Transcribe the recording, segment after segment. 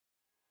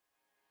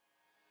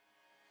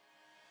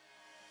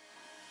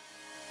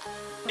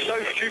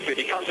so stupid.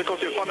 He comes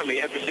across in front of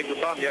me every single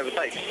time he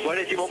overtakes. Where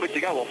did you want me to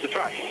go off the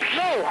track? No!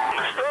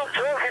 Stop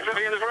talking to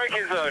me in the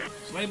braking zone!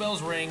 Sleigh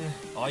bells ring.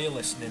 Are you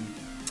listening?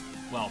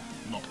 Well,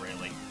 not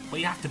really. But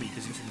you have to be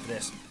because you're listening to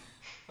this.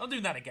 I'll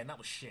do that again. That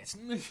was shit.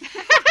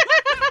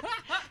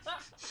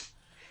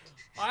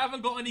 I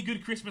haven't got any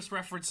good Christmas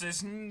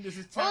references. This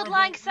is terrible. Old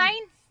Lang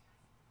Syne.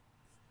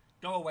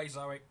 Go away,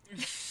 Zoe.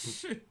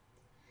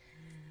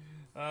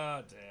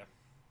 Oh, dear.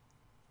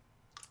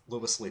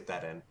 Lewis, leave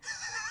that in.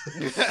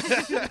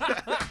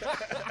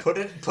 Put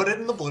it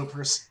in the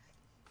bloopers.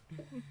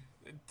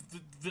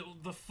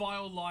 The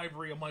file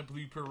library on my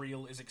blooper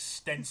reel is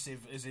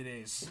extensive as it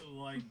is.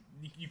 Like,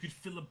 you could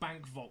fill a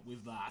bank vault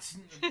with that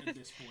at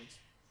this point.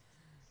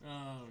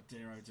 Oh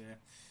dear.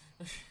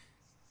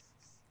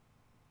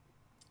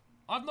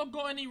 I've not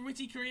got any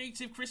witty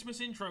creative Christmas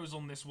intros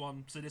on this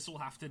one, so this will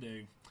have to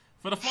do.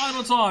 For the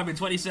final time in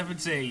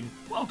 2017,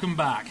 welcome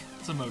back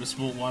to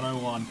Motorsport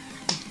 101.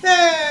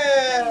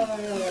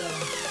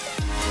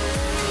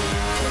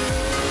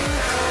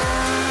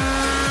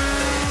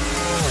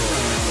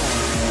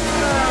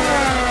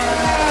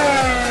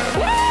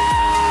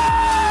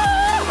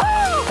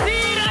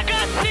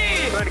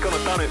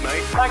 It,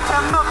 mate. I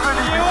cannot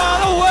believe you are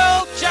the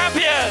world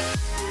champion!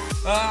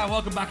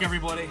 Welcome back,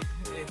 everybody.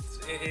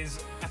 It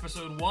is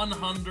episode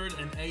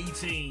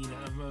 118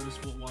 of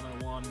Motorsport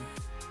 101.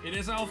 It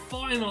is our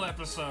final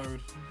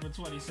episode for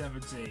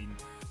 2017.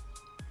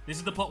 This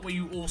is the part where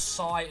you all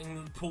sigh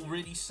and pull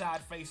really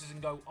sad faces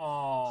and go,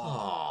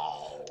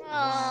 "Aww."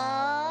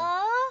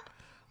 Aww.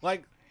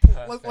 Like,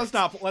 let's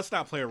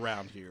not play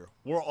around here.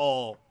 We're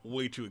all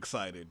way too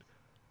excited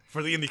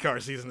for the IndyCar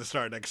season to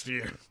start next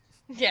year.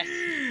 Yes.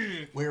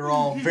 We're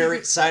all very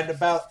excited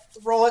about the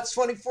Rolex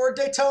 24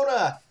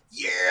 Daytona.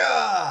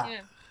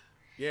 Yeah.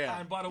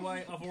 And by the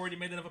way, I've already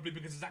made another blooper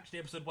because it's actually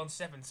episode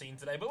 117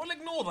 today, but we'll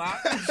ignore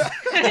that.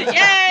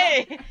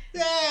 Yay!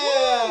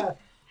 Yeah!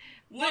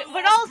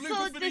 We're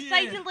also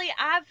decidedly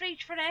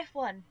average for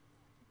F1.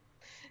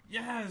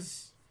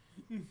 Yes.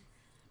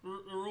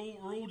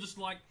 We're all just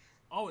like,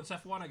 oh, it's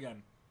F1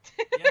 again.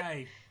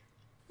 Yay.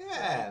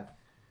 Yeah.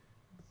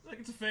 Like,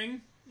 it's a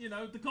thing. You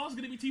know, the car's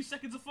going to be 2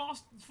 seconds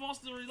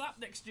faster a lap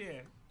next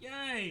year.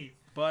 Yay!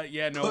 But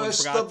yeah, no one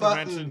forgot to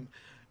mention.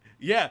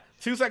 Yeah,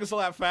 2 seconds a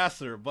lap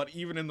faster. But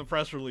even in the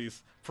press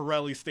release,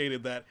 Pirelli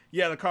stated that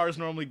the cars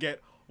normally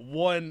get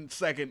 1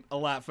 second a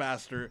lap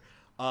faster,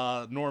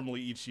 normally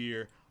each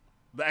year.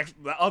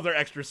 The other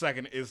extra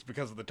second is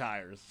because of the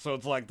tires. So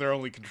it's like they're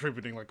only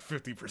contributing like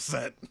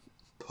 50%.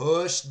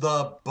 Push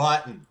the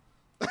button.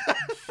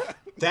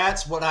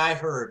 That's what I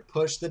heard.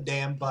 Push the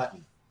damn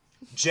button.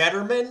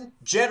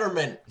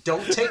 Jetterman,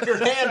 don't take your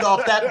hand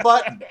off that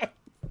button.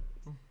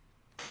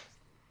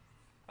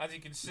 As you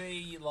can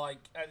see,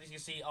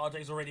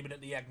 RJ's already been at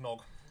the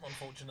eggnog,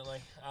 unfortunately.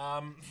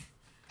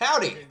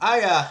 Howdy.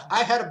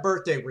 I had a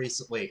birthday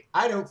recently.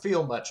 I don't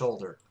feel much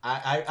older.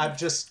 I've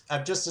just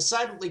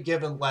decidedly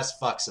given less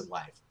fucks in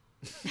life.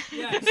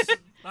 Yes,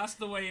 that's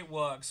the way it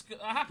works.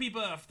 A happy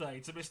birthday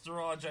to Mr.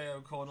 RJ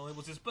O'Connell. It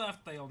was his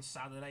birthday on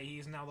Saturday. He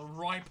is now the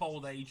ripe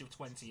old age of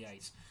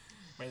 28.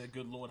 May the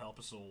good Lord help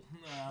us all.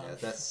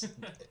 That's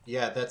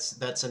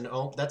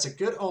a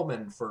good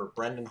omen for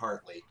Brendan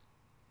Hartley,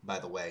 by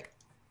the way,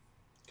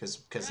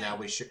 because now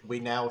we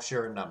now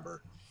share a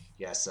number.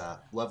 Yes,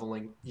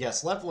 leveling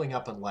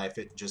up in life.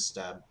 It just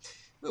that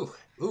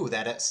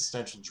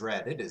existential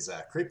dread. It is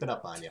creeping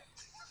up on you.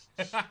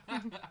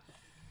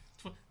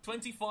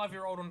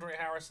 25-year-old Andre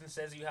Harrison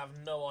says you have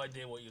no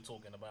idea what you're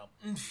talking about.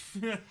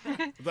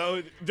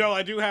 Though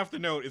I do have to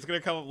note, it's going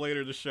to come up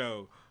later in the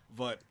show,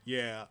 but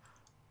yeah.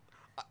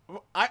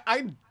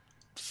 I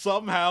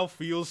somehow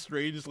feel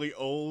strangely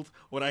old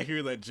when I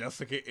hear that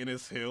Jessica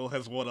Innes-Hill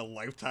has won a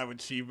Lifetime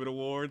Achievement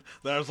Award.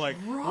 That I was like,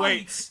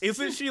 wait,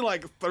 isn't she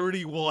like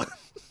 31?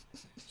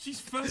 She's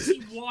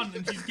 31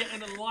 and she's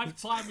getting a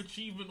Lifetime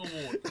Achievement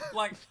Award.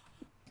 Like,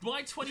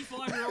 my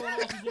 25-year-old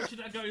ass is watching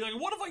that going, like,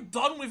 what have I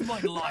done with my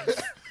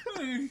life?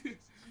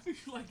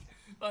 like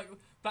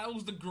that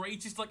was the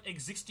greatest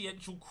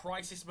existential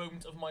crisis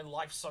moment of my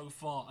life so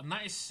far, and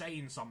that is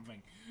saying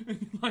something.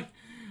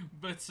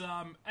 But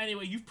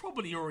anyway, you've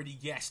probably already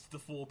guessed the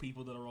 4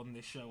 people that are on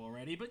this show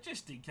already, but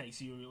just in case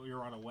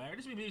you're unaware,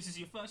 maybe this is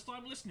your first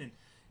time listening.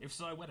 If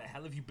so, where the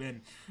hell have you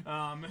been?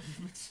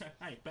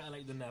 Hey, better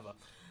late than never.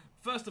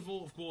 First of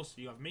all, of course,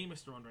 you have me,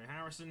 Mr. Andre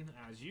Harrison,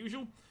 as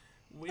usual.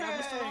 We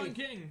have Mr. Ryan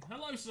King.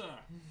 Hello, sir.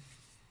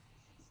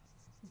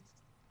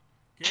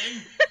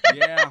 King?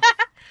 Yeah.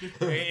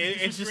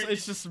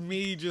 It's just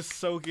me just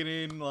soaking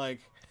in,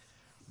 like,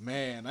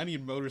 man, I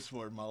need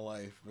motorsport in my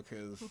life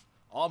because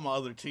all my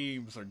other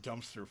teams are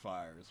dumpster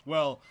fires.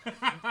 Well,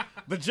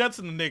 the Jets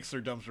and the Knicks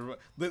are dumpster.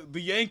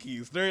 The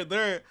Yankees,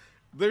 they're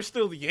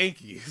still the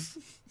Yankees.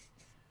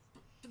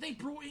 But they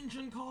brought in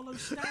Giancarlo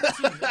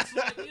Stanton. It's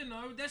like,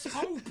 there's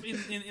hope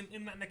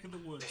in that neck of the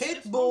woods.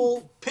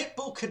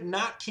 Pitbull could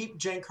not keep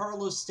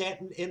Giancarlo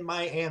Stanton in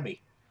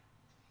Miami.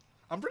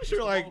 I'm pretty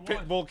sure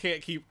Pitbull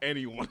can't keep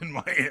anyone in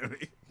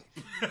Miami.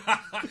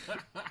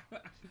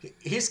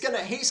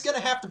 he's gonna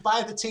have to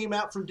buy the team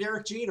out from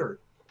Derek Jeter.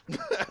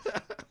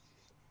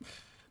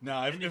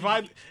 No, if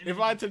I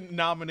had to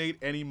nominate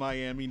any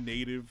Miami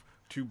native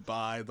to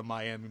buy the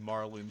Miami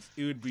Marlins,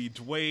 it would be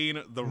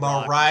Dwayne the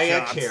Rock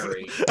Mariah Johnson.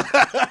 Carey.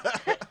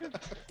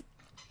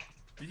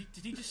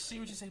 Did he just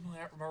seriously say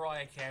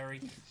Mariah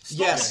Carey?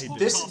 Yes,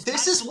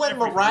 this is when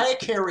Mariah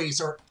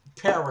Carey's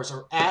powers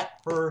are at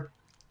her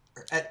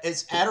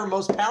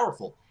most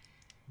powerful.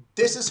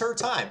 This is her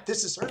time.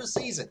 This is her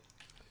season.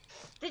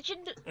 Did you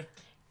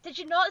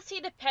not see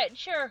the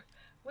picture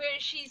where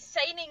she's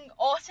signing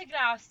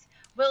autographs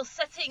while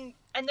sitting,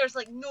 and there's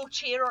like no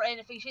chair or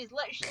anything? She's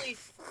literally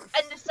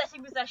in the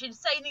sitting position,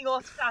 signing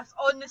autographs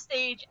on the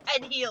stage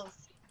in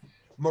heels.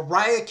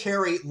 Mariah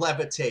Carey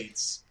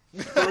levitates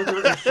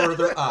further and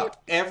further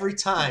up every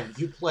time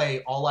you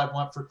play All I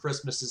Want for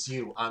Christmas Is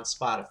You on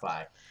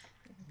Spotify.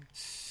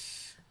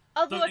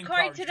 Although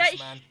according to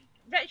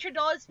Richard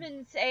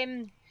Osman's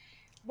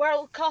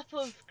World Cup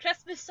of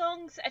Christmas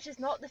songs, it is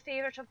not the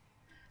favourite of,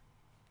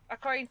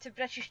 according to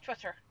British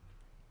Twitter.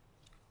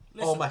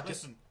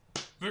 Listen.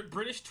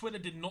 British Twitter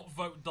did not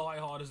vote Die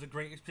Hard as the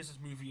greatest Christmas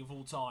movie of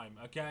all time,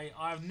 okay?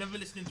 I've never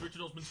listened to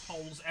Richard Osman's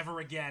polls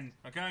ever again,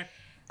 okay?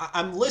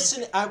 I'm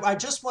listening. I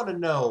just want to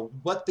know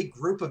what the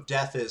group of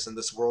death is in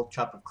this World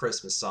Cup of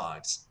Christmas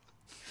songs.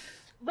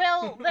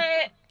 Well,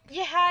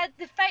 you had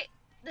the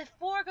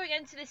four going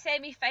into the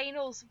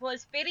semi-finals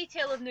was Fairy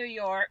Tale of New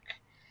York.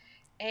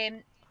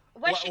 I'm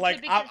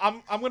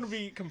going to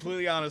be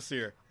completely honest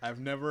here. I've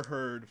never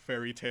heard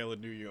Fairy Tale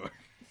in New York.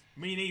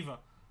 Me neither.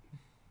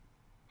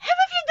 How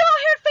have you not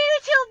heard Fairy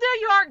Tale of New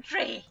York,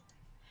 Dre?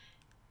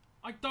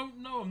 I don't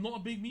know. I'm not a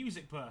big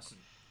music person.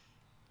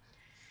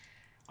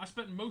 I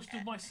spent most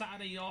of my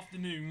Saturday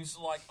afternoons,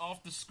 like,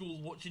 after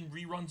school watching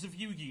reruns of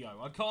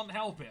Yu-Gi-Oh! I can't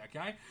help it,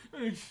 okay?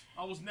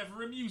 I was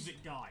never a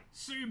music guy.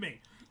 Sue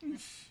me.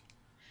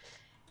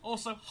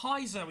 Also,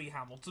 hi Zoe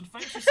Hamilton.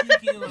 Thanks for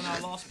sneaking in on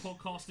our last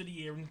podcast of the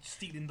year and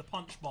stealing the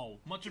punch bowl.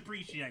 Much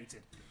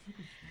appreciated.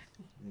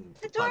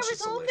 The door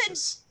was open.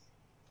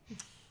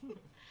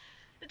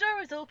 The door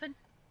was open.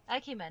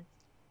 I came in.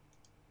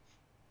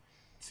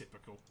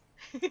 Typical.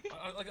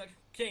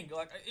 King,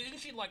 isn't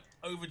she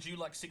overdue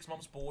 6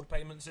 months board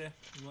payments here?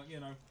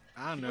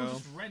 I don't know.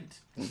 Just rent.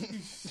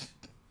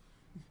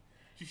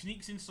 She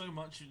sneaks in so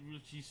much.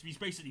 She's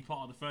basically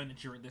part of the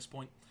furniture at this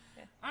point.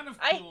 Yeah. And of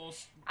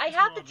course, I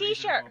have the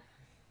T-shirt.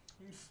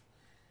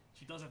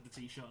 She does have the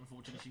T-shirt.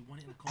 Unfortunately, she won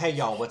it in the Hey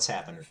y'all, what's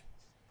happening?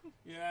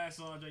 Yeah,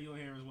 so RJ, you're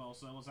here as well.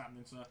 So what's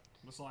happening, sir?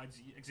 Besides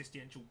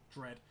existential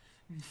dread.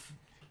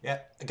 Yeah,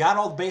 got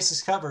all the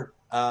bases covered.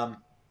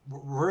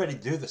 We're ready to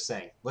do this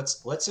thing.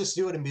 Let's just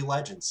do it and be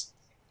legends.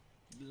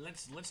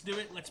 Let's do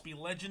it. Let's be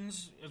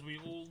legends, as we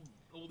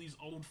all these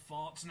old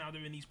farts now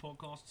doing these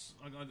podcasts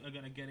are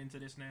gonna get into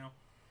this now.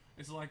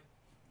 It's like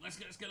let's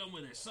get on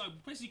with this. So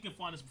basically, you can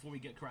find us before we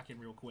get cracking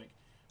real quick.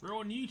 We're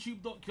on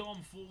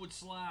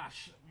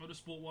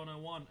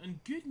youtube.com/Motorsport101,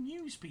 and good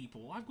news,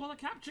 people. I've got a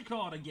capture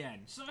card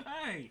again. So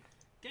hey,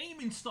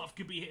 gaming stuff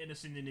could be hitting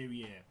us in the new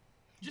year.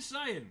 Just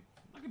saying.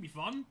 That could be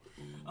fun.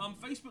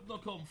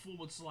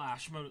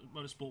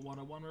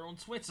 Facebook.com/Motorsport101. We're on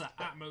Twitter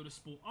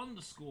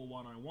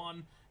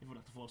 @Motorsport_101. If you'd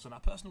like to follow us on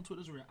our personal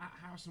Twitters, we're at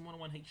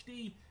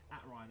Harrison101HD,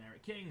 @Ryan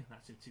Eric King,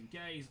 that's with 2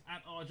 Ks,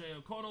 @RJ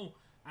O'Connell,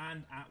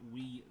 and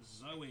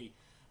 @WeZoe.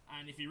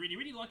 And if you really,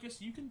 really like us,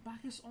 you can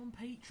back us on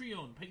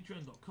Patreon.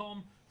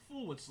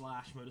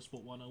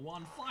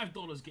 Patreon.com/Motorsport101.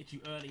 $5 gets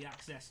you early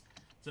access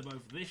to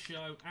both this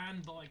show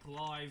and Bike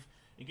Live.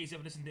 In case you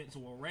haven't listened to it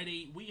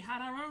already, we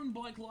had our own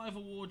Bike Live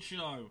award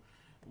show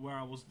where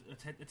I was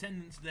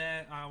attendance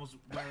there. I was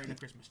wearing a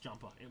Christmas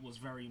jumper. It was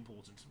very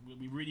important.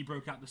 We really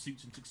broke out the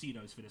suits and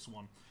tuxedos for this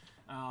one.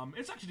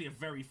 It's actually a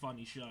very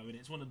funny show, and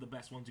it's one of the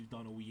best ones we've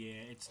done all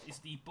year. It's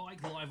the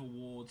Bike Live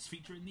Awards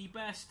featuring the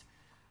best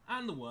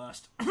and the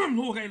worst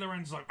Jorge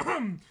Lorenzo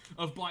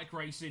of bike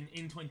racing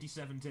in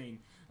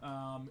 2017.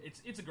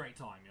 It's a great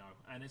time,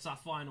 and it's our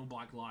final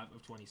Bike Live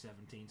of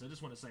 2017. So I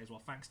just want to say as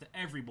well, thanks to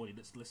everybody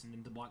that's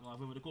listening to Bike Live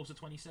over the course of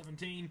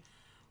 2017.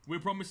 We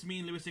promised me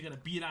and Lewis are going to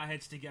beat our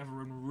heads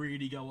together and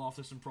really go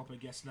after some proper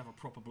guests and have a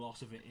proper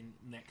blast of it in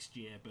next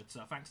year. But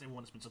thanks to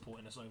everyone that's been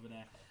supporting us over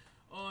there.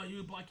 Oh,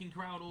 you biking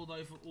crowd all the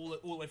way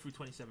through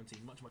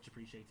 2017. Much, much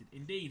appreciated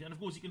indeed. And of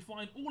course, you can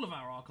find all of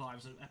our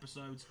archives of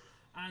episodes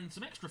and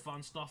some extra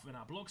fun stuff in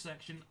our blog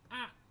section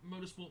at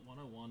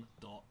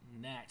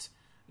motorsport101.net,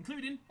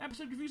 including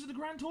episode reviews of the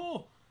Grand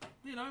Tour.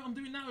 I'm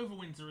doing that over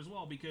winter as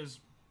well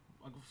because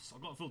I've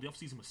got to fill the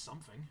off-season with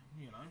something,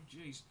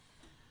 jeez.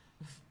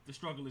 The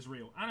struggle is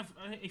real. And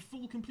a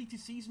full completed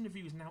season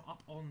review is now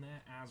up on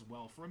there as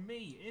well from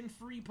me in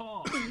 3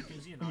 parts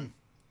because,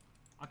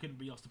 I couldn't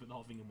be asked to put the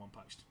whole thing in one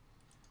post.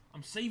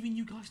 I'm saving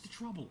you guys the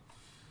trouble.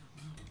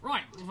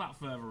 Right, without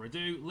further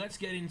ado, let's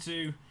get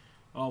into...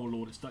 Oh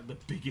lord, it's like the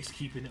biggest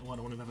keeping it one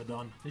I've ever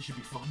done. This should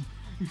be fun.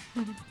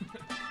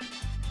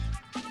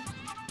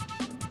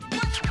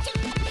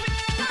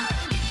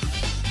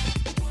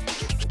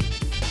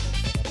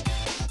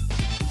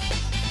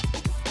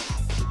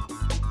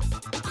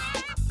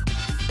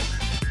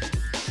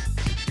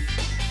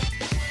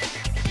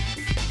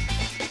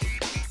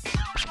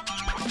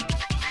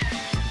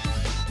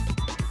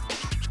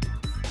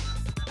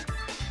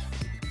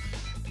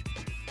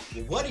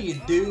 What do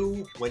you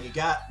do when you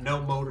got no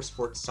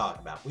motorsport to talk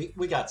about?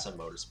 We got some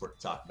motorsport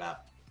to talk about.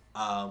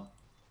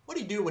 What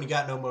do you do when you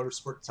got no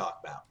motorsport to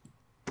talk about?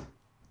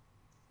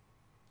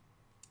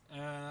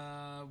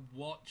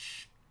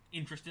 Watch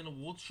interesting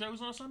awards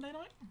shows on a Sunday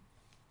night.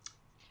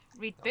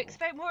 Read books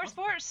about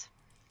motorsports.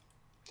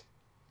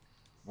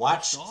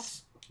 Watch.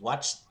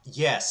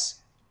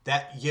 Yes,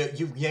 that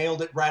you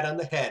nailed it right on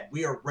the head.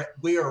 We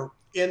are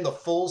in the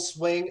full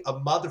swing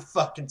of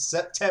motherfucking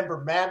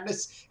September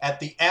Madness at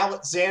the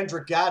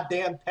Alexandra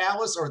goddamn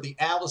Palace, or the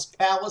Alice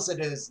Palace. It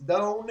is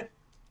known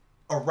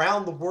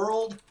around the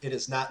world. It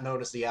is not known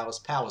as the Alice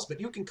Palace,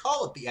 but you can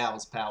call it the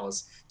Alice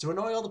Palace to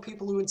annoy all the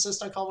people who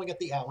insist on calling it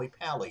the Alley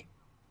Pally.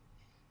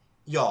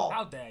 Y'all.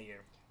 How dare you?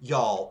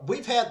 Y'all,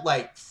 we've had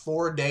like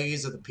 4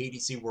 days of the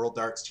PDC World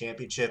Darts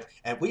Championship,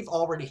 and we've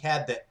already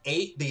had the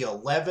 8, the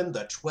 11,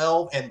 the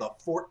 12, and the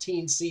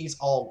 14 Cs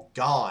all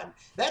gone.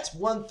 That's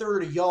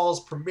 1/3 of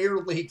y'all's Premier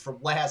League from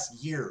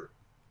last year.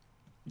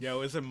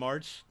 Yo, is it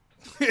March?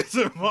 Is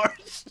it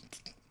March?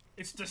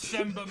 It's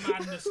December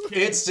Madness, kid.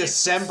 It's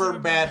December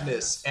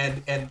Madness.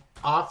 And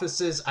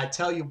offices, I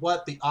tell you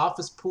what, the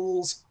office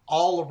pools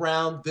all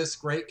around this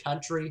great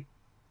country,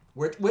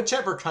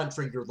 whichever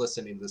country you're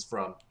listening to this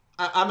from,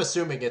 I'm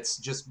assuming it's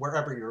just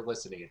wherever you're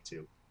listening it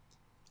to.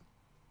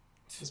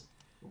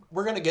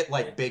 We're going to get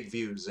like big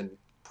views, and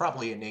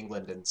probably in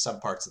England and some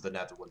parts of the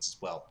Netherlands as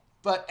well.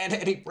 But at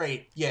any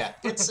rate, yeah,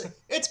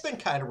 it's been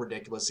kind of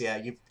ridiculous.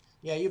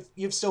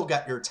 You've still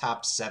got your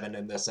top 7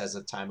 in this as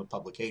a time of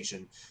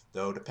publication,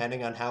 though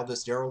depending on how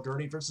this Daryl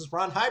Gurney versus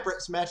Ron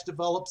Hybrids match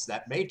develops,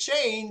 that may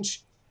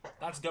change.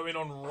 That's going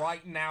on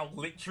right now,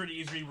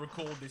 literally as we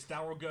record this.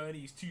 Daryl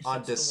Gurney is 2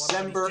 on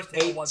December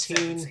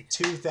 18,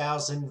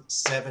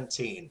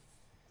 2017.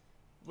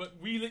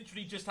 We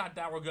literally just had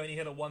Daryl Gurney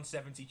hit a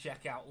 170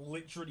 checkout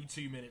literally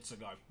 2 minutes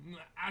ago.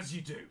 As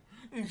you do.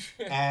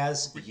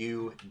 As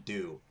you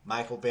do.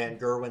 Michael Van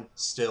Gerwen,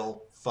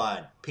 still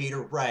fun.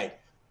 Peter Wright,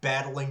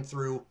 battling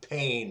through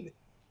pain.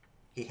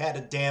 He had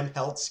a damn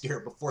health scare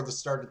before the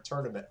start of the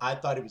tournament. I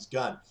thought he was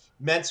gone.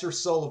 Mensur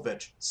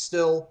Solovich,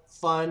 still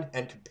fun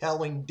and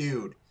compelling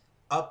dude.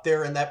 Up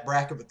there in that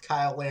bracket with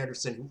Kyle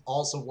Anderson, who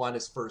also won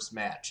his first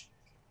match.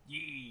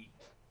 Yee.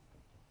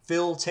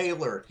 Phil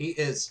Taylor, he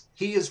is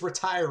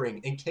retiring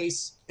in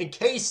case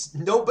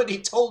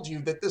nobody told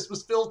you that this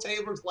was Phil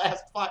Taylor's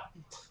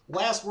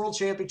last World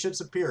Championships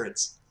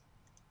appearance.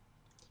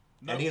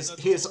 No, and he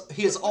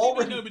is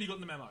already nobody got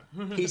the memo.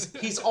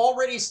 he's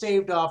already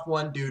staved off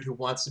one dude who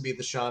wants to be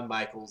the Shawn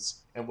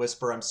Michaels and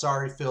whisper, "I'm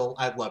sorry, Phil,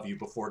 I love you,"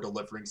 before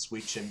delivering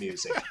sweet chin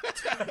music.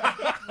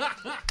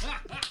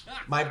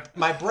 My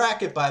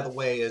bracket, by the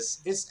way,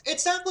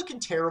 it's not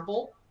looking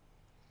terrible.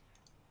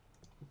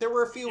 There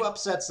were a few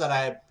upsets that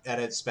I had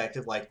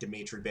expected, like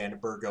Dimitri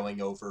Vandenberg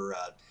going over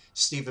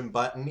Stephen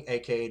Button,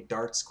 aka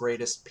Dart's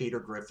greatest Peter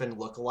Griffin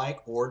lookalike,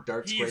 or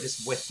Dart's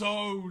greatest.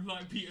 So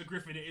like Peter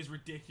Griffin, it is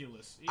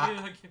ridiculous.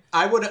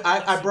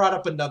 I brought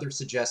up another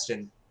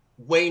suggestion: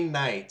 Wayne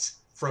Knight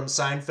from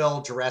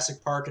Seinfeld,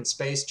 Jurassic Park, and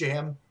Space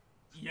Jam.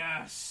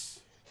 Yes,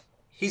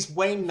 he's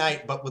Wayne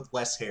Knight, but with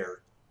less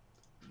hair.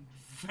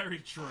 Very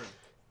true.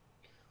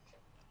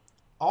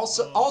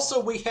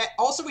 Also, we had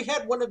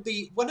one of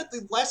the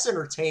less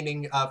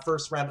entertaining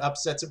first round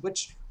upsets, in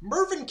which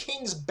Mervyn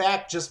King's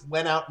back just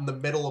went out in the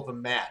middle of a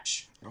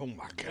match. Oh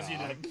my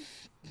god!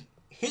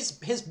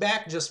 His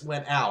back just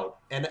went out,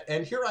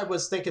 and here I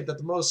was thinking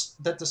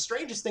that the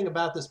strangest thing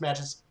about this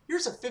match is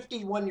here's a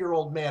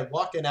 51-year-old man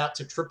walking out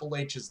to Triple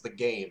H's The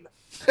Game.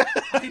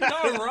 I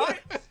know, right?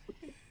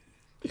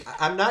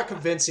 I'm not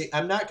convinced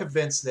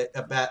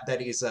that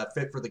he's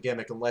fit for the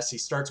gimmick unless he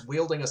starts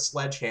wielding a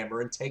sledgehammer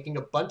and taking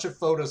a bunch of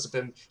photos of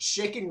him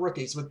shaking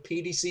rookies with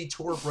PDC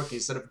Tour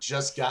rookies that have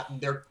just gotten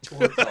their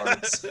tour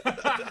cards.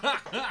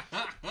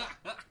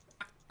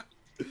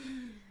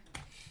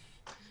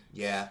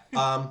 Yeah.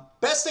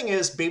 Best thing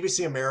is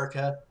BBC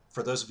America,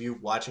 for those of you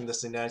watching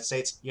this in the United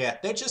States, yeah,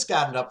 they just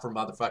got it up for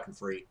motherfucking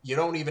free. You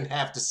don't even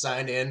have to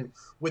sign in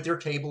with your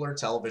cable or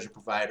television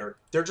provider.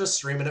 They're just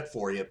streaming it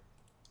for you.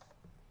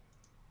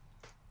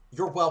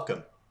 You're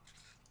welcome.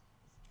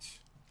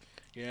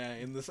 Yeah,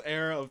 in this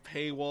era of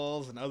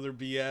paywalls and other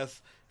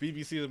BS,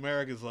 BBC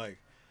America is like,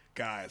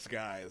 guys,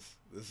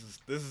 this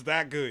is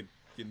that good.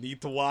 You need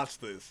to watch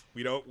this.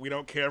 We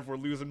don't care if we're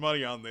losing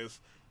money on this.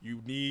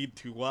 You need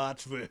to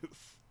watch this.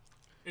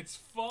 It's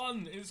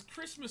fun. It's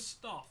Christmas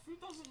stuff. Who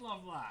doesn't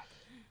love that?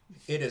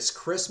 It is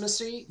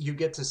Christmassy. You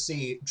get to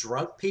see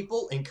drunk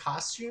people in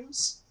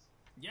costumes.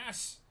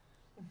 Yes.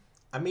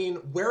 I mean,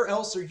 where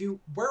else are you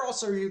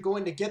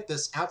going to get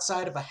this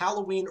outside of a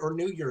Halloween or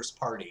New Year's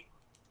party?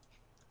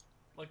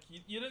 Like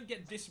you don't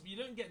get this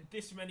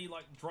many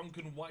like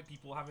drunken white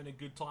people having a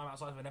good time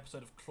outside of an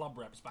episode of Club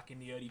Reps back in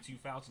the early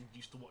 2000s.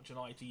 Used to watch on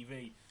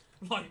ITV.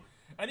 Like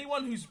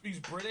Anyone who's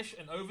British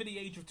and over the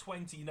age of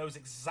 20 knows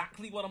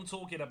exactly what I'm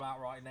talking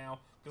about right now,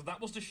 because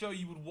that was the show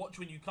you would watch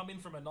when you come in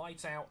from a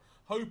night out,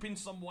 hoping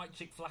some white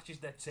chick flashes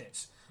their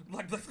tits.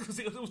 Like, because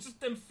it was just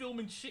them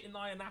filming shit in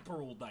Ayia Napa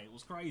all day. It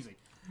was crazy.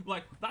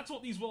 Like, that's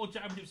what these World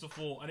Championships are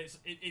for, and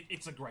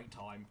it's a great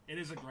time. It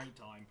is a great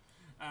time,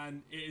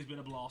 and it has been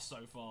a blast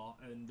so far.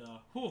 And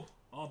oh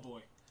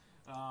boy.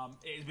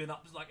 It has been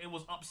it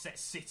was upset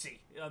city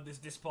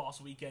this past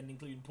weekend,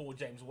 including poor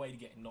James Wade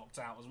getting knocked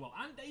out as well,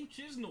 and Dave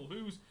Chisnell,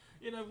 who's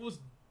was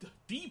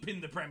deep in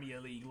the Premier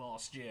League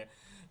last year.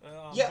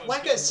 Yeah,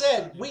 like I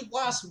said, we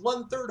lost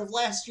 1/3 of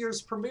last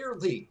year's Premier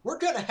League. We're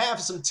gonna have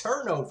some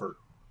turnover.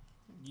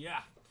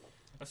 Yeah,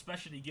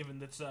 especially given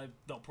that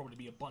there'll probably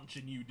be a bunch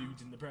of new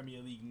dudes in the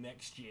Premier League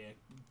next year.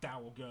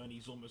 Daryl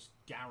Gurney's almost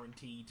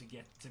guaranteed to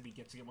get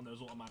one of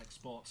those automatic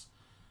spots.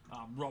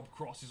 Rob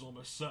Cross is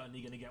almost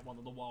certainly going to get one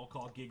of the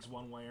wildcard gigs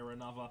one way or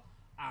another,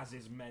 as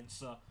is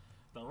Mensah.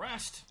 The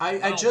rest,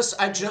 I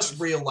just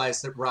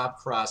realized that Rob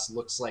Cross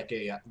looks like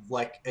a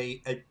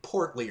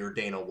portlier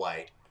Dana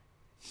White.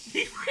 He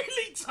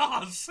really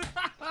does.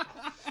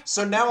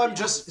 So now I'm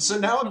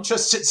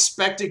just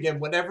expecting him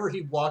whenever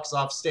he walks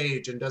off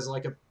stage and does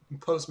like a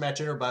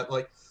post-match interview,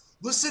 like,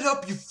 listen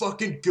up, you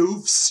fucking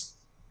goofs.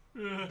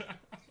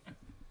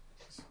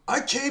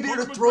 I came here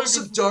to throw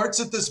some darts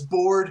at this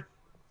board.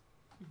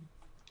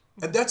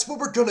 And that's what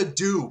we're gonna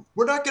do.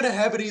 We're not gonna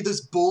have any of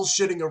this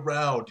bullshitting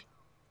around.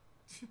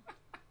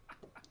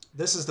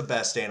 This is the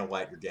best Dana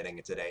White you're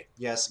getting today.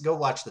 Yes, go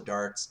watch the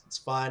darts. It's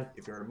fun.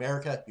 If you're in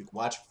America, you can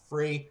watch for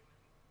free.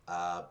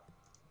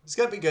 It's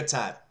gonna be a good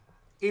time.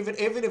 Even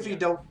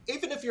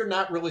if you're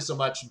not really so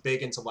much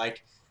big into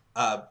like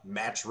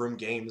matchroom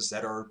games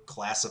that are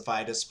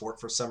classified as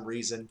sport for some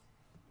reason.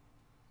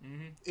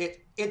 Mm-hmm.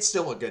 It's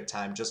still a good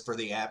time just for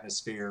the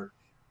atmosphere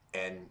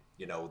and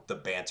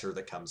the banter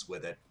that comes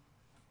with it.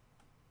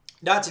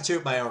 Not to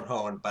toot my own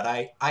horn, but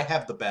I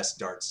have the best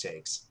darts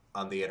takes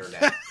on the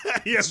internet.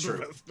 Yes, the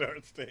best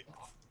darts takes.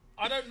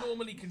 I don't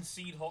normally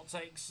concede hot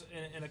takes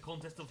in a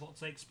contest of hot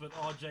takes, but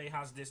RJ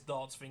has this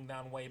darts thing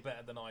down way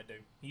better than I do.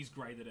 He's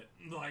great at it.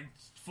 Like,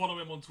 follow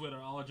him on Twitter,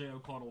 RJ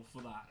O'Connell,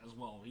 for that as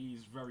well.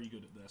 He's very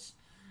good at this.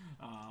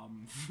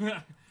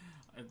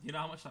 You know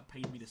how much that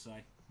paid me to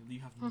say? You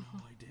have no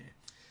idea.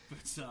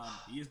 But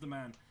he is the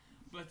man.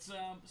 But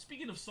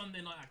speaking of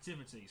Sunday night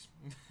activities...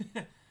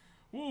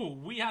 Ooh,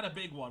 we had a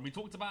big one. We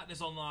talked about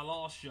this on our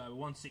last show,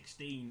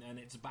 116, and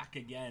it's back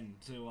again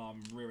to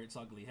rear its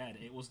ugly head.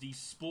 It was the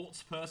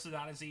Sports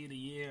Personality of the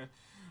Year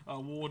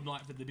award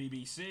night for the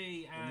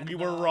BBC, and we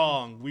were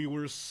wrong. We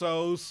were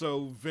so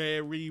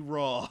very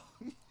wrong.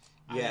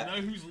 Yeah.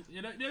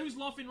 You know who's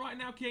laughing right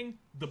now, King?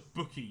 The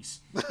bookies.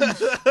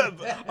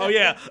 Oh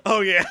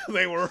yeah,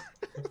 they were.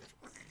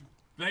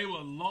 They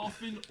were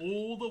laughing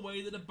all the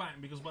way to the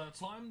bank because by the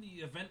time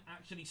the event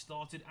actually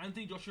started,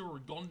 Anthony Joshua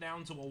had gone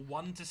down to a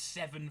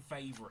 1-7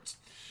 favourite.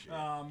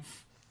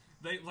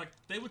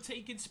 They were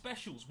taking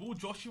specials. Will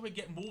Joshua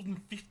get more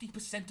than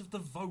 50% of the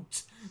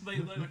vote?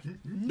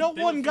 No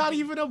one got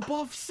even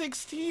above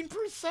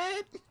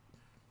 16%.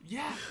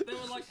 Yeah, they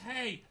were like,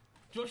 hey,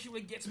 Joshua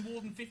gets more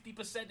than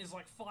 50% is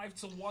like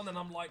 5-1, and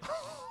I'm like,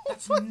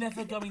 that's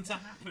never going to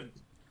happen.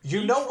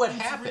 You know what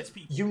happened?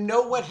 You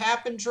know what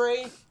happened,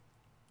 Dre?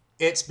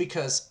 It's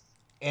because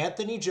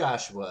Anthony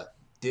Joshua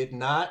did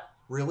not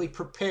really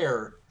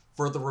prepare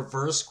for the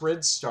reverse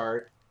grid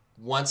start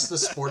once the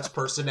Sports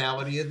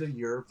Personality of the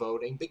Year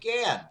voting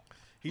began.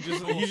 He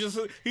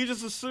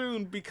just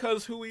assumed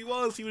because who he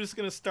was just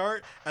going to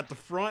start at the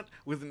front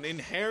with an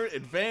inherent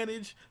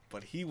advantage,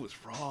 but he was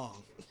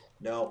wrong.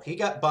 No, he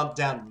got bumped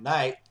down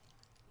tonight,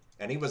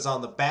 and he was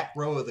on the back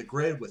row of the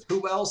grid with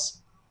who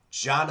else?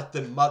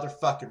 Jonathan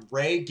motherfucking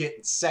Ray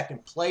getting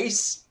second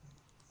place.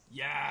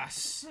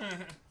 Yes.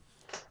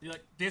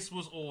 This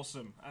was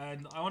awesome,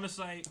 and I want to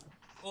say,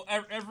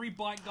 every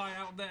bike guy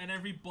out there and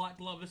every bike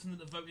love listener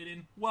that voted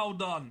in, well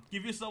done.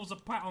 Give yourselves a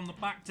pat on the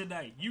back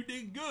today. You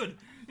did good.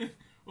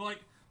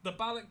 The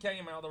ballot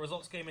came out, the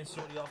results came in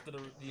shortly after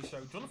the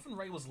show. Jonathan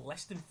Ray was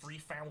less than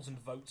 3,000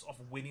 votes off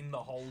winning the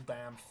whole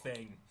damn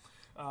thing.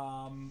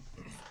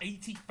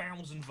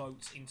 80,000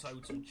 votes in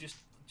total,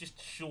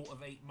 just short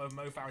of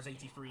Mo Farah's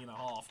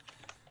 83.5.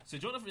 So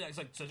Jonathan,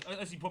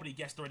 as you probably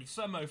guessed already,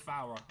 Sir Mo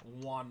Farah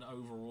won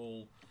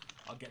overall.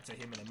 I'll get to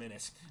him in a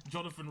minute.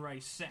 Jonathan Ray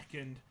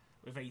second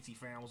with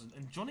 80,000,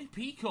 and Johnny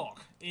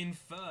Peacock in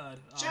third.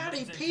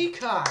 Johnny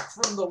Peacock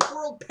from the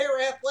World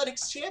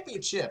Para-Athletics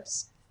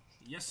Championships.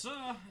 Yes,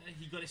 sir.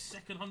 He got his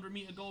second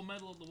 100-meter gold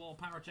medal at the World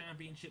Para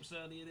Championships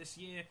earlier this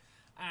year.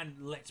 And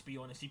let's be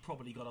honest, he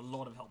probably got a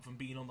lot of help from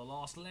being on the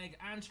last leg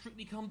and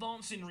Strictly Come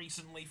Dancing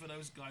recently for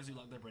those guys who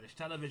like their British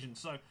television.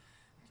 So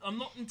I'm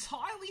not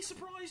entirely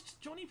surprised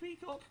Johnny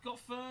Peacock got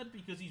third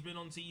because he's been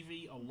on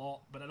TV a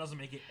lot, but that doesn't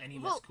make it any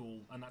less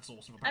cool, and that's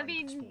awesome for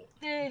Paralympic sport.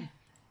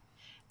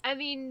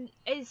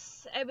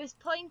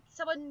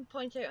 Someone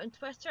pointed out on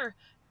Twitter,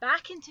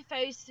 back in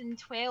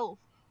 2012,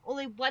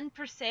 only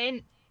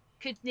 1%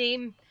 could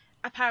name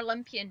a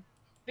Paralympian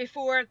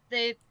before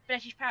the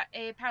British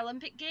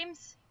Paralympic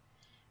Games.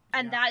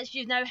 and that's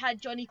you've now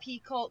had Johnny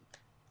Peacock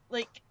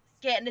like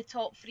get in the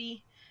top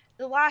 3.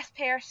 The last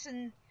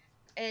person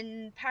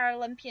in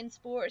Paralympian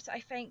sports, I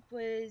think,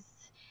 was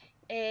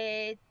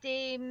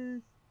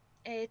Dame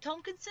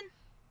Tompkinson,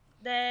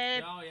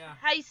 the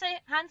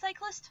hand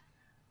cyclist.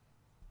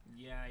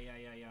 Yeah,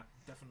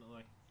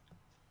 definitely.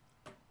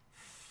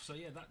 So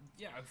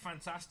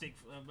fantastic.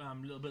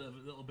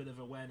 Little bit of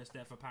awareness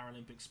there for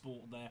Paralympic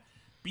sport there.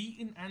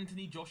 Beating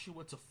Anthony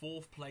Joshua to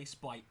 4th place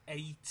by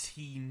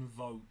 18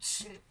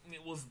 votes.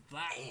 It was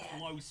that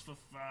close for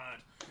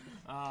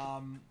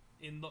 3rd.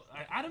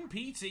 Adam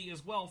Peaty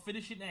as well,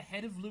 finishing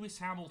ahead of Lewis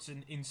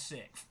Hamilton in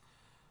 6th.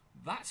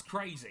 That's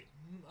crazy.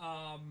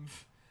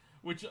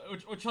 Which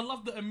I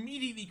love, that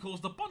immediately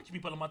caused a bunch of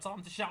people on my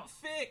time to shout,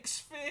 "Fix!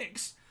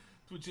 Fix!"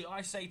 Which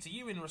I say to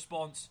you in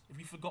response, have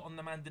you forgotten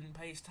the man didn't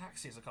pay his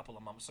taxes a couple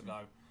of months ago?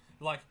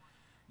 Like,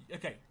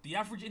 okay, the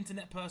average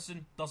internet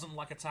person doesn't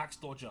like a tax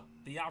dodger.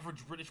 The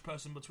average British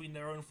person between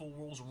their own 4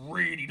 walls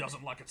really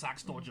doesn't like a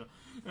tax dodger.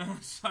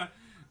 So,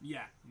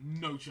 yeah,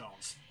 no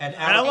chance. And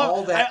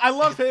I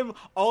love him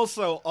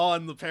also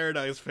on the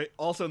Paradise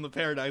in the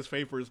Paradise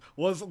Papers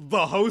was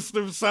the host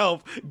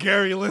himself,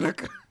 Gary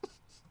Lineker.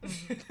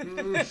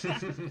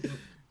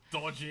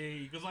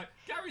 Dodgy, because like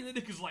Gary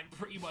Lineker's like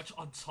pretty much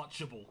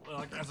untouchable,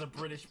 like as a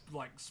British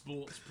like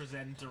sports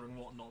presenter and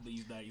whatnot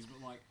these days.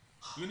 But like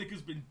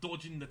Lineker's been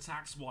dodging the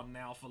tax one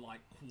now for like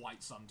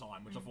quite some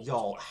time, which I thought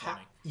was quite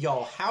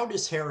funny. How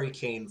does Harry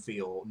Kane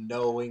feel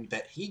knowing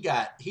that he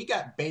got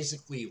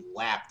basically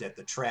lapped at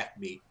the track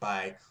meet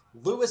by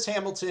Lewis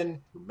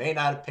Hamilton, who may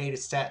not have paid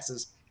his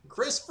taxes, and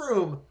Chris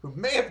Froome, who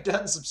may have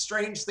done some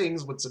strange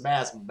things with some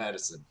asthma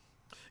medicine?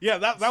 Yeah,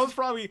 that was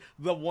probably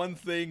the one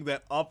thing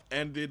that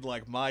upended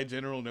like my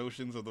general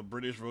notions of the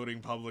British voting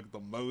public the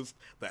most,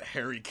 that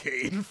Harry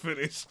Kane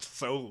finished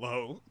so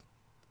low.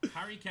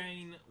 Harry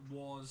Kane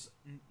was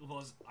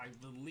I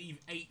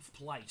believe 8th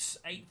place,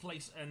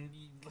 and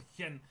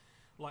again,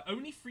 like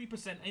only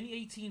 3%, only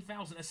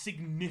 18,000, a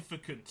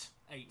significant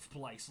 8th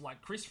place.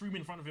 Like Chris Froome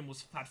in front of him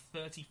had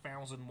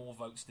 30,000 more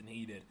votes than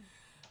he did,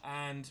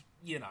 and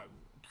you know.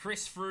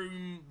 Chris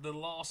Froome, the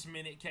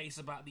last-minute case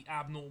about the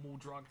abnormal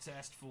drug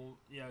test for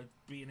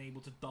being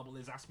able to double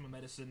his asthma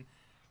medicine,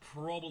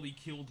 probably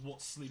killed what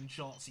slim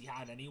chance he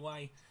had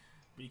anyway.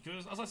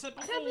 Because, as I said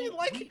before,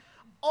 I mean,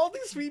 all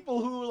these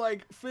people who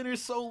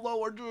finish so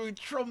low are doing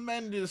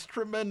tremendous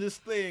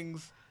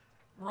things.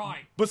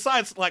 Right.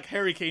 Besides,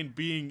 Harry Kane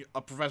being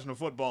a professional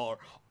footballer,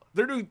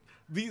 they're doing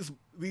these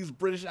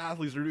British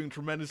athletes are doing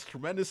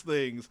tremendous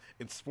things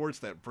in sports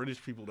that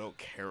British people don't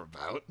care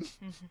about.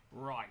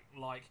 Right,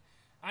 like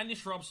Andy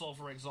Shrubsole,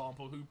 for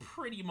example, who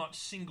pretty much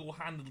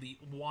single-handedly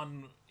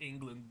won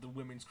England the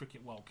Women's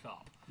Cricket World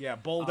Cup. Yeah,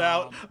 bowled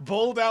out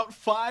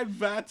 5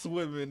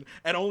 batswomen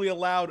and only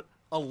allowed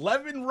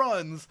 11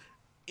 runs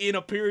in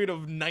a period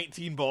of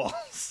 19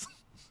 balls.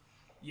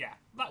 Yeah,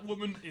 that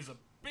woman is a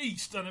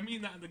beast, and I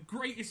mean that in the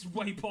greatest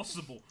way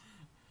possible.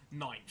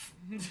 9th.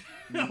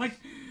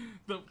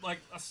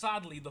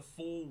 Sadly, the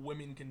 4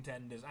 women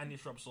contenders, Andy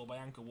Shrubsole,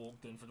 Bianca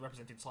Walkden for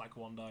representing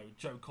Taekwondo,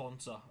 Jo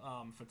Konta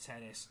for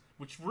tennis,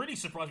 which really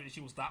surprised me that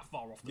she was that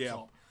far off the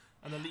top,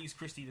 and Elise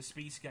Christie, the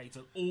speed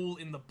skater, all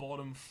in the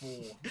bottom 4.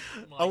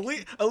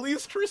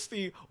 Elise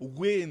Christie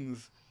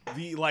wins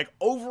the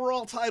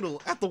overall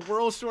title at the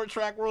World Short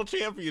Track World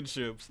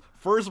Championships.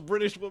 First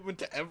British woman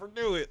to ever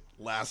do it.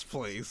 Last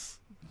place.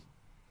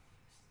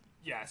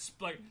 Yes,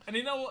 and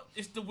you know what?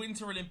 It's the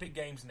Winter Olympic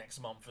Games next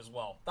month as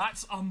well.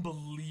 That's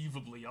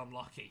unbelievably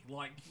unlucky.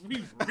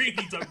 We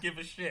really don't give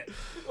a shit.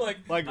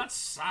 That's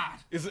sad.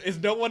 Is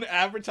no one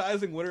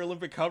advertising Winter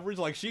Olympic coverage?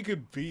 She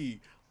could be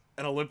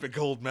an Olympic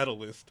gold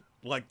medalist,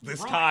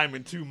 this time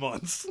in 2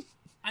 months.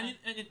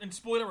 And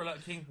spoiler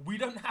alert, King, we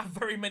don't have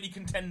very many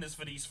contenders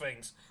for these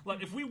things.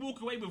 If we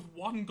walk away with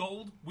 1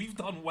 gold, we've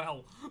done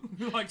well.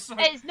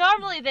 It's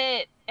normally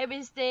the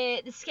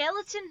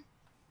skeleton.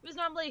 It was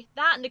normally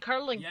that and the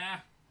curling.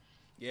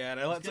 Yeah,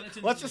 and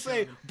let's just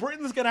say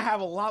Britain's gonna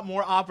have a lot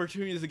more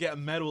opportunities to get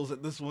medals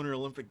at this Winter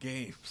Olympic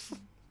Games.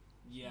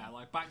 Yeah,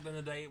 back in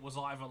the day, it was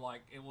either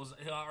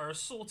our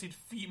assorted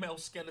female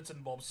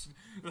skeleton mobs.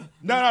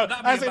 No,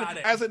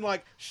 as in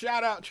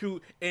shout out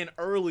to an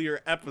earlier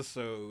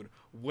episode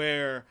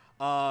where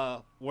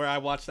I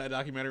watched that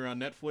documentary on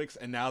Netflix,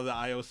 and now the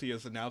IOC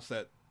has announced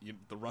that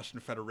the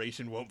Russian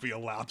Federation won't be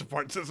allowed to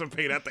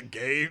participate at the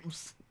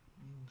games.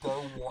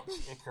 Go watch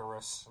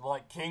Icarus.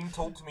 King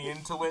talked me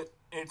into it.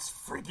 It's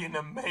friggin'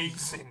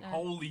 amazing.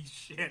 Holy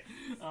shit.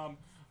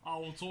 I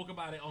will talk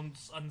about it on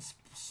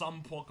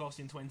some podcast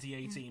in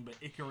 2018, but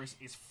Icarus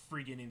is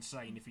friggin'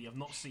 insane. If you have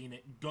not seen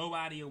it, go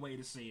out of your way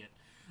to see it.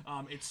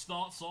 It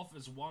starts off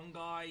as one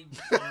guy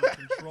on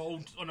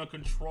a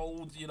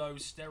controlled,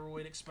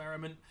 steroid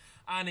experiment,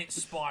 and it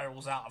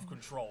spirals out of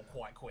control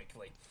quite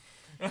quickly.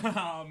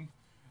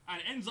 And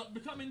it ends up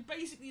becoming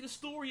basically the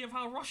story of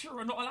how Russia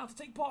are not allowed to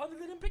take part in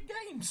the Olympic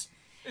Games,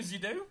 as you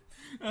do.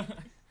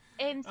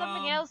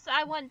 Something else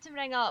I want to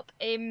bring up,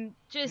 the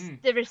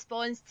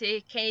response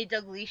to Kenny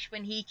Dalglish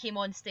when he came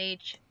on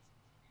stage.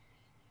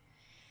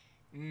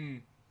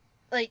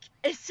 like,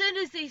 as soon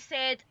as they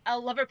said a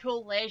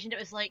Liverpool legend, it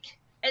was like,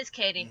 it's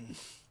Kenny.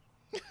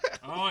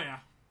 Oh yeah.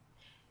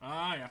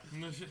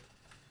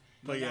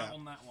 But yeah.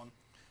 On that one.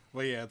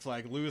 But yeah, it's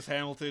like Lewis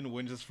Hamilton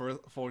wins his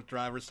fourth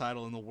driver's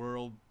title in the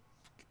world,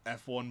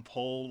 F1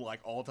 pole, like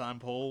all-time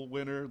pole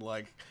winner.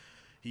 Like,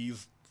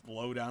 he's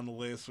low down the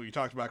list. So you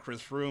talked about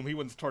Chris Froome. He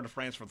wins the Tour de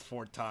France for the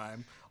 4th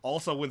time.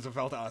 Also wins the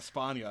Vuelta a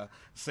España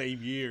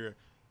same year.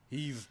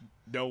 He's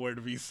nowhere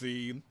to be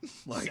seen.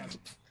 Like,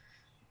 7th.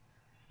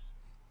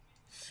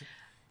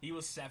 He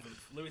was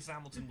 7th. Lewis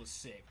Hamilton was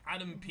 6th.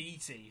 Adam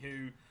Peaty,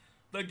 who,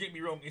 don't get me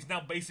wrong, is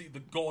now basically the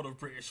god of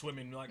British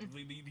swimming, like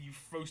the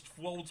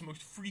world's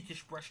most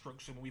freakish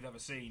breaststroke swimmer we've ever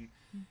seen.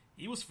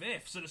 He was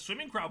 5th, so the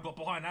swimming crowd got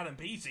behind Adam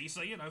Peaty,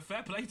 so,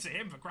 fair play to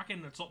him for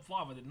cracking the top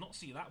 5. I did not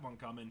see that one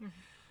coming.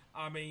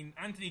 I mean,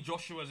 Anthony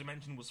Joshua, as I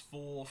mentioned, was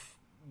 4th.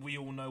 We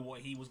all know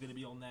what he was going to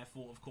be on there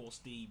for, of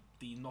course, the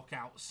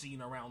knockout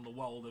scene around the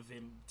world of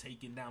him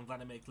taking down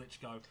Vladimir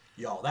Klitschko.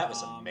 Yo, that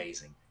was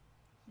amazing.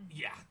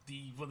 Yeah,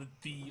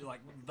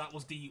 that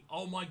was the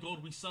oh my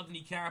god, we suddenly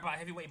care about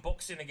heavyweight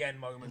boxing again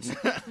moment.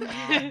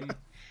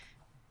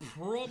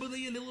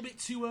 Probably a little bit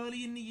too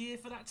early in the year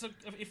for that to.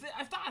 If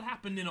that had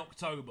happened in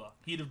October,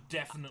 he'd have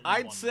definitely.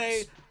 I'd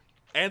say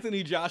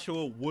Anthony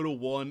Joshua would have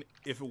won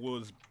if it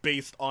was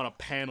based on a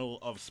panel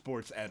of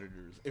sports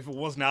editors. If it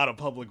was not a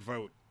public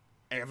vote,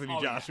 Anthony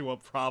Joshua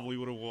probably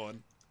would have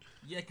won.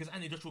 Yeah, because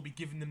Anthony Joshua will be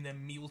giving them their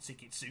meal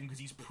tickets soon because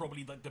he's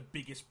probably like the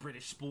biggest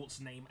British sports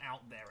name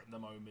out there at the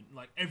moment.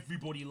 Like,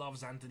 everybody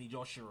loves Anthony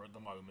Joshua at the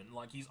moment.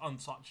 Like, he's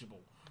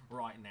untouchable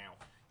right now.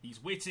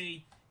 He's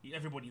witty,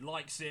 everybody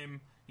likes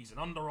him, he's an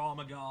Under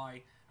Armour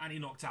guy, and he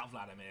knocked out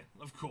Vladimir.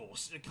 Of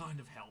course, it kind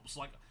of helps.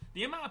 Like,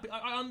 the amount of...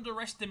 I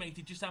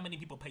underestimated just how many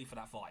people paid for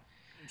that fight.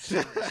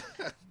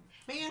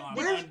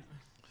 Man,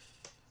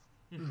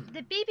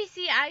 The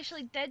BBC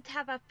actually did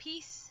have a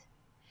piece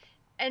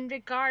in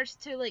regards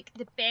to, like,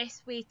 the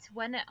best way to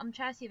win it. I'm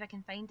trying to see if I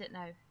can find it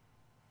now.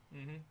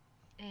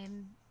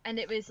 And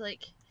it was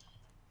like,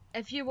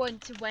 if you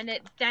want to win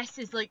it, this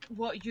is like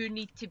what you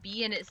need to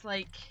be, and it's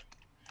like,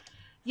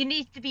 you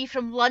need to be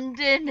from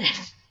London.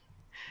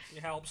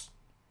 It helps.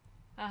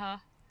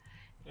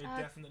 It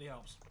definitely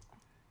helps.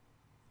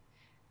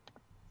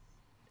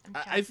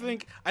 I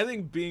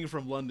think being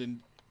from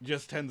London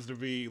just tends to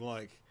be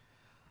like,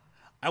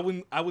 I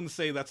wouldn't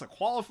say that's a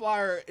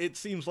qualifier. It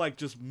seems like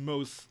just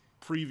most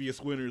previous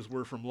winners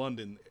were from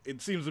London.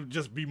 It seems to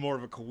just be more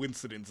of a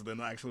coincidence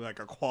than actually like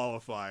a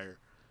qualifier.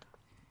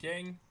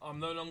 King, I'm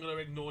no longer going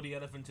to ignore the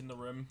elephant in the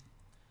room.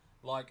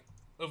 Like,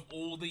 of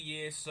all the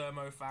years Sir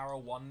Mo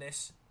Farah won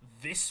this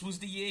was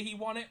the year he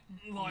won it.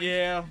 Like,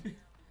 yeah.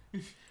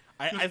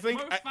 I think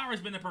Mo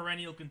Farah's been a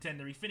perennial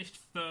contender. He finished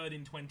 3rd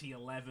in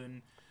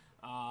 2011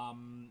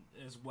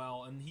 as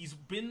well, and he's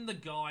been the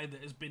guy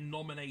that has been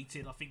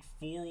nominated, I think,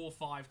 4 or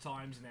 5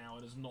 times now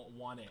and has not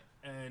won it.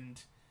 And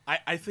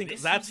I think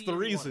that's the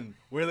reason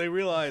where they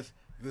realize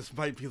this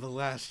might be the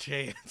last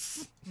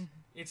chance.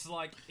 It's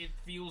like it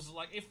feels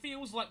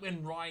like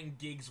when Ryan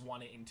Giggs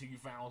won it in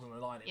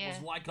 2009. It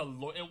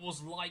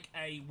was like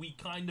a we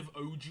kind of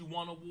owed you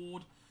one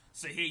award,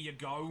 so here you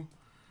go.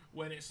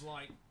 When it's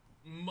like,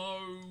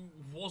 Mo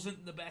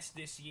wasn't the best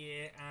this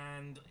year,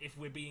 and if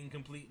we're being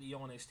completely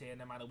honest here,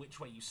 no matter which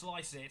way you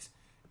slice it,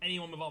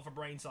 anyone with half a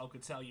brain cell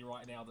could tell you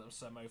right now that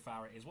Sir Mo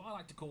Farah is what I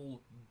like to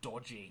call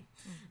dodgy.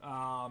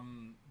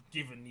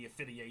 Given the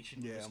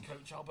affiliation with his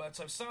coach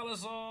Alberto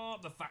Salazar,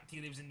 the fact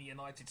he lives in the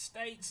United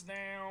States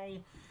now,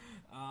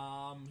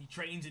 he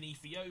trains in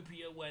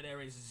Ethiopia where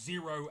there is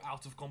 0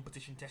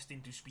 out-of-competition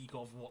testing to speak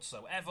of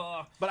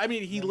whatsoever. But I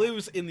mean, he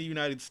lives in the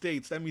United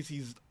States. That means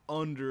he's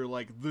under,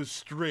 like, the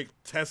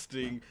strict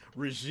testing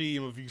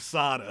regime of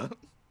USADA.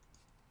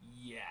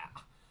 Yeah.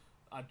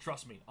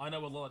 Trust me, I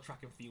know a lot of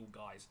track and field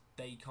guys.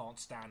 They can't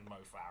stand Mo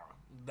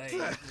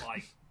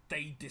Farah.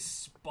 They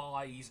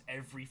despise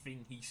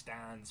everything he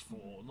stands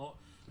for.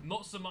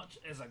 Not so much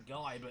as a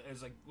guy, but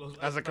as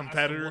a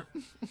competitor.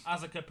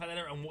 As a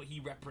competitor and what he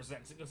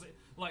represents. Because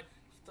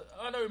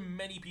I know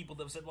many people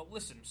that have said, well,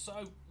 listen,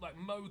 so like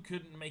Mo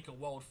couldn't make a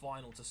world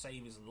final to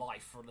save his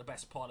life for the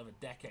best part of a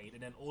decade,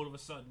 and then all of a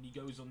sudden he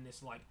goes on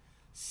this like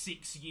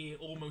 6-year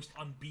almost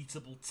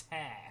unbeatable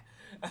tear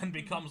and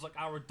becomes like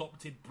our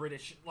adopted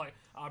British, like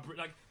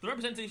the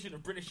representation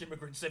of British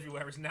immigrants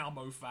everywhere is now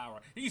Mo Farah.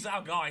 He's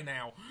our guy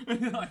now.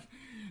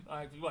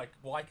 like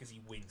why? Because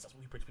he wins. That's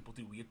what we British people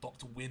do. We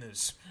adopt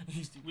winners.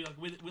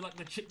 We're like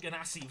the Chip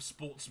Ganassi of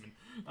sportsmen.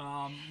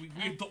 We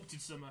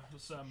adopted Sir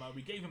Mo.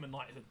 We gave him a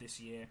knighthood this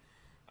year,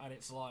 and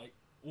it's like,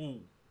 ooh,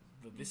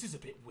 this is a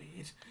bit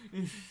weird.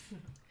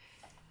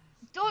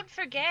 Don't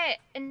forget,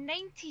 in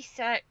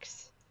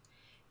 '96.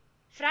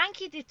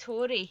 Frankie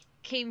Dettori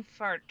came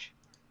third.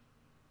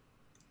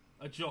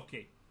 A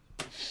jockey.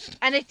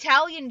 An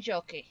Italian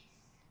jockey.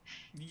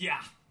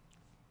 Yeah.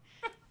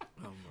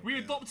 We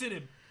adopted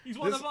him. He's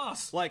one of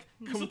us. Like,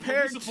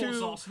 compared to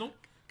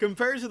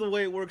the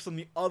way it works on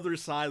the other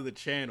side of the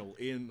channel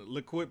in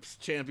L'Equip's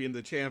Champion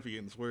the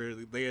Champions, where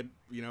they had,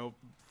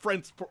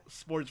 French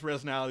sports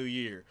personality of the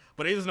year,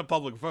 but it isn't a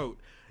public vote.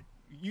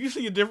 you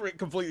see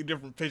completely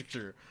different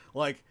picture.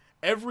 Like,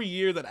 every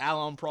year that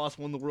Alain Prost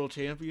won the world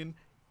champion,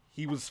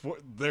 he was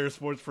their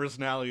sports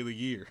personality of the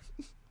year.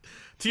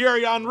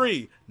 Thierry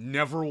Henry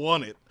never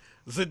won it.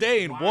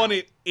 Zidane won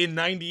it in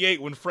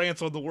 '98 when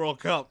France won the World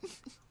Cup.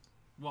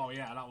 Well,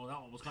 yeah, that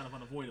one was kind of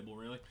unavoidable,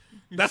 really.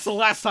 That's the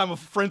last time a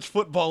French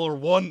footballer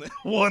won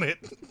it.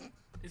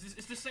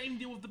 It's the same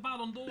deal with the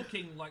Ballon d'Or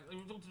king. Like,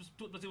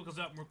 because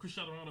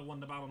Cristiano Ronaldo won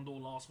the Ballon d'Or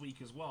last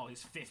week as well,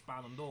 his 5th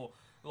Ballon d'Or.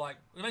 Like,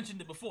 we mentioned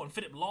it before, and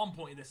Philipp Lahm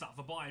pointed this out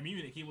for Bayern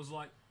Munich. He was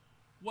like,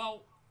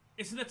 well,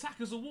 it's an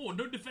attacker's award.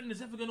 No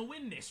defender's ever going to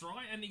win this,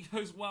 right? And he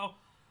goes, well,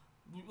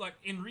 like,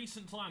 in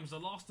recent times, the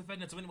last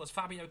defender to win it was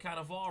Fabio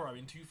Cannavaro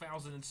in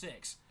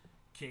 2006.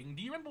 King,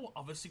 do you remember what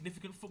other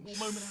significant football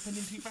moment happened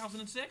in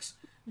 2006?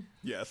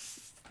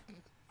 Yes.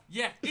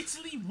 Yeah,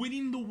 Italy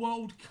winning the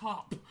World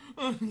Cup.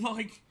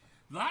 Like,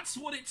 that's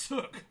what it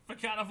took for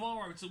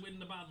Cannavaro to win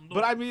the Ballon d'Or.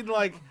 But I mean,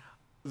 like,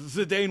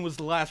 Zidane was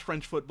the last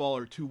French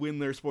footballer to win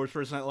their sports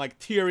personality. Like,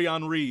 Thierry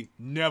Henry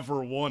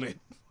never won it.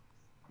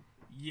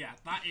 Yeah,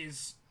 that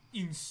is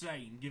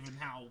insane, given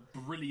how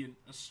brilliant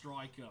a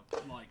striker,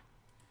 like...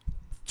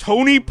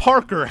 Tony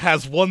Parker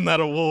has won that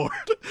award.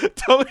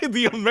 Tony,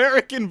 the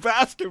American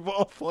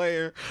basketball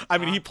player. I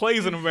mean, he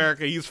plays in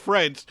America. He's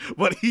French,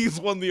 but he's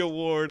won the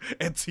award,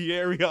 and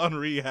Thierry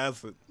Henry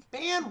hasn't.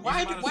 Man,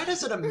 why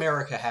doesn't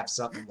America have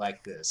something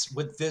like this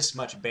with this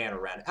much ban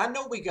around it? I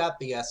know we got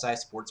the SI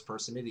Sports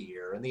Person of the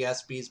Year and the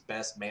SB's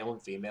Best Male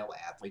and Female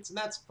Athletes, and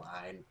that's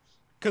fine.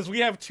 Because we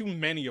have too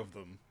many of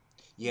them.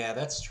 Yeah,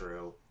 that's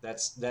true.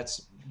 That's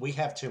we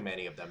have too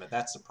many of them, and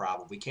that's the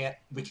problem. We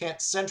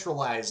can't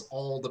centralize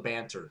all the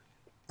banter.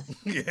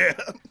 Yeah.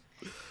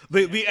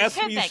 The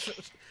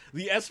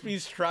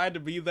ESPYs tried to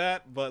be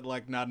that, but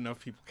like not enough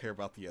people care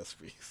about the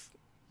ESPYs.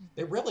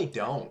 They really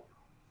don't.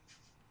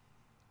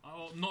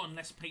 Oh, not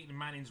unless Peyton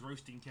Manning's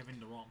roasting Kevin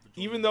Durant.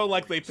 Even though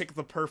like they pick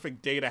the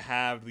perfect day to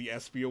have the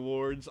ESPY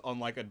Awards on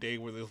like a day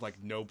where there's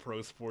like no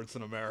pro sports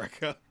in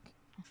America.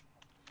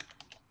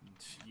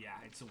 Yeah,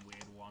 it's a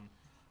weird one.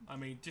 I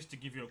mean, just to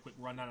give you a quick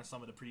rundown of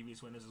some of the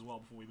previous winners as well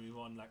before we move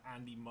on, like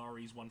Andy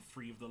Murray's won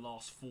 3 of the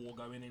last 4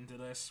 going into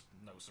this.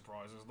 No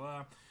surprises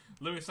there.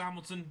 Lewis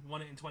Hamilton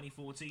won it in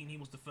 2014. He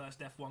was the first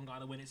F1 guy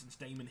to win it since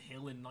Damon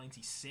Hill in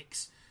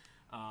 96.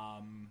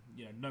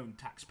 Known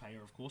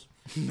taxpayer, of course.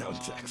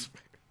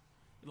 Taxpayer.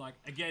 Like,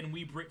 again,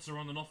 we Brits are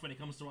on and off when it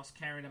comes to us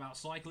caring about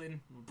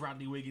cycling.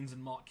 Bradley Wiggins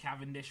and Mark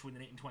Cavendish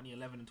winning it in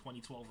 2011 and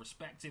 2012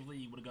 respectively.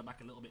 You want to go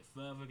back a little bit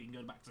further, you can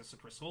go back to Sir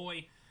Chris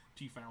Hoy,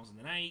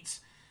 2008.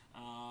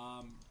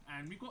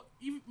 And we've got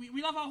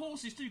we love our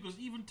horses too, because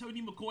even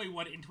Tony McCoy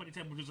won it in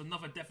 2010, which was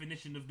another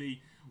definition of the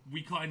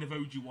we kind of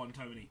owed you one,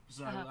 Tony.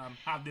 So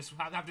have this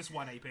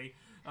one, AP.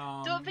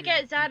 Don't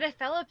forget Zara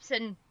Phillips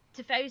in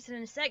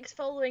 2006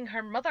 following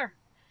her mother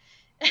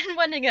and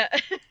winning it.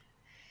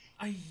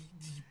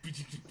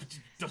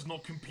 Does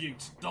not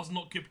compute.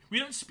 We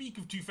don't speak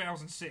of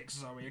 2006,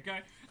 Zoe.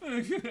 Okay,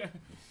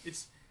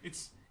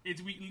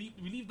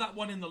 we leave that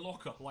one in the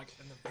locker, like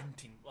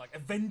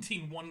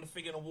eventing one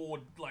friggin'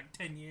 award like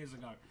 10 years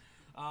ago.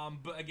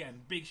 But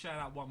again, big shout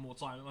out one more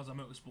time as a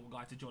motorsport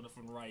guy to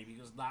Jonathan Ray,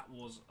 because that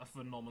was a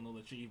phenomenal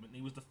achievement.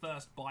 He was the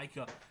first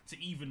biker to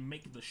even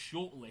make the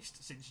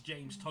shortlist since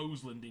James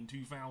Toseland in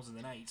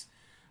 2008.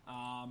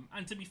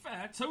 And to be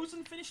fair,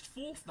 Toseland finished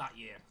 4th that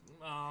year.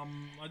 I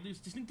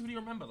distinctly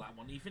remember that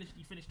one. He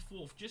finished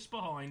 4th, just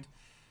behind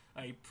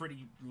a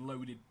pretty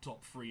loaded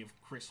top 3 of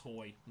Chris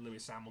Hoy,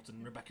 Lewis Hamilton,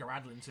 and Rebecca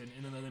Adlington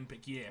in an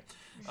Olympic year.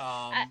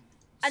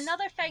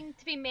 Another thing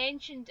to be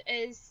mentioned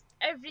is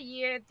every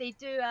year they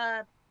do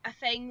a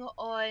thing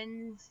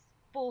on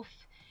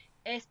both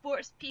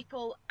sports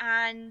people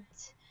and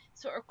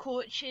sort of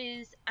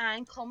coaches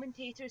and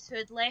commentators who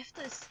had left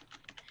us.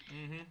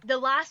 Mm-hmm. The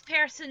last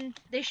person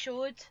they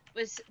showed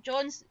was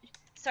John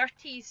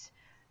Surtees,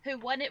 who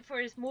won it for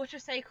his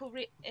motorbike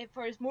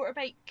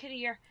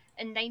career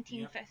in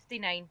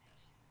 1959. Yep.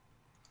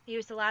 He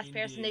was the last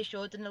person they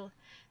showed in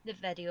the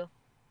video.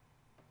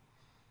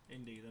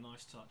 Indeed, a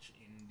nice touch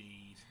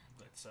indeed.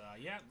 But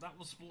that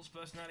was sports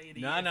personality of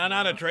the year.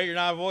 No, Trey, you're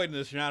not avoiding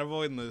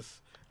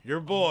this. Your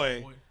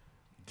boy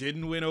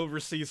didn't win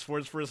overseas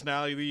sports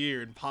personality of the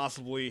year, and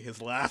possibly his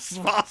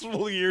last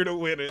possible year to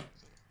win it.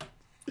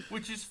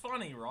 Which is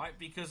funny, right?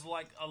 Because,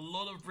 like, a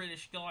lot of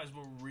British guys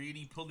were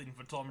really pulling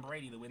for Tom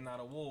Brady to win that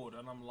award.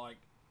 And I'm like,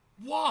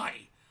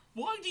 why?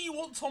 Why do you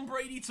want Tom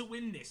Brady to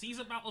win this? He's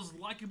about as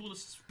likable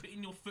as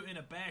putting your foot in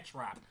a bear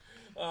trap.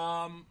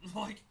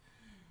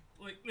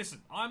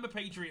 Listen, I'm a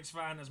Patriots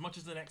fan as much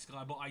as the next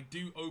guy, but I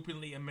do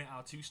openly admit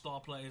our 2-star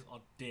players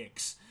are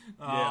dicks.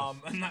 Yes.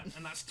 And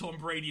that's Tom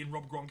Brady and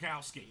Rob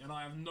Gronkowski. And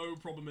I have no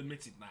problem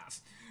admitting that.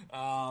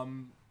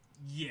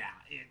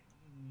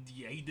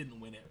 He didn't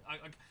win it.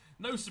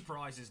 No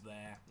surprises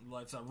there.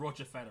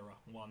 Roger Federer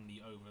won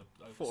the over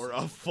for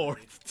a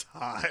 4th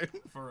time.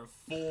 For a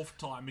 4th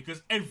time,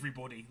 because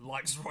everybody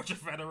likes Roger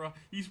Federer.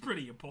 He's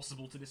pretty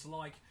impossible to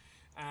dislike.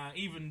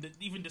 Even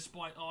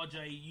despite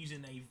RJ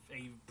using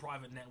a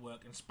private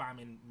network and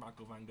spamming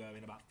Michael Van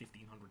Gerwen about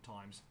 1,500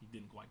 times, he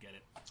didn't quite get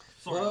it.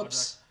 Sorry,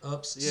 Oops.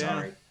 RJ.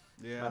 Sorry.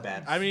 Yeah. My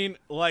bad. I mean,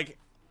 like,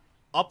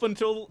 up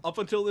until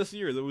this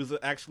year, there was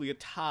actually a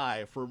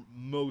tie for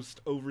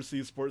most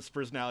overseas sports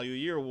personality of the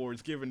year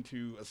awards given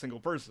to a single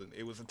person.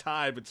 It was a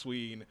tie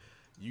between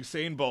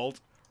Usain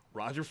Bolt,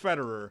 Roger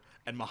Federer,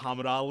 and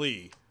Muhammad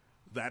Ali.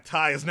 That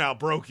tie is now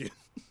broken.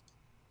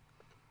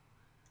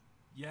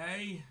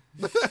 Yay.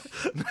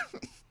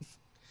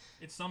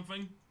 It's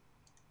something.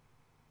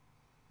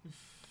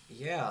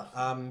 Yeah,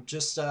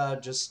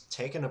 just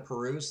taking a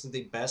peruse through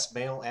the Best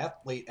Male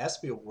Athlete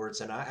ESPY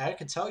Awards, and I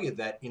can tell you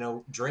that,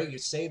 Dre, you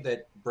say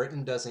that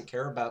Britain doesn't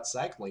care about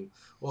cycling.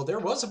 Well, there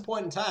was a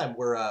point in time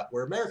where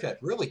America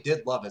really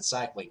did love its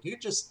cycling. You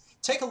just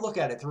take a look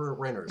at it through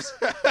renters.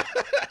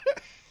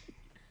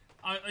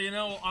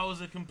 I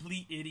was a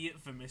complete idiot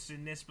for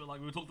missing this, but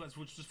we were talking about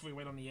Switch just before we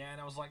went on the air, and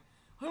I was like,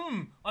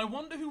 I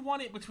wonder who won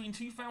it between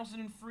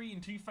 2003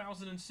 and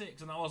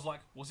 2006, and I was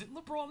like, was it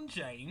LeBron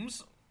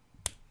James?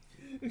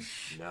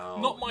 No.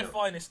 Not my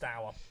finest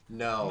hour.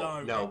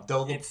 No.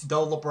 Though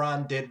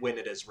LeBron did win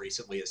it as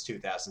recently as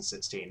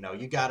 2016. No,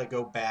 you got to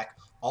go back,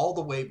 all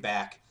the way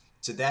back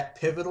to that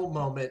pivotal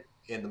moment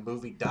in the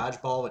movie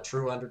Dodgeball, A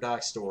True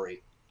Underdog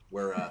Story,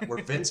 where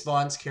Vince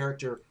Vaughn's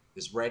character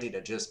is ready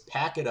to just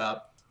pack it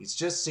up. He's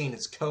just seen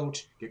his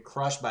coach get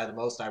crushed by the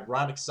most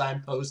ironic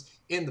signpost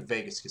in the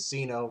Vegas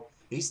casino.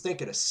 He's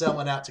thinking of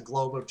selling out to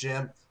Globo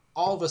Gym.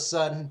 All of a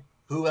sudden,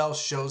 who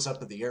else shows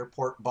up at the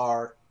airport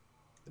bar?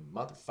 The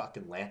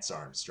motherfucking Lance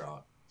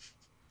Armstrong.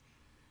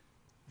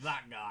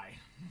 That guy.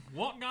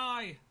 What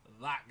guy?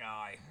 That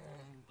guy.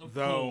 Of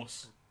Though,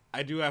 course.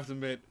 I do have to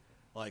admit,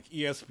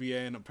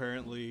 ESPN,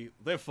 apparently,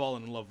 they've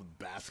fallen in love with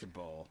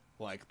basketball.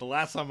 The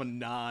last time a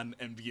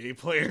non-NBA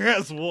player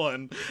has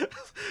won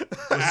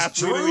was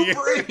Drew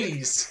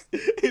Brees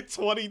in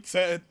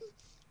 2010.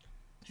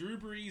 Drew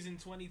Brees in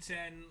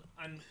 2010,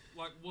 and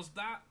was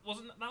that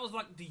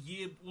the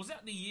year? Was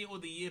that the year or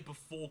the year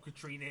before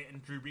Katrina hit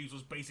and Drew Brees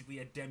was basically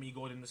a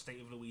demigod in the state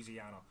of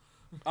Louisiana?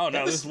 Oh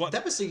no,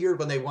 that was the year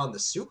when they won the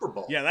Super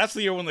Bowl. Yeah, that's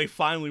the year when they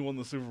finally won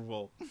the Super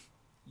Bowl.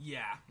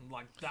 Yeah,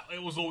 that.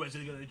 It was always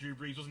going to go to Drew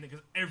Brees, wasn't it?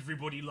 Because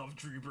everybody loved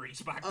Drew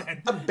Brees back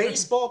then. A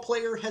baseball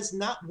player has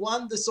not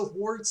won this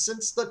award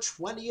since the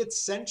 20th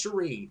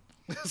century.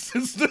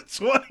 Since the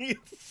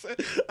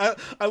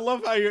 20th, I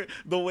love how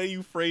the way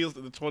you phrased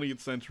the 20th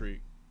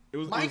century.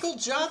 Michael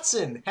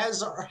Johnson has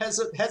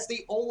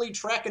the only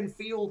track and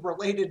field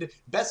related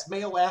Best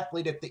Male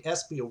Athlete at the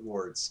ESPY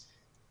Awards.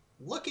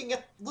 Looking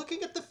at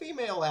the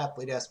female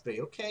athlete ESPY,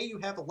 okay, you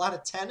have a lot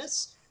of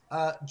tennis.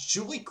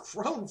 Julie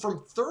Crone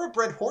from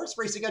Thoroughbred Horse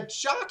Racing, a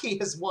jockey,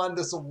 has won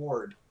this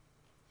award.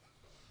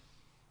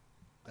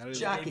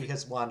 Jockey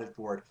has won it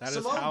award.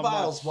 Simone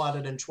Biles won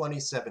it in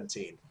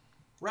 2017.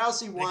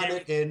 Rousey won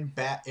it in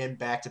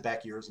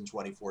back-to-back years in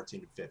 2014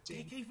 and 15.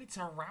 They gave it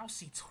to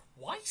Rousey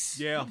twice?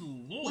 Yeah.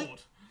 Good Lord.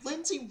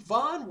 Lindsey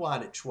Vonn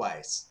won it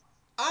twice.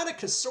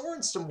 Annika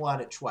Sorenstam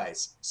won it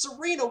twice.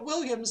 Serena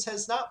Williams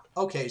has not...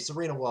 Okay,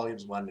 Serena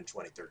Williams won in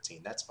 2013.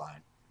 That's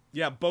fine.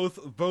 Yeah,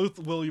 both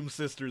Williams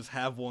sisters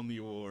have won the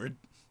award.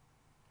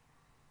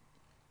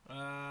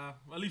 At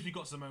least we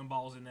got Simone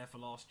Biles in there for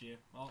last year.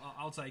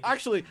 I'll take it.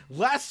 Actually,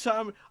 last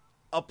time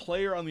a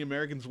player on the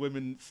Americans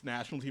women's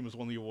national team has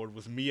won the award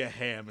was Mia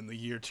Hamm in the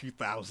year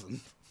 2000.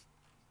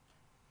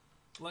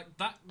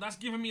 That's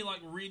giving me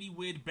really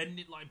weird Bend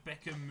It Like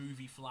Beckham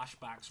movie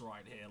flashbacks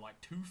right here.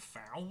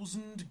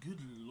 2000? Good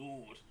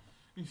Lord.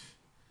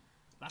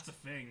 That's a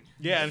thing.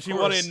 Yeah, and she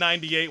won it in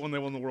 98 when they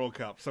won the World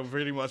Cup. So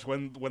pretty much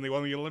when they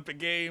won the Olympic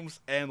Games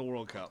and the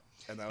World Cup.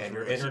 And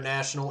your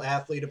International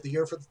Athlete of the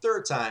Year for the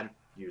third time,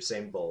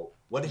 Usain Bolt.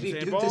 What did he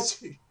do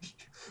this year?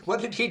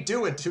 What did he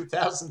do in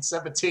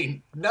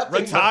 2017?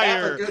 Nothing.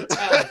 Retire. But have a good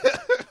time.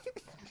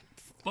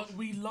 But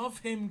we love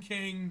him,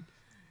 King.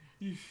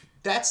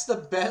 That's the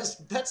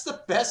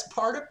best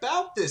part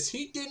about this.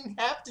 He didn't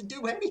have to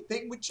do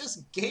anything. We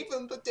just gave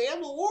him the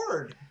damn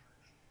award.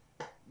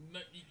 No,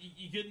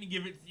 you couldn't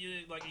give it.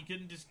 You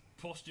couldn't just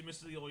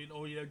posthumously or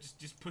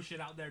just push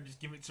it out there and just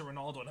give it to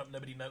Ronaldo and hope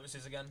nobody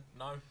notices again.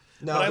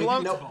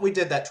 No, we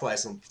did that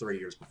twice in 3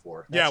 years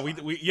before. That's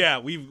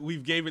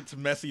we've gave it to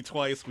Messi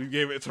twice. We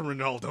gave it to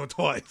Ronaldo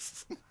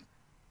twice.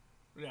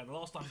 Yeah, the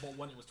last time Bolt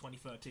won it was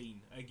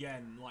 2013.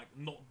 Again,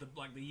 not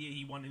the year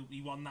he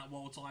won that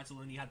world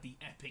title and he had the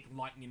epic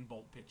lightning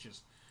bolt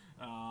pictures.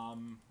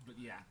 But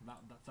yeah,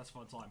 that's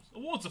fun times.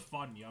 Awards are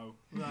fun, yo.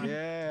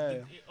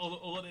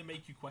 Although they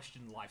make you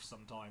question life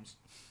sometimes.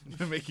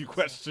 They make you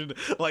question,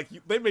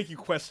 they make you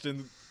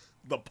question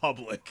the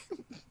public.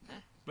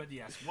 But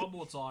yes, one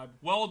more time.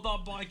 Well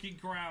done, biking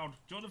crowd.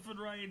 Jonathan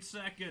Ray in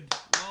second.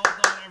 Well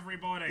done,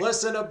 everybody.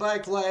 Listen to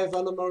Bike Live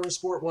on the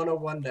Motorsport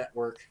 101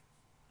 network.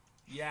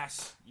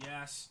 Yes.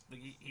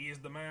 He is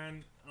the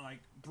man.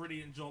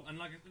 Brilliant job.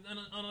 And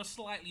on a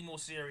slightly more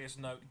serious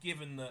note,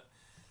 given that,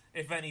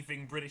 if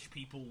anything, British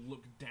people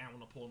look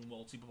down upon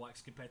World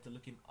Superbikes compared to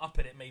looking up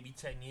at it maybe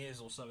 10 years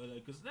or so ago,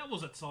 because there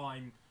was a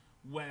time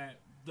where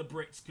the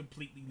Brits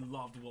completely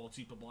loved World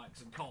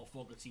Superbikes, and Carl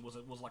Fogarty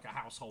was like a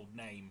household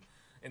name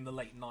in the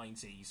late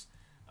 90s.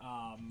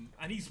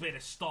 And he's been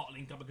a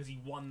startling comer because he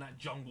won that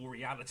Jungle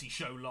reality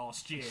show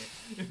last year.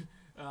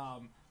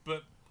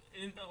 But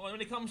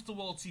when it comes to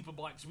World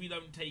Superbikes, we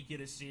don't take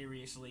it as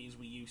seriously as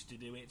we used to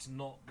do. It's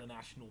not the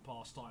national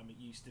pastime it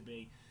used to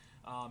be.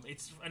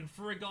 And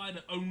for a guy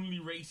that only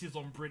races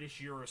on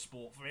British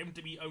Eurosport, for him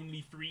to be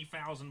only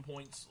 3,000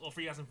 points or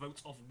 3,000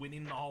 votes off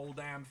winning the whole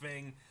damn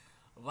thing,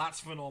 that's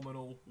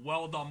phenomenal.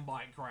 Well done,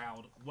 bike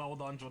crowd. Well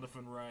done,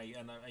 Jonathan Rea.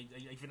 And I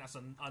think that's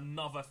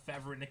another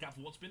feather in the cap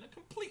for what's been a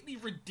completely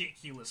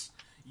ridiculous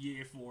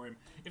year for him.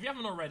 If you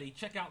haven't already,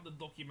 check out the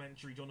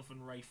documentary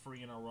Jonathan Rea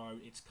 3 in a Row.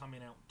 It's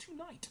coming out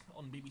tonight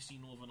on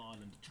BBC Northern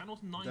Ireland. Channel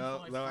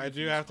 953. Though I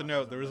do have to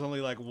note, there was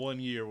only like 1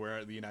 year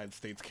where the United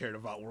States cared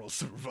about World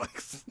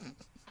Superbikes.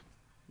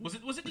 Was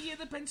it the year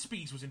that Ben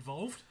Spies was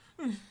involved?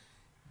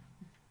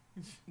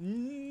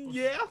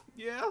 Yeah.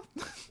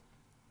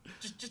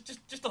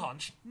 Just a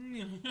hunch.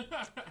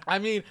 I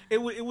mean, it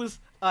was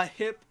a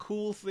hip,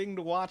 cool thing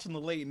to watch in the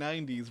late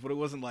 90s, but it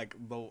wasn't like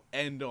the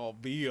end-all,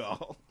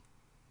 be-all.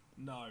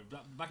 No,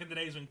 back in the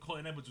days when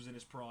Colin Edwards was in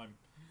his prime.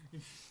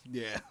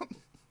 Yeah.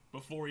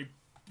 Before he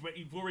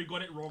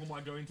got it wrong by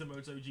going to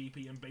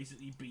MotoGP and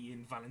basically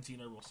being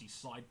Valentino Rossi's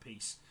side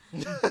piece.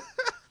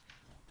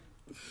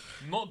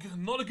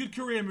 Not a good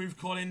career move,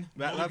 Colin.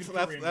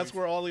 That's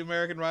where all the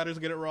American riders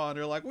get it wrong.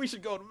 They're like, we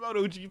should go to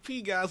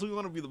MotoGP, guys. We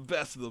want to be the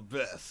best of the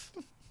best.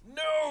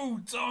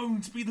 No,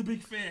 don't be the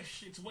big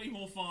fish. It's way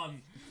more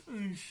fun.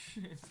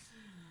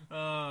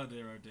 Oh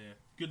dear, oh dear.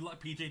 Good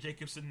luck, PJ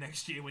Jacobson,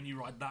 next year when you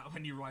ride that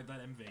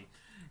MV.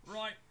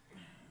 Right,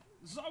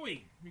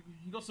 Zoe,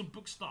 you got some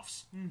book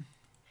stuffs.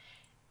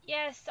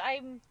 Yes,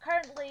 I'm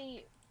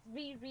currently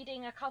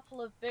rereading a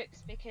couple of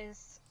books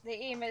because the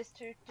aim is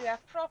to do a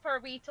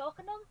proper talk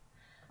on them.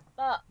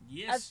 But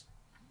yes,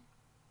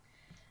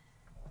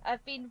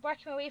 I've been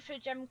working my way through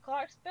Jim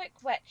Clark's book,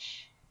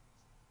 which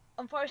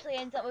unfortunately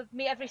ends up with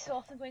me every so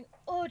often going,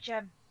 "Oh,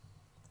 Jim,"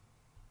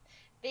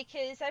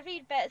 because I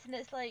read bits and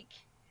it's like,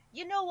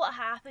 you know what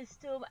happens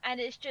to him, and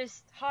it's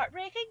just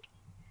heartbreaking.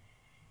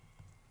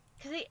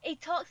 Because he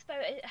talks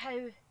about it,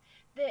 how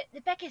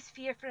the biggest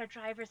fear for a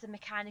driver is a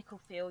mechanical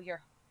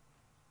failure.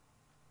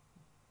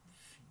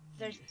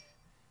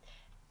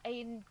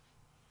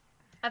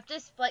 I've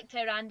just flicked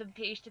a random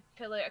page to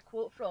pull out a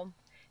quote from,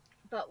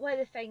 but one of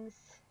the things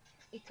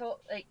he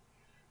talked like,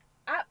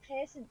 at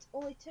present,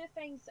 only two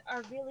things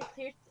are really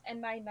clear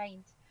in my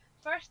mind.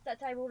 First,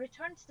 that I will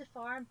return to the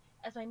farm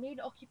as my main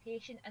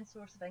occupation and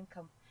source of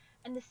income,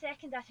 and the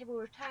second, that I will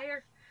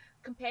retire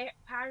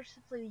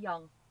comparatively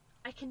young.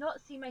 I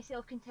cannot see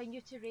myself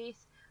continue to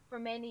race for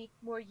many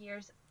more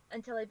years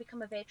until I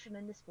become a veteran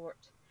in the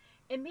sport.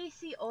 It may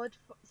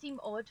seem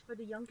odd for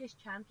the youngest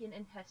champion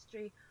in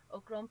history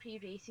of Grand Prix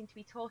racing to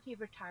be talking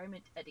of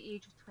retirement at the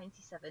age of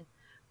 27,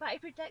 but I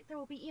predict there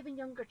will be even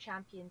younger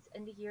champions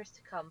in the years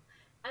to come,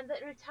 and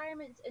that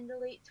retirement in the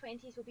late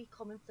 20s will be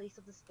commonplace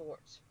of the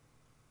sport.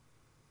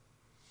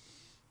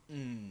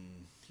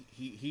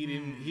 He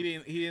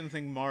didn't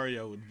think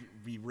Mario would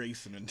be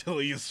racing until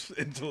his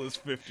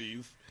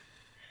 50s.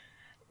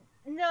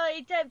 No,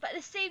 he did, but at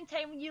the same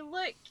time, when you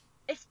look,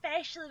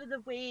 especially with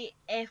the way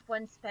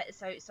F1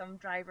 spits out some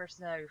drivers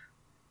now.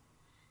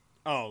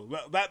 Oh,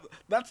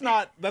 that's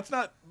not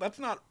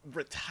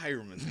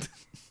retirement.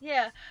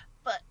 Yeah,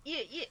 but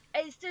you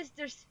it's just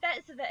there's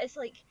spits of it. It's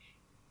like,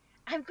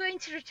 I'm going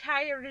to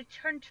retire,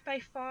 return to my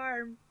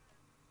farm.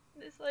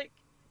 And it's like,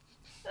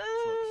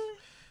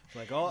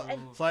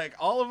 It's like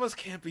all of us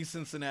can't be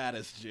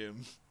Cincinnatus,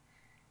 Jim.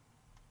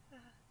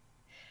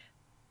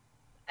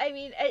 I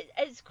mean,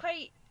 it's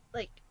quite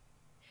like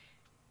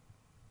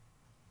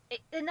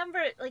the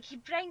number. Like, he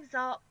brings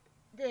up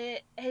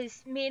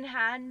his main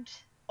hand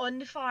on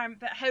the farm,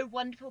 but how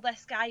wonderful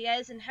this guy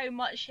is and how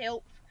much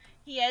help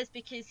he is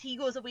because he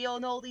goes away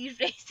on all these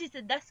races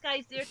and this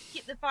guy's there to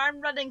keep the farm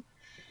running.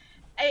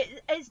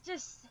 It's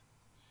just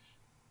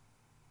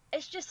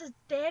a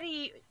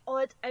very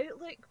odd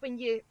outlook when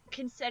you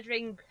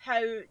considering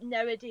how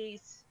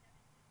nowadays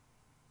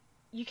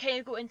you kind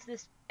of go into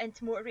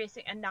motor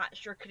racing and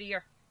that's your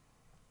career.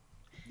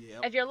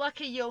 Yep. If you're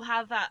lucky, you'll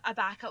have a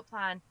backup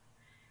plan.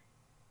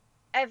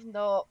 If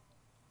not,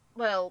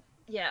 well,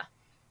 yeah.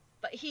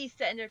 But he's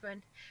sitting there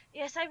going,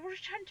 yes, I will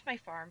return to my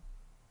farm.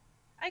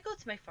 I go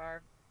to my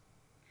farm.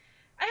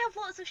 I have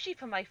lots of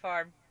sheep on my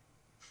farm.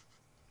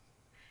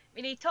 I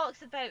mean, he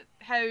talks about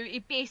how he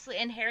basically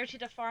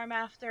inherited a farm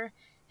after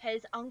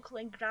his uncle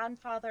and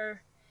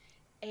grandfather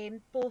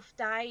both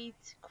died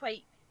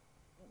quite,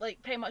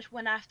 like, pretty much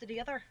one after the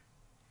other.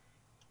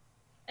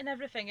 And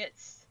everything,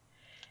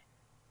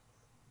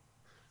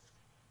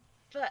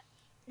 But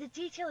the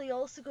detail he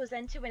also goes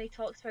into when he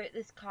talks about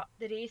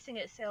the racing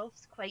itself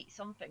is quite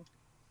something.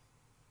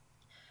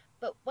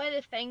 But one of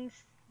the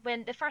things,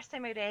 when the first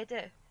time I read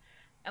it,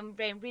 and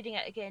reading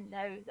it again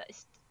now, that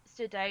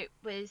stood out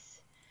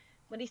was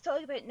when he's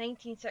talking about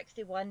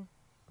 1961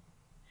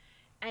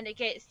 and it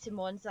gets to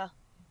Monza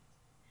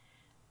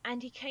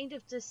and he kind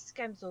of just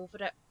skims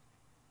over it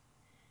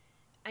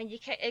and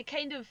it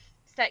kind of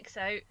sticks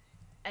out,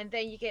 and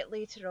then you get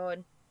later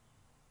on,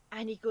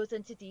 and he goes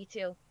into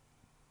detail,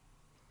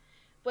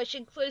 which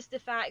includes the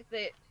fact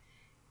that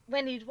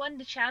when he'd won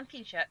the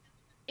championship,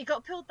 he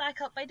got pulled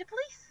back up by the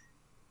police,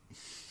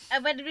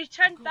 and when he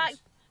returned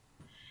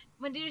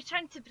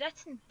to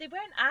Britain, they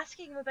weren't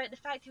asking him about the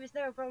fact he was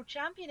now a world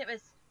champion. It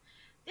was,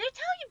 the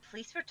Italian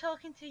police were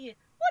talking to you.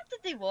 What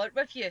did they want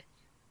with you?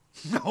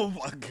 Oh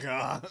my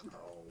god.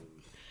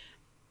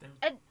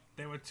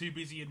 They were too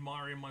busy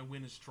admiring my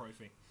winner's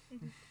trophy.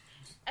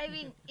 I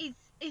mean, he's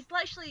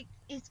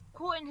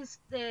quoting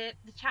the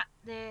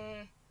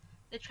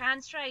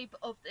transcribe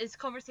of his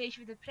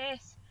conversation with the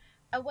press,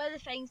 and one of the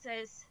things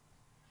is,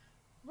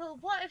 well,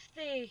 what if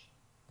they,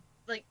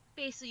 like,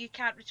 basically you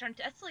can't return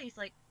to Italy? He's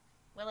like,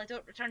 well, I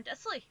don't return to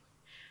Italy.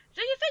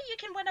 Do you think you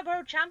can win a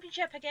world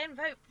championship again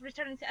without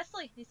returning to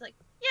Italy? He's like,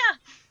 yeah.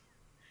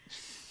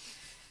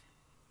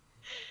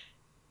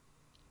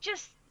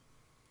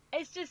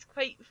 It's just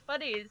quite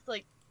funny. It's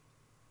like,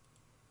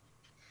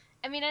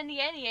 I mean, in the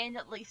end, he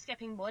ended up like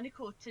skipping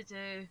Monaco to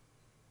do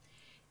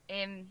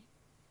the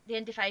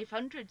Indy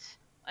 500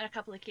 on a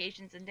couple of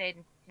occasions, and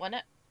then won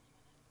it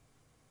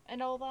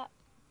and all that.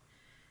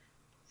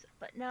 So,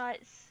 but no,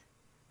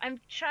 I'm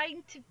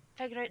trying to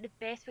figure out the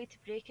best way to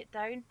break it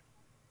down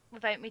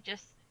without me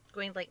just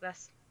going like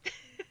this.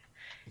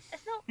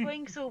 It's not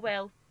going so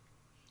well.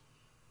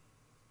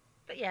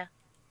 But yeah.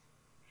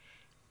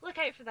 Look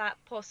out for that,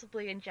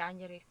 possibly in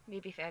January,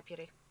 maybe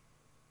February.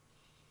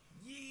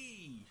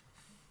 Yee!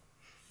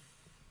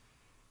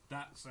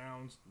 That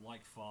sounds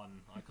like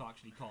fun. I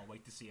can't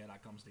wait to see how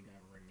that comes together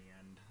in the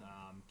end.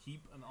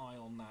 Keep an eye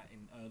on that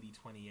in early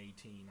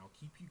 2018. I'll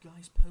keep you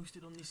guys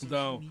posted on the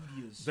social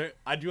medias.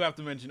 I do have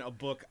to mention a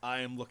book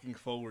I am looking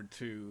forward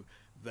to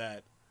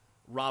that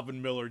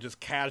Robin Miller just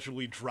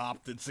casually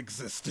dropped its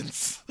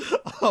existence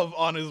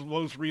on his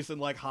most recent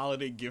like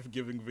holiday gift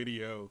giving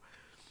video.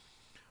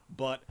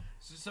 But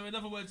so in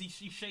other words,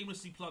 he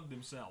shamelessly plugged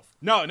himself.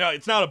 No,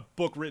 it's not a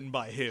book written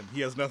by him.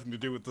 He has nothing to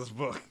do with this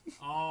book.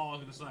 Oh, I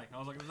was gonna say. I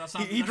was like, that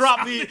sounds. He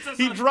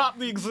dropped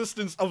the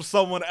existence of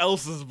someone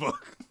else's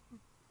book.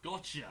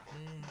 Gotcha.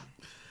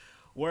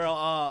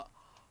 Well,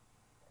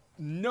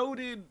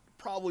 noted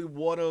probably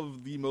one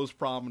of the most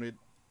prominent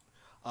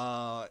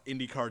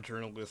IndyCar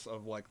journalists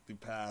of like the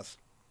past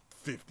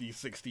 50,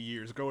 60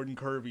 years, Gordon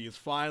Kirby, is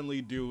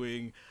finally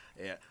doing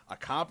a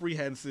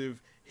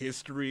comprehensive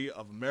history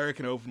of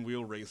American open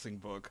wheel racing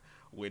book,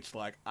 which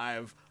like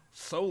I've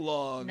so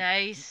long.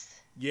 Nice.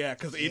 Yeah,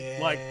 because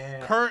it like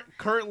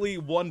currently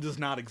one does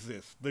not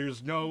exist.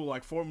 There's no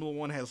like Formula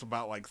One has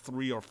about like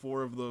 3 or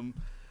 4 of them.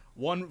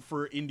 One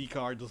for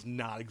IndyCar does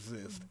not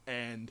exist,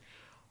 and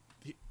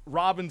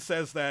Robin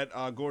says that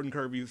Gordon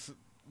Kirby's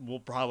will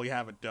probably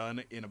have it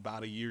done in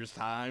about a year's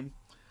time.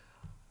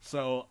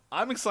 So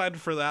I'm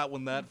excited for that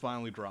when that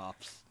finally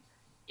drops.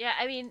 Yeah,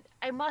 I mean,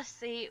 I must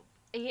say,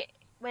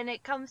 when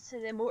it comes to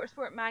the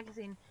Motorsport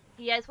magazine,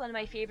 he is one of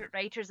my favourite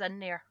writers in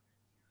there.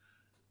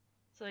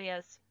 So he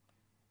is.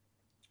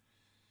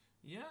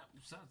 Yeah,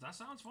 that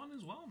sounds fun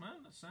as well,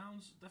 man. That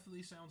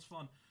definitely sounds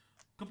fun.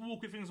 A couple more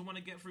quick things I want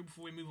to get through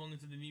before we move on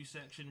into the news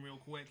section real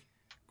quick.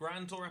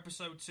 Grand Tour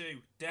Episode 2.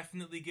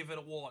 Definitely give it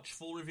a watch.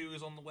 Full review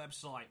is on the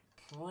website.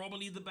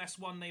 Probably the best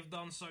one they've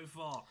done so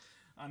far.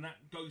 And that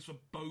goes for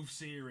both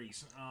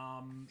series.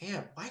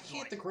 Man, why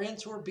can't the Grand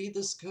Tour be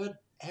this good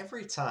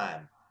every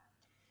time?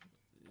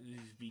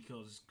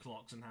 Because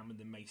Clarkson, Hammond,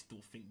 and May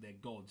still think they're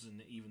gods,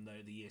 and even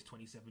though the year's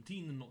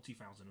 2017 and not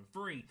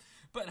 2003.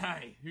 But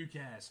hey, who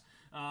cares?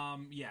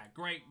 Yeah,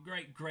 great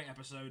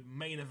episode.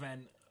 Main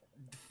event,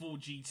 full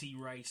GT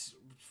race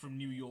from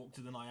New York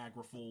to the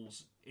Niagara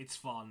Falls. It's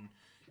fun,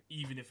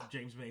 even if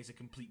James May is a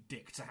complete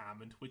dick to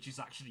Hammond, which is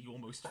actually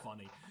almost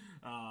funny.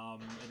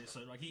 And it's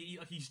so like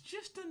he's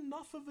just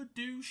enough of a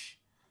douche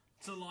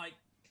to like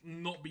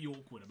not be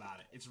awkward about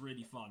it. It's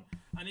really fun.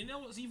 And you know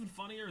what's even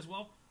funnier as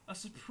well? A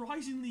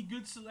surprisingly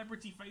good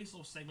celebrity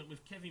face-off segment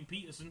with Kevin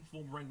Peterson,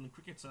 former England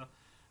cricketer,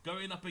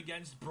 going up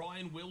against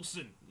Brian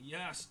Wilson.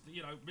 Yes,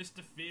 you know,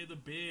 Mr. Fear the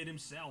Beard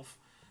himself.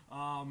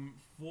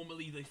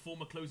 Formerly the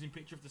former closing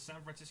pitcher of the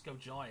San Francisco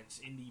Giants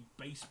in the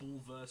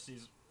baseball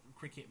versus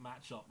cricket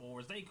matchup,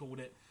 or as they called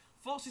it,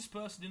 fastest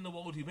person in the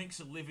world who makes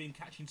a living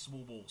catching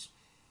small balls.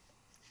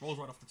 Rolls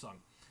right off the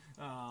tongue.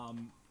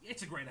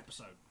 It's a great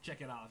episode.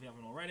 Check it out if you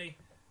haven't already.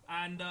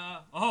 And,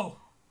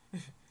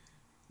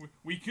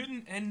 we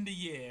couldn't end the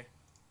year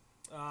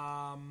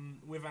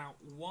without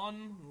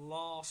one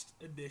last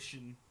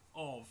edition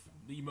of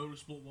the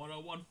Motorsport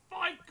 101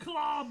 Fight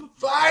Club!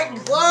 Fight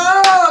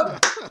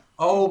Club!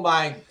 Oh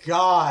my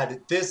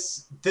god.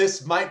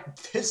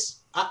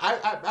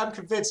 I'm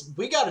convinced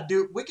we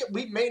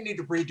may need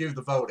to redo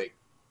the voting.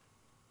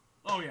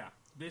 Oh yeah.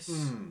 This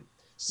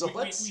So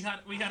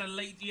we had a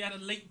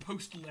late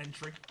postal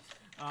entry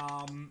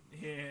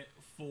here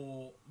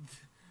for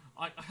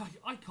I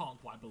can't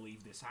quite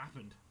believe this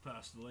happened,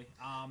 personally.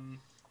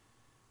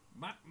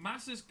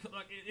 Massa's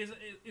like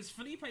is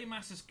Felipe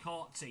Massa's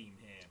kart team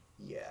here?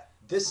 Yeah,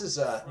 this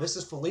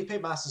is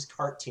Felipe Massa's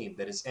kart team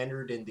that is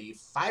entered in the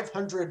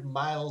 500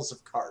 miles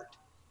of kart,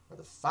 or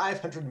the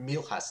 500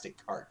 milhas de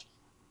kart.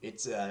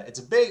 It's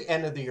a big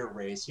end of the year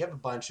race. You have a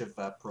bunch of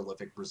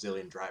prolific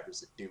Brazilian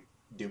drivers that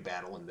do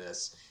battle in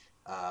this.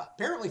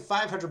 Apparently,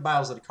 500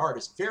 miles of the kart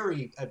is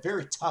very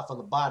tough on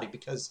the body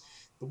because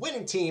the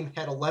winning team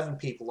had 11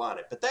 people on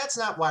it. But that's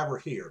not why we're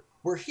here.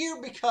 We're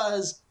here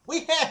because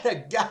we had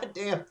a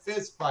goddamn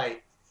fist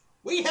fight.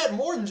 We had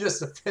more than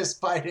just a fist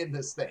fight in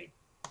this thing.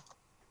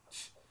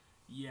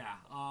 Yeah,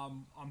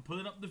 I'm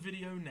pulling up the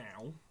video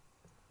now.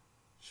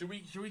 Should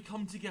we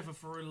come together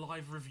for a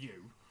live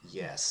review?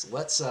 Yes,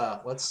 let's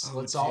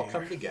all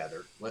come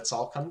together. Let's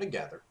all come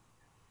together.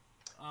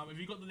 Have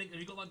you got the link? Have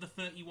you got like the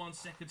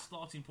 31-second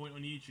starting point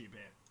on YouTube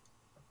here?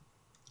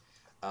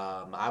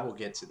 I will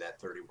get to that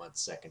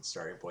 31-second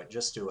starting point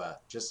just to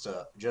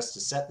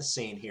set the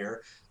scene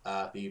here.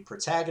 The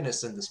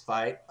protagonists in this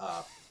fight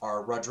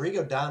are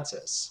Rodrigo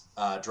Dantas,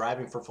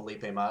 driving for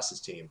Felipe Massa's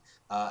team,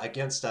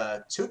 against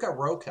Tuca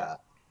Roca,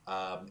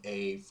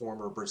 a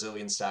former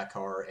Brazilian stock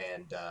car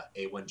and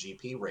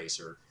A1GP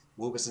racer,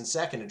 who was in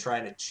second and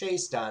trying to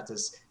chase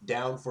Dantas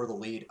down for the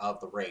lead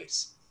of the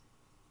race.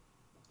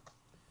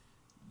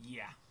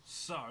 Yeah.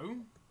 So,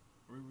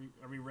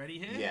 are we ready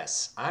here?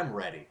 Yes, I'm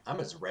ready. I'm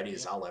as ready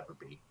as I'll ever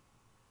be.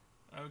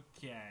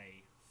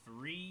 Okay.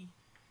 3,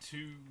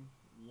 2,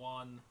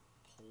 1,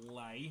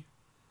 play.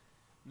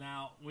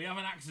 Now, we have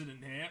an accident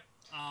here.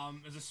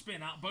 There's a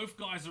spin out. Both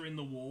guys are in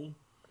the wall.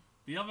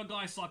 The other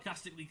guy's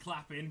sarcastically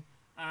clapping.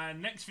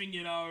 And next thing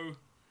you know,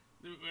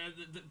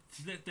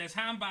 there's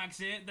handbags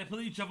here. They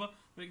pull each other.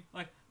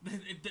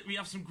 We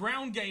have some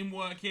ground game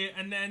work here.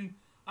 And then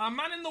a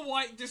man in the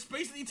white just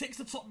basically takes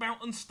the top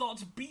mount and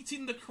starts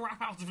beating the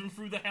crap out of him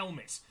through the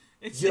helmet.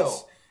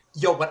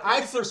 Yo, when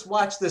I first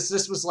watched this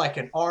was like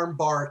an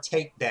armbar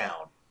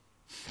takedown.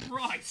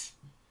 Right.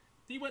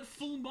 He went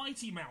full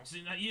Mighty Mouse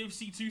in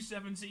UFC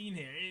 217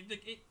 here.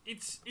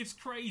 It's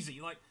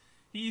crazy. Like,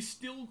 he's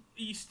still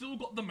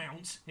got the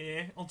mount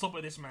here on top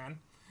of this man.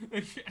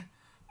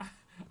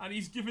 And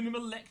he's giving him a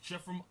lecture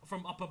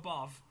from up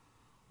above,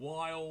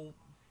 while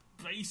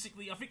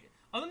basically, I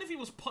don't know if he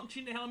was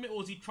punching the helmet or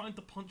was he trying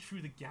to punch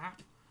through the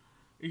gap.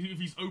 If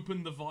he's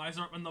opened the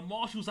visor up, and the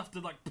marshals have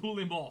to like pull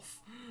him off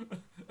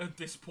at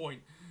this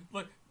point.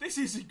 Like, this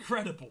is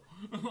incredible.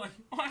 Like,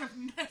 I've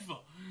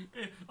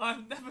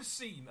never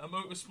seen a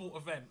motorsport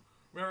event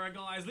where a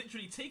guy has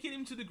literally taken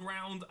him to the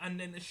ground and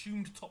then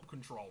assumed top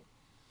control.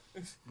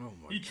 Oh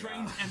my God. He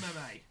trains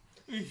MMA.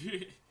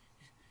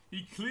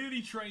 He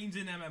clearly trains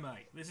in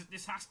MMA.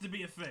 This has to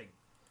be a thing.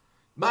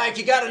 Mike,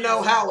 you gotta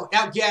know how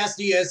gassed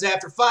he is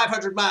after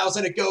 500 miles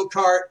in a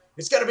go-kart.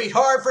 It's gonna be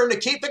hard for him to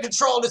keep the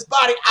control of his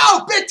body.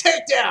 Oh, big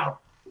takedown!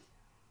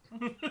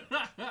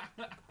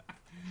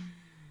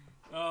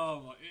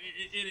 Oh,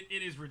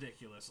 it is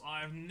ridiculous.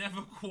 I've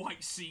never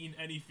quite seen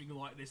anything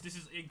like this. This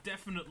is a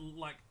definite,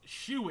 like,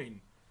 shoo-in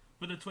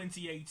for the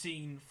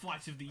 2018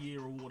 Fight of the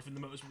Year award from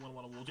the Motorsport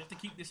 101 Awards. You have to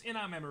keep this in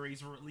our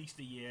memories for at least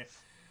a year.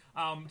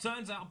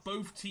 Turns out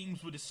both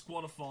teams were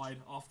disqualified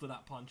after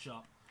that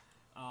punch-up.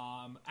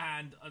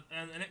 And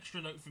an extra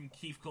note from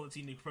Keith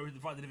Collatine, who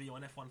provided a video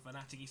on F1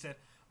 Fanatic. He said,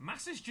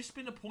 Massa's just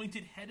been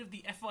appointed head of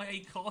the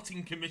FIA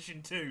Karting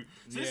Commission too.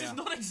 So this is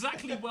not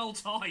exactly well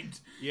timed.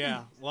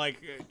 Yeah,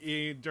 like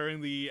during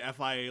the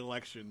FIA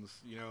elections,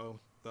 you know,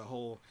 the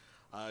whole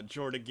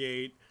Jordan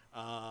Gate,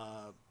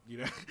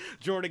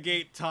 Jordan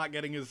Gate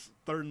getting his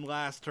third and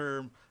last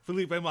term.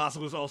 Felipe Massa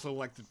was also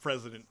elected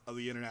president of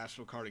the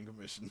International Karting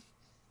Commission.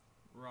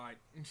 Right.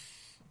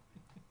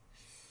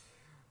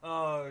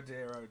 Oh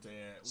dear, oh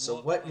dear.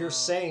 So what you're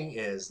saying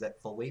is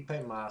that Felipe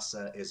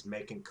Massa is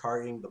making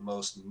karting the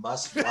most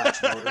must-watch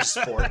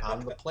motorsport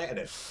on the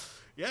planet.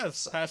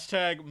 Yes,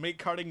 hashtag make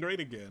karting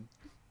great again.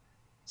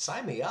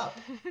 Sign me up.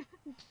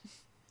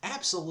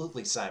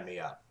 Absolutely sign me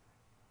up.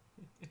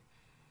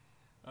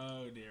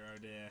 Oh dear, oh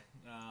dear.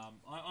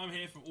 I'm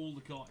here for all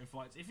the karting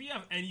fights. If you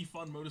have any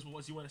fun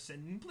motorsports you want to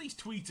send in, please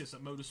tweet us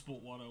at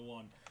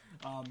Motorsport101.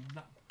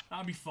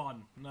 That'd be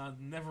fun.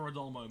 Never a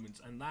dull moment.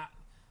 And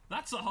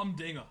that's a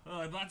humdinger.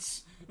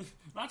 That's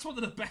one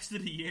of the best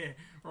of the year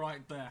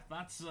right there.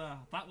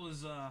 That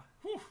was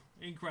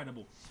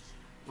incredible.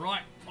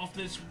 Right,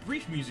 after this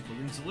brief musical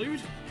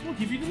interlude, we'll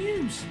give you the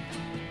news.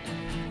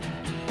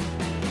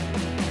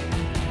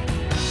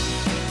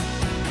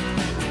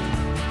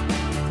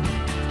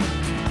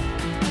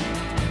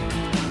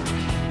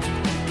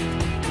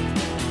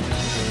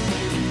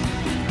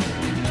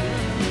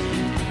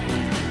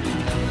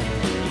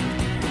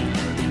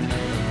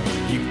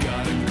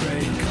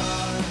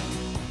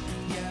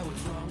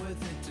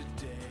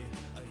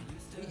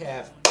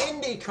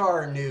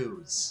 IndyCar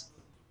news.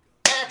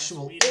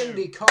 Actual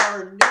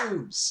IndyCar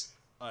news.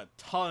 A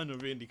ton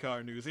of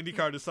IndyCar news.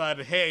 IndyCar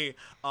decided, hey,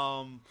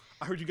 I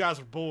heard you guys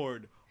are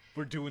bored.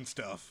 We're doing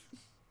stuff.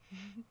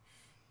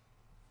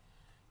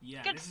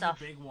 Yeah, Good this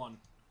stuff. is a big one.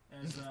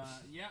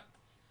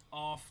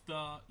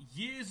 after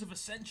years of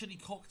essentially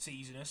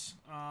cock-teasing us,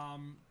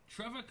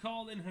 Trevor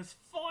Carlin has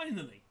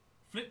finally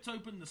flipped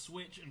open the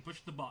switch and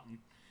pushed the button.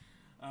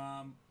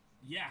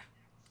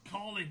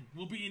 Carlin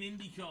will be in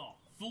IndyCar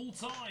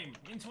full-time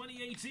in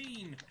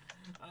 2018.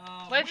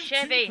 With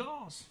Chevy. 2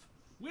 cars.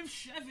 With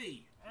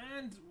Chevy.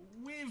 And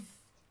with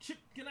Chip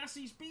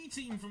Ganassi's B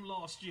team from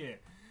last year.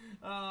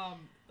 They're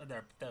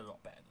a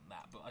lot better than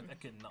that, but I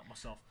couldn't nut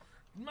myself.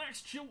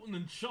 Max Chilton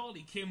and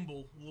Charlie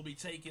Kimball will be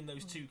taking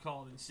those 2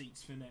 Carlin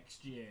seats for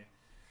next year.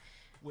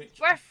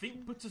 Which I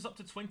think puts us up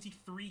to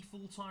 23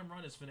 full-time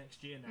runners for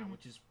next year now,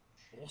 which is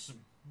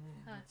awesome.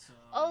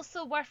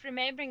 Also worth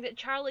remembering that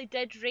Charlie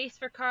did race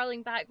for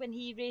Carlin back when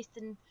he raced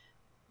in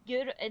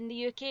Europe, in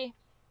the UK.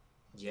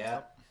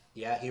 Yeah,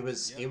 he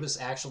was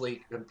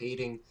actually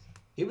competing.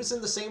 He was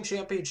in the same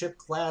championship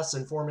class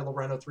in Formula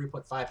Renault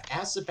 3.5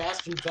 as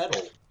Sebastian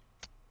Vettel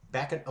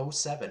back in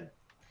 2007.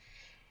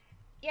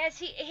 Yes,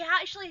 he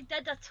actually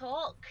did a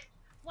talk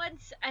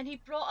once, and he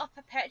brought up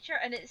a picture,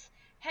 and it's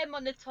him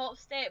on the top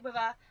step with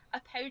a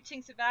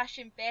pouting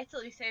Sebastian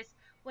Vettel who says,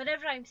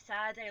 "Whenever I'm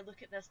sad, I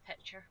look at this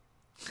picture."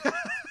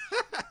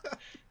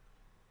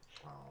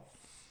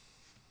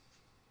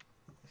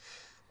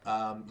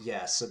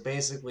 So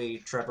basically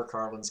Trevor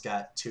Carlin's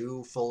got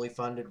 2 fully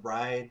funded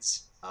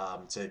rides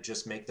to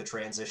just make the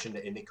transition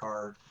to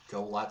IndyCar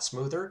go a lot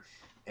smoother.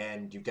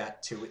 And you've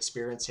got 2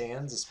 experienced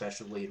hands,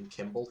 especially in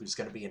Kimball, who's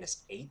going to be in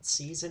his 8th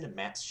season, and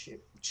Max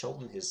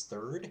Chilton his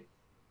 3rd.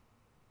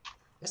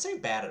 This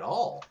ain't bad at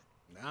all.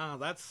 Nah,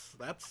 that's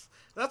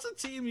a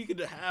team you could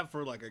have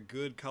for like a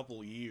good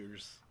couple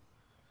years.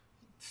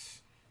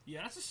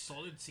 Yeah, that's a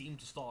solid team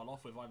to start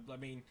off with. I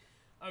mean,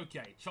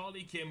 okay,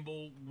 Charlie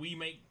Kimball, we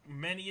make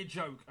many a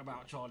joke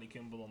about Charlie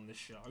Kimball on this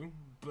show,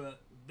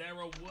 but there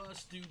are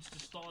worse dudes to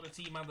start a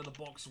team out of the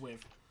box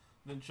with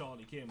than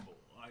Charlie Kimball.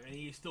 And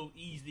he is still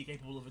easily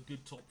capable of a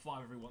good top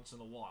 5 every once in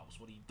a while, is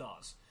what he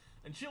does.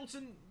 And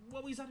Chilton,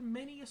 well, he's had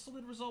many a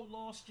solid result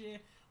last year.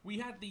 We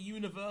had the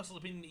universal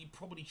opinion that he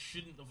probably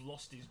shouldn't have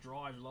lost his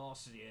drive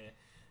last year.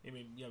 I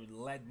mean, he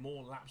led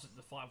more laps at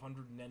the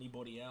 500 than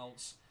anybody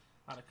else.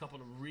 Had a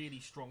couple of really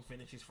strong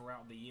finishes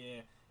throughout the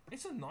year.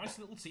 It's a nice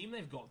little team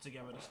they've got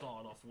together to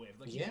start off with.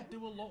 Like, you could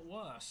do a lot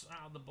worse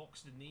out of the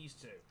box than these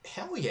 2.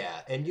 Hell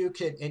yeah, and you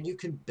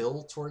can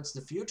build towards the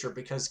future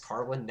because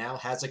Carlin now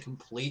has a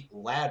complete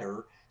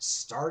ladder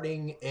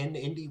starting in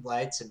Indy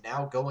Lights and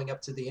now going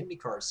up to the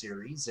IndyCar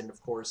series, and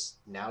of course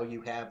now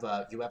you have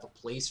a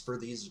place for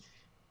these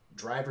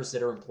drivers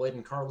that are employed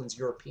in Carlin's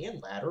European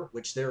ladder,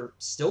 which they're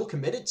still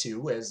committed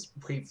to, as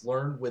we've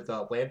learned with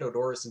Lando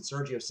Norris and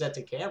Sergio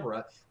Sette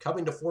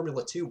coming to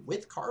Formula 2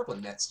 with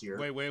Carlin next year.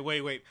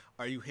 Wait.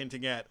 Are you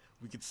hinting at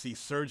we could see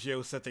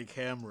Sergio Sette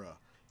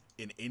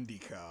in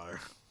IndyCar?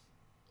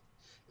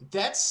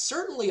 That's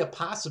certainly a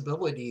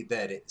possibility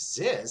that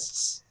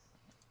exists.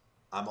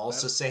 I'm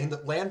also saying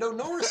that Lando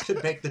Norris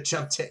could make the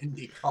jump to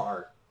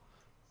IndyCar.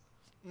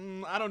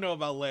 I don't know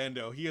about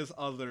Lando. He has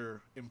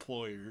other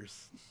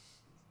employers.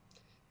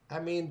 I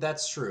mean,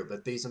 that's true,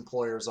 but these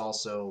employers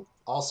also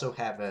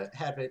have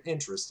an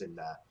interest in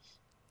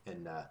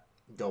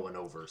going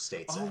over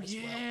stateside as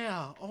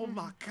well. Oh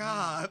my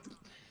God!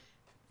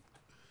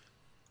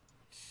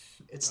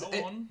 It's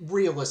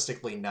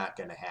realistically not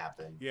going to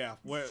happen. Yeah,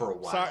 for a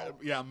while. Sorry,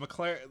 yeah,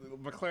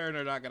 McLaren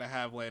are not going to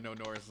have Lando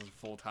Norris as a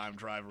full-time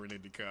driver in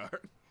IndyCar.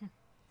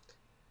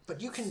 But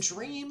you can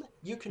dream.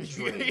 You can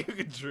You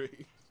can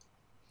dream.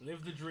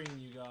 Live the dream,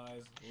 you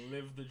guys.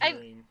 Live the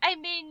dream. I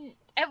mean,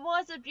 it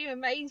was a dream of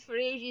mine for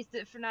ages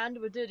that Fernando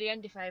would do the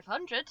Indy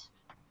 500.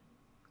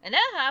 And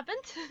that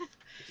happened.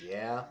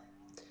 Yeah.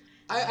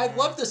 I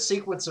love the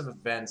sequence of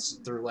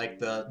events through, like,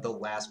 the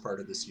last part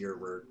of this year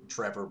where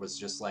Trevor was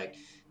just like,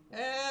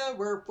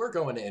 we're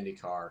going to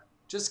IndyCar.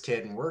 Just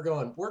kidding. We're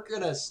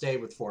gonna stay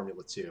with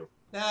Formula 2.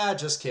 Nah,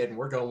 just kidding.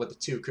 We're going with the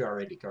 2-car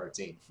IndyCar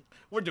team.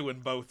 We're doing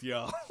both,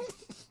 y'all.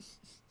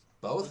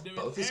 Both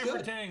is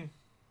everything.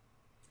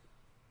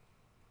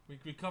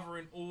 good. We're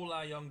covering all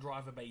our young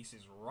driver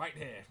bases right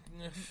here.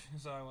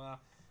 So,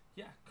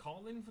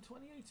 Carlin for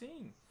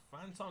 2018.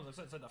 Fan times.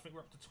 Like I said, I think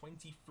we're up to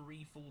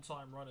 23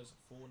 full-time runners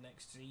for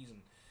next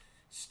season.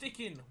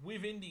 Sticking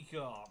with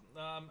IndyCar,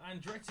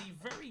 Andretti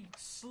very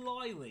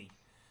slyly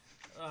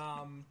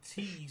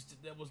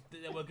teased that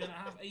they were going to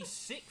have a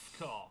 6th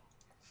car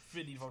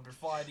for the 500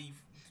 via the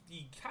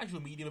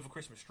casual medium of a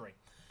Christmas tree.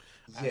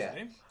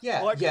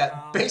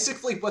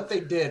 Basically what they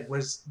did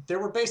was they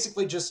were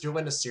basically just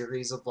doing a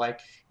series of,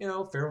 like,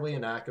 fairly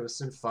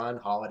innocuous and fun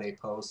holiday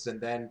posts, and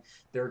then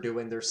they're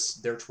doing their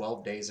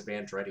 12 days of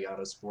Andretti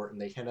Autosport,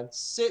 and they kind of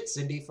sits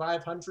Indy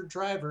 500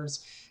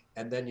 drivers,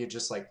 and then you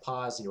just, like,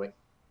 pause and you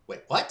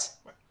wait, what?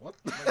 What?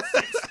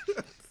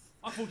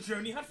 I thought you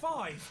only had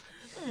 5.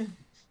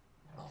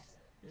 Oh.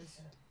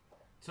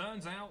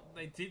 Turns out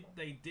they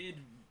did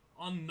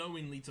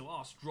unknowingly to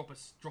us drop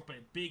a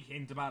big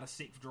hint about a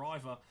 6th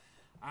driver.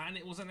 And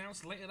it was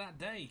announced later that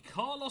day,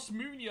 Carlos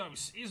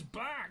Munoz is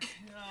back.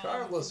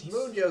 Carlos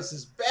Munoz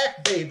is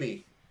back,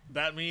 baby.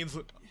 That means,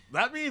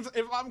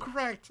 if I'm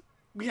correct,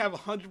 we have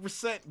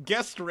 100%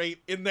 guest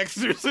rate in next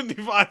year's Indy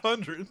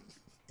 500.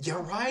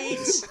 You're right.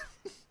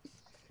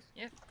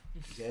 Yep.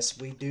 Yes,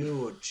 we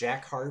do.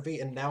 Jack Harvey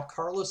and now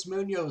Carlos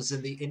Munoz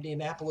in the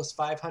Indianapolis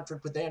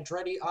 500 with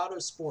Andretti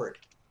Autosport.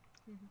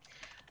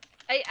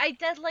 I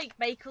did like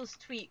Michael's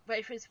tweet,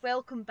 which was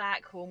 "Welcome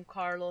back home,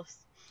 Carlos."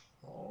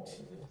 Oh,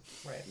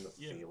 right in the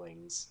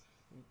feelings.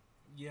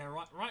 Yeah,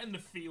 right in the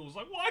feels.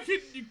 Like, why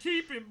couldn't you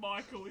keep him,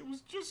 Michael? It was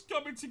just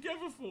coming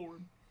together for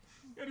him.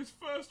 He had his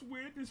first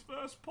win, his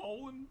first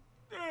pole, and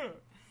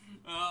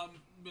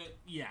but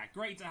yeah,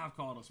 great to have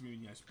Carlos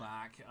Munoz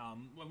back.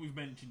 Well, we've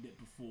mentioned it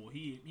before.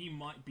 He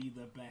might be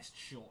the best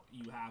shot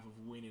you have of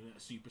winning at a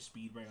super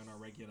speedway on a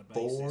regular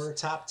basis. 4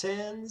 top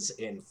 10s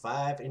in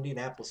 5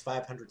 Indianapolis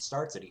 500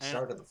 starts, and he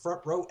started the front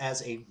row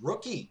as a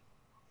rookie.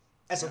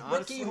 As a rookie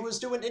honestly, who was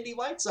doing Indy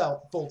Lights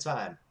Out full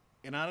time.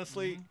 And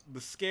honestly, the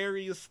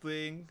scariest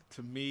thing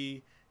to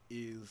me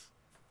is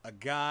a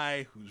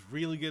guy who's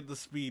really good at the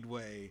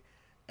speedway,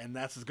 and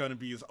that's going to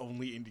be his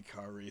only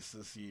IndyCar race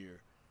this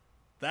year.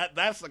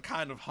 That's the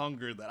kind of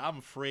hunger that I'm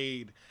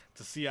afraid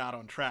to see out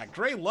on track.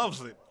 Dre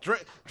loves it.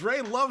 Dre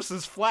loves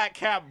his flat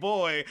cap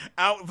boy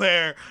out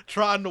there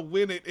trying to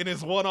win it in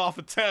his one-off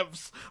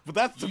attempts, but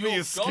that to me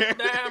is scary.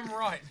 Goddamn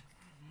right.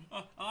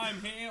 I'm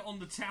here on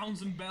the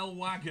Townsend Bell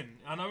wagon.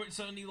 I know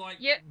it's only like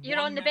You're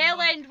on the Bell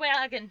End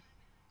wagon.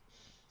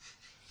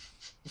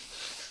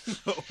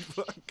 Oh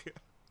my God.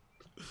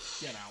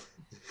 Get out.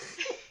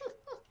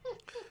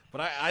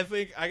 But I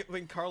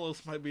think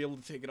Carlos might be able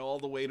to take it all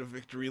the way to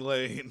victory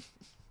lane.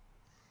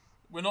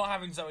 We're not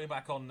having Zoe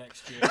back on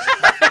next year.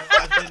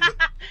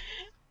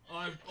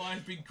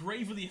 I've been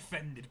gravely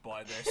offended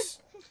by this.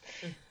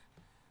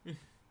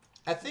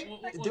 I think,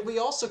 did we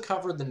also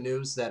cover the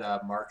news that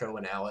Marco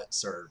and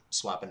Alex are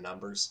swapping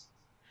numbers?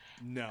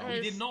 No.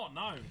 We did not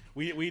know.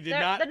 We did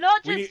They're not.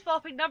 not just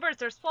swapping numbers,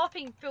 they're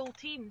swapping full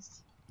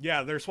teams.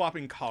 Yeah, they're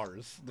swapping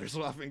cars.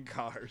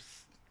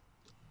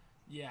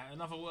 Yeah, in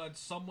other words,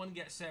 someone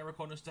gets Sarah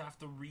Connors to have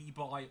to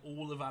rebuy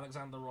all of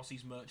Alexander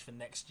Rossi's merch for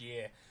next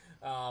year.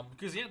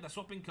 Because, yeah, they're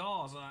swapping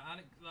cars.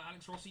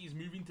 Alex Rossi is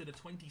moving to the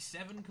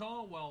 27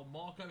 car, while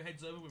Marco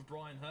heads over with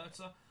Brian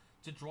Herter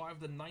to drive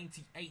the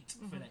 98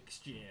 for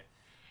next year.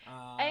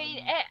 I mean,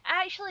 it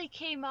actually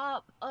came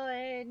up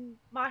on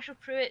Marshall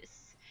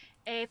Pruitt's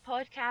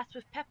podcast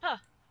with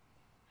Pippa.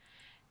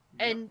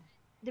 And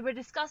they were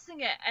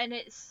discussing it, and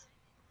if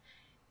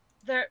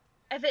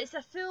it's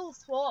a full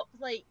swap,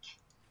 like,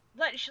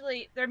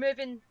 literally they're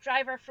moving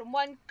driver from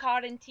one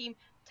car and team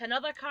to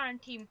another car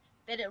and team,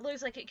 then it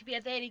looks like it could be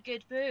a very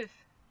good move.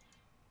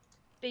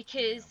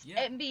 Because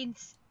it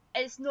means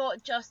it's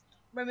not just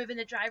we're moving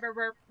the driver,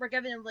 we're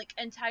giving them like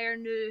entire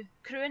new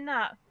crew in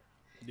that.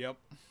 Yep.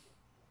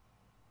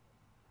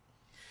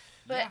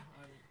 But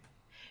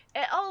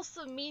it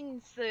also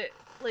means that,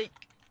 like,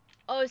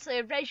 obviously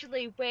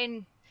originally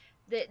when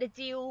the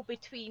deal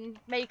between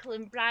Michael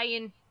and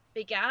Brian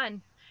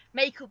began,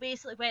 Michael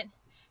basically went,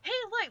 "Hey,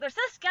 look, there's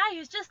this guy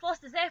who's just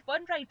lost his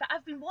F1 ride, but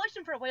I've been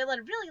watching him for a while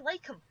and I really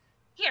like him.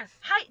 Here,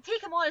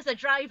 take him on as a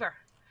driver."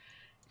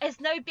 Is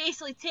now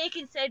basically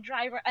taking said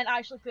driver and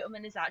actually put him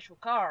in his actual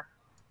car.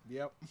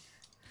 Yep.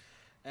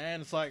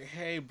 And it's like,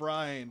 hey,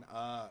 Brian,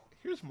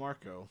 here's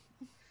Marco.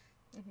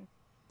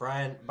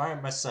 Brian,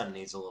 my son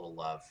needs a little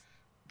love.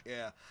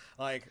 Yeah,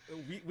 like,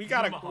 we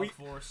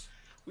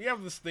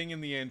have this thing in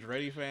the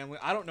Andretti family.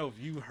 I don't know if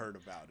you heard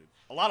about it.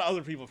 A lot of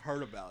other people have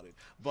heard about it.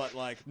 But,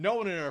 like, no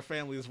one in our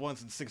family is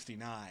once in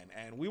 69,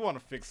 and we want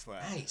to fix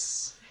that.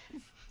 Nice.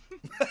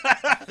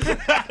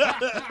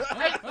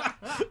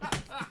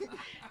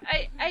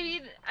 I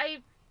mean,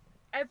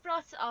 I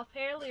brought it up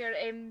earlier.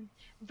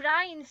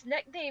 Brian's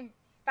nickname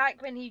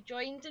back when he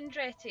joined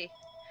Andretti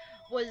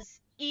was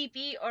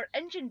EB or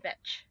Engine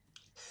Bitch.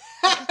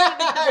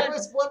 I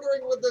was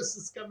wondering when this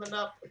is coming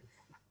up.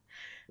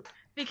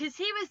 Because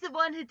he was the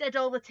one who did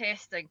all the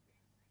testing.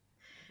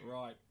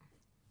 Right.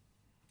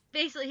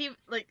 Basically,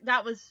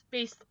 that was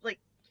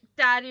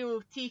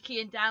Dario,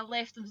 TK, and Dan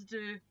left him to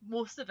do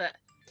most of it.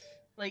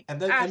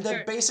 And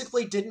then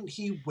basically, didn't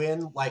he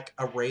win like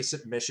a race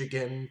at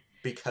Michigan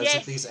because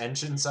of these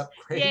engines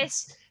upgrades?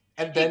 Yes.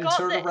 And then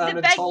turned around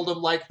and told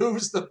him, like,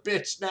 who's the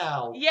bitch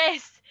now?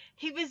 Yes.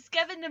 He was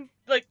giving them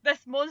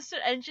this monster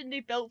engine they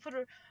built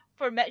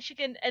for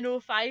Michigan in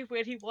 2005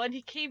 where he won.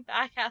 He came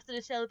back after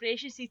the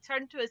celebrations. He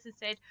turned to us and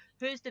said,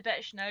 "Who's the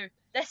bitch now?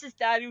 This is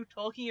Dario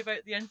talking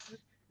about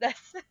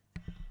this."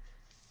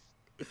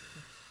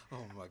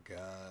 Oh my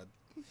God.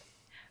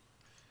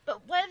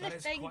 But one of That the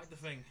is things. quite the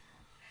thing.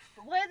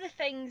 One of the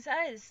things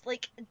is,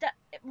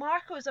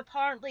 Marco's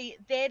apparently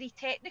very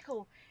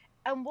technical,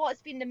 and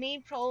what's been the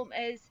main problem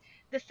is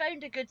they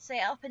found a good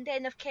setup and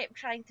then they've kept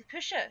trying to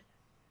push it.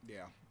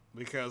 Yeah,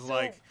 because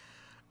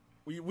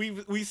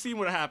we've seen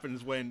what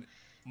happens when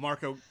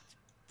Marco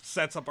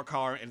sets up a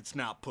car and it's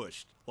not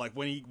pushed. Like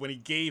when he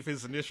gave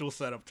his initial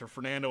setup to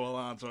Fernando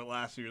Alonso at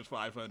last year's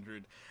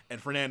 500,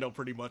 and Fernando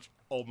pretty much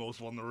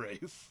almost won the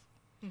race.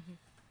 Mm-hmm.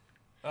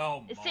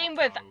 Oh,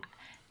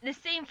 The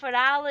same for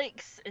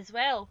Alex as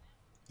well.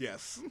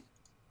 Yes.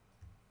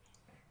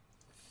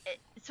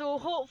 So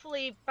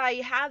hopefully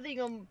by having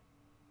him,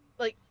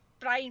 like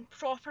Brian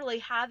properly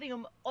having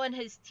him on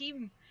his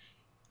team,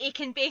 he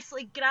can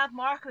basically grab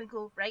Marco and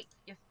go, right,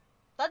 you've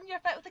done your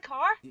bit with the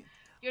car.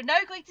 You're now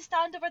going to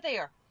stand over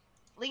there.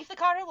 Leave the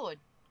car alone.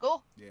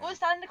 Go and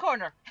stand in the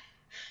corner.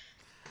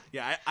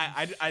 Yeah,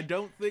 I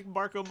don't think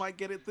Marco might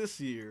get it this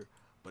year,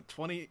 but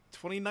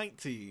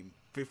 2019,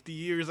 50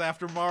 years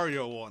after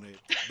Mario won it,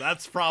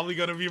 that's probably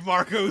going to be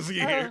Marco's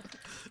year.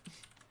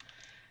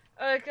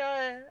 Oh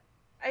god,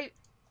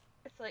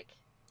 it's like,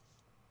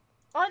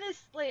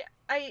 honestly,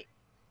 I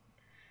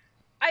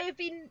have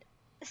been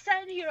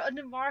sitting here on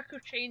the Marco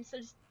train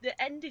since the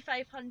Indy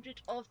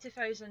 500 of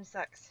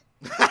 2006.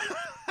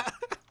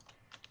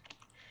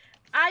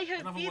 I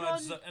have in been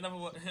other on... in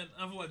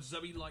other words,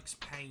 Zoe likes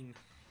pain.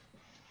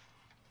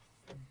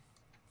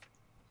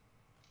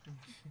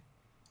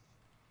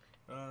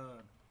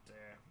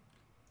 Dear.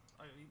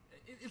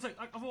 It's like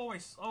I've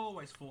always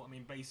thought. I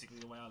mean, basically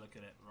the way I look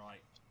at it,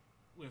 right,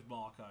 with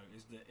Marco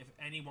is that if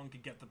anyone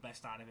could get the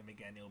best out of him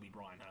again, it'll be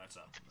Brian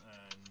Herta.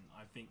 And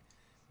I think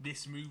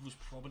this move was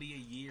probably a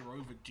year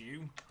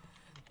overdue.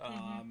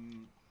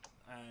 And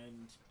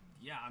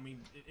yeah, I mean,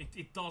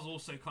 it does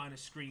also kind of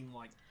scream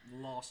like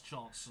last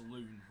chance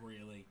saloon,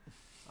 really,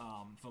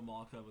 for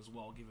Marco as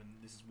well. Given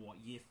this is what,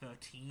 year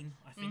 13,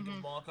 I think, of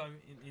Marco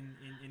in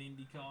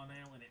IndyCar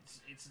now, and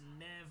it's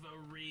never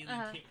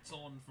really kicked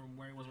on from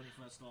where he was when he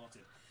first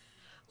started.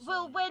 So,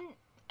 well, when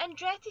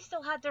Andretti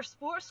still had their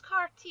sports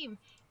car team,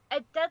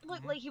 it did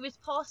look like he was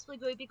possibly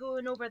going to be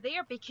going over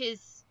there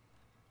because,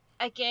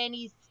 again,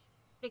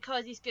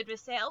 because he's good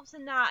with setups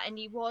and that, and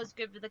he was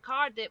good with the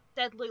car, it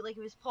did look like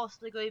he was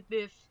possibly going to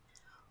move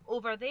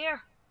over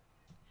there.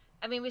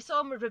 I mean, we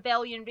saw him with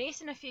Rebellion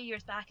Racing a few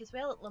years back as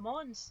well at Le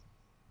Mans.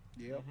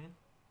 Yeah.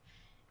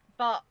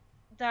 But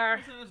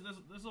there's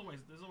always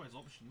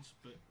options,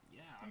 but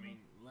yeah, I mean,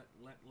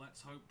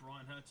 let's hope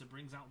Brian Herta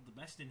brings out the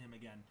best in him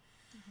again.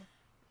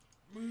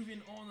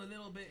 Moving on a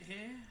little bit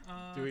here.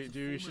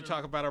 We should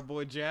talk about our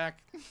boy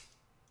Jack?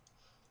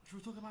 Should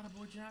we talk about our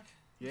boy Jack?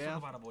 Yeah. Let's talk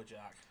about our boy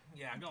Jack.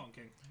 Yeah, go on,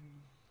 King.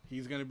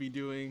 He's going to be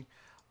doing,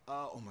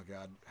 oh my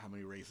God, how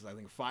many races? I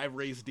think a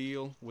 5-race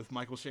deal with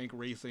Michael Shank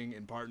Racing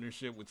in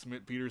partnership with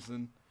Smith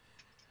Peterson.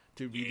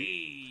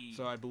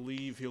 So I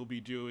believe he'll be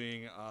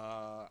doing,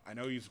 I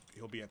know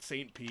he'll be at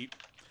St. Pete,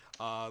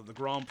 the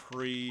Grand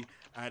Prix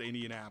at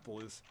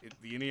Indianapolis,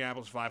 the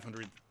Indianapolis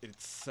 500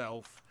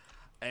 itself,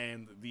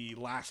 and the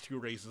last 2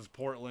 races,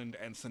 Portland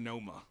and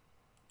Sonoma.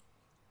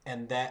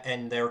 And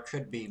there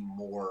could be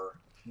more.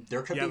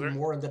 There could be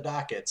more in the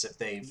dockets if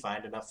they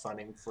find enough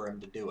funding for him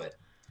to do it.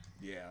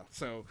 Yeah.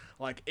 So,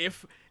 like,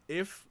 if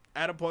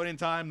at a point in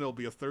time there'll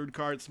be a third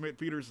car at Smith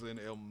Peterson,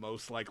 it'll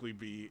most likely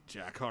be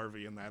Jack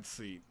Harvey in that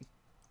seat.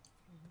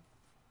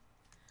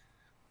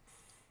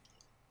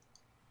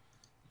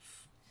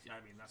 I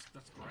mean,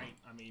 that's great.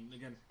 I mean,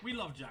 again, we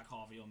love Jack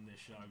Harvey on this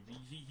show.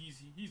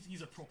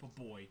 He's a proper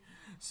boy.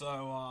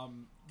 So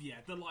yeah,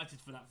 delighted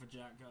for that for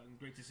Jack.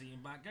 Great to see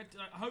him back.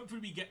 Hopefully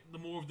we get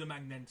more of the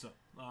Magnenta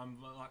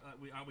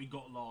like we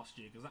got last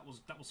year, because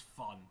that was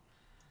fun.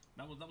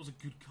 That was a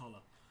good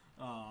color.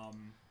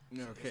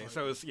 Okay,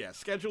 so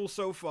schedule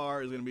so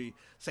far is going to be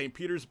St.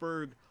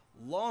 Petersburg,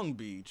 Long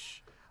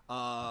Beach,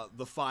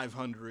 the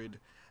 500,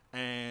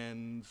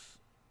 and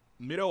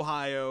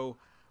Mid-Ohio,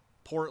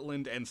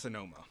 Portland, and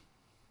Sonoma.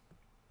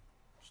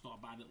 It's not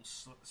a bad little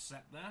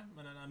set there.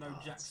 And I know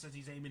Jack says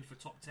he's aiming for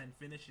top 10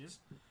 finishes.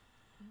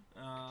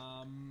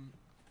 Yeah.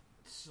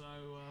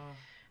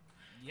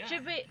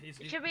 Should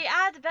we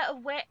add a bit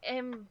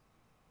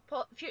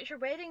of future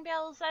wedding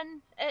bells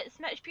in at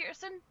Smith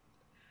Peterson?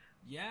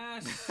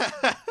 Yes.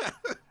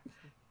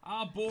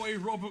 Our boy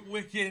Robert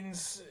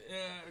Wickens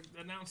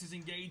announces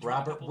engagement.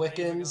 Robert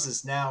Wickens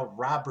is now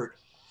Robert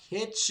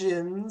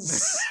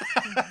Hitchens.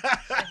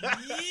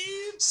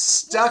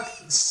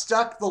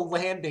 Stuck the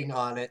landing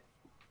on it.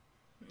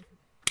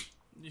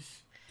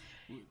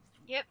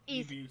 Yep,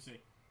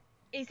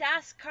 he's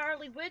asked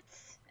Carly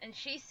Woods, and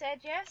she said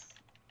yes.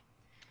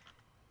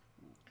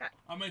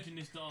 I mentioned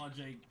this to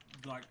RJ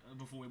like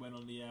before we went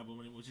on the air, but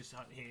when it was just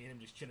hearing him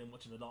just chilling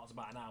watching the darts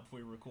about an hour before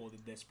we recorded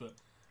this. But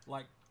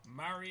like,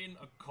 marrying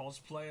a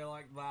cosplayer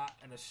like that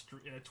and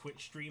a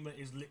Twitch streamer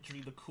is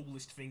literally the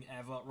coolest thing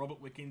ever. Robert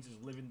Wickens is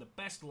living the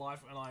best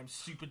life, and I'm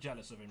super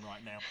jealous of him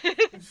right now.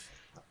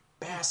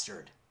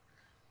 Bastard.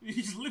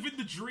 He's living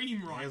the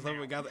dream right now. Like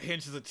we got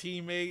Hinch as a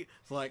teammate.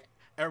 It's like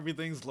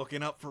everything's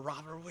looking up for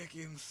Robert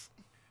Wickens.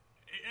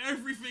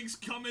 Everything's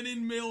coming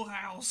in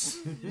Millhouse.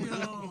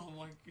 Oh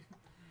my god.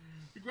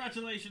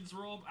 Congratulations,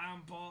 Rob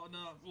and partner.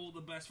 All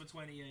the best for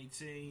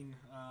 2018.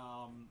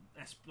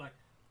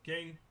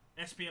 King,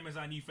 SPM is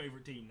our new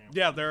favorite team now.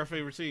 Yeah, they're our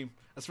favorite team,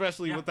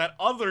 especially with that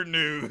other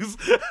news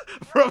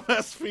from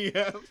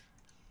SPM.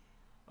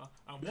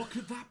 And what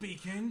could that be,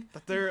 King?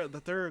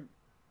 That they're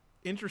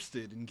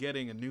interested in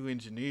getting a new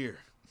engineer.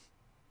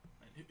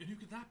 And who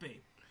could that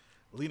be?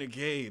 Lena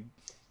Gabe.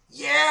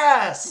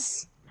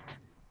 Yes!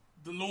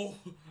 The Lord,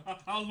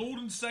 our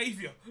Lord and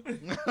Savior.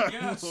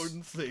 Yes. Lord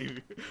and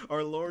Savior.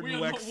 Our Lord and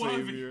Lex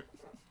Savior.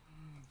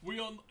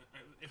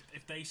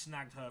 if they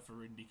snagged her for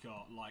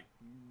IndyCar, like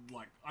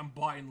I'm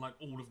buying like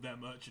all of their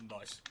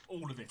merchandise,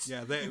 all of it.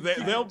 Yeah,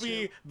 they'll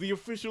be the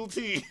official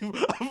team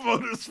of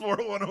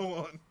Motorsport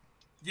 101.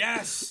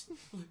 Yes,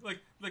 like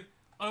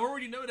I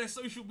already know their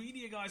social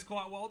media guys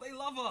quite well. They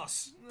love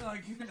us.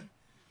 Like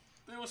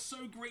they were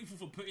so grateful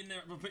for putting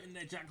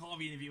their Jack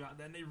Harvey interview out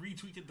there, and they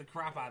retweeted the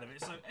crap out of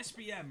it. So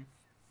SPM,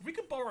 if we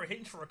could borrow a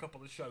Hinch for a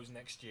couple of shows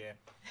next year,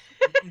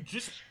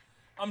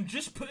 I'm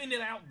just putting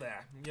it out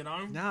there, you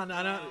know.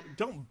 No.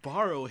 Don't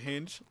borrow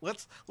Hinch.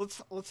 Let's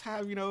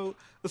have a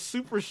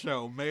super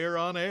show. Mayor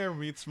on Air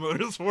meets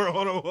Motorsport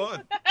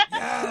 101.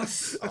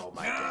 Yes. Oh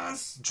my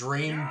yes! God.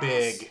 Dream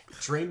big.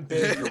 Dream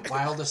big. Your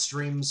wildest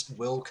dreams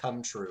will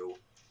come true.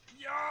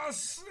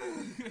 Yes.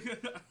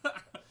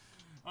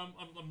 I'm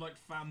like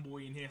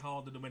fanboying here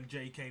harder than when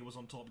JK was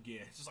on Top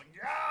Gear. It's just like,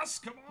 yes,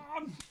 come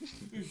on.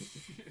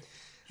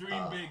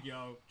 Dream big,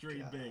 yo.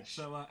 Dream big.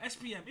 So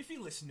SPM, if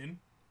you're listening,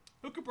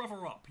 hook a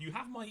brother up. You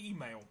have my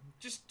email.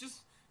 Just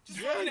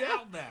find it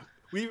out there.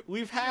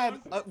 We've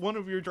had one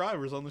of your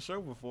drivers on the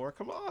show before.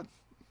 Come on.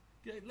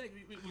 Yeah,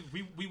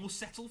 we will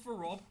settle for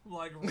Rob.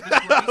 Like,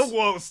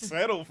 won't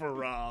settle for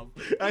Rob.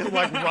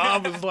 Like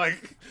Rob is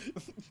like.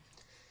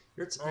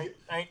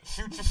 Hey,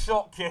 shoot your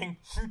shot, King.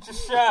 Shoot your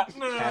shot.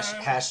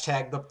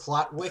 Hashtag the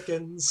plot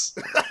Wiccans.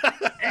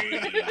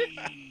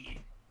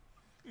 Hey.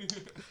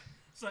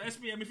 So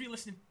SPM, if you're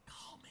listening,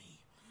 call me.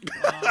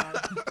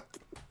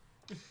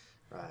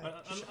 Right.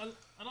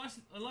 A nice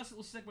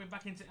little segue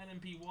back into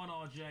LMP1,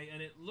 RJ,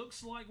 and it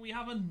looks like we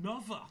have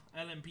another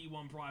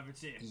LMP1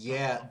 privateer.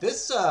 Yeah,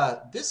 this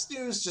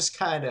news just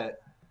kind of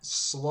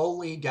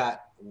slowly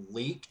got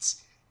leaked,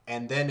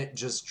 and then it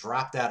just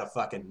dropped out of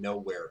fucking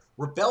nowhere.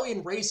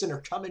 Rebellion Racing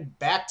are coming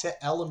back to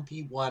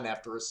LMP1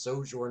 after a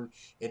sojourn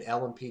in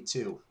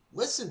LMP2.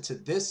 Listen to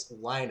this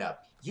lineup.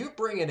 You're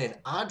bringing in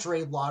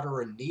Andre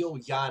Lauder and Neil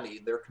Yanni,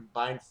 their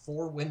combined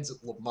 4 wins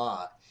at Le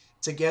Mans,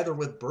 together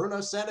with Bruno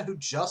Senna, who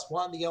just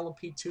won the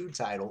LMP2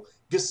 title.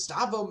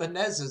 Gustavo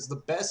Menezes, the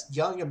best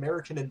young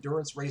American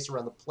endurance racer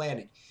on the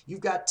planet. You've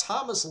got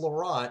Thomas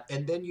Laurent,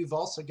 and then you've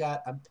also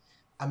got,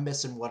 I'm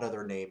missing one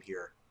other name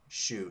here.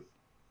 Shoot.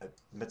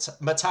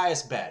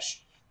 Matthias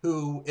Besch,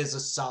 who is a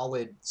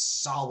solid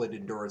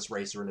endurance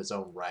racer in his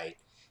own right.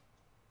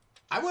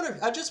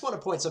 I just want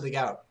to point something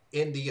out.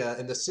 In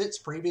the 6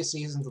 previous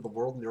seasons of the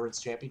World Endurance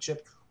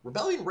Championship,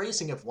 Rebellion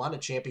Racing have won a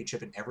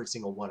championship in every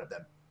single one of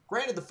them.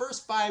 Granted, the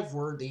first 5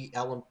 were the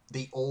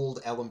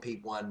old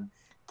LMP1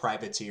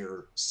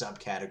 privateer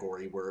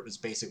subcategory where it was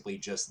basically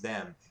just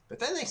them. But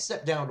then they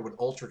stepped down to an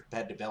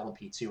ultra-competitive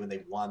LMP2 and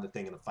they won the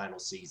thing in the final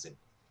season.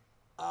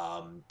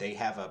 They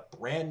have a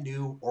brand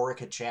new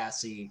Orica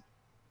chassis.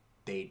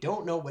 They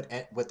don't know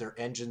what their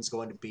engine's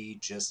going to be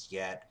just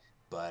yet,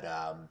 but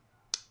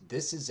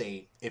this is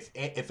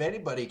if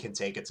anybody can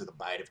take it to the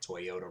bite of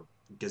Toyota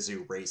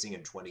Gazoo Racing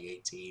in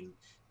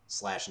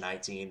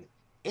 2018/19,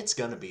 it's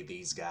gonna be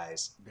these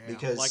guys. Damn,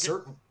 because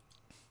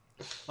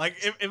if I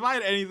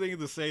had anything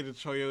to say to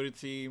Toyota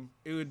team,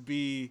 it would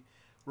be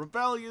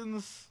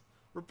Rebellions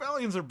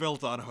are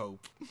built on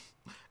hope,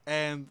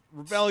 and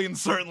Rebellion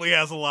certainly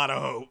has a lot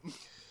of hope.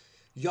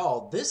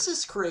 Y'all, this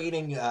is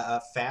creating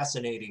a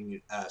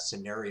fascinating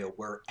scenario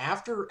where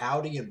after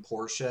Audi and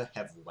Porsche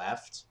have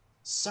left,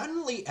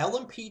 suddenly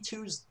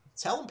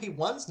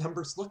LMP1's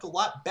numbers look a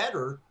lot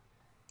better,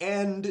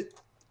 and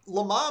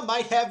Le Mans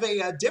might have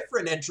a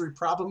different entry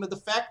problem in the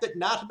fact that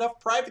not enough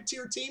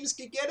privateer teams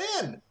can get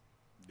in.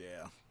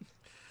 Yeah.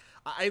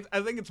 I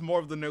think it's more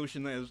of the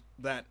notion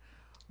that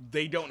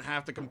they don't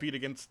have to compete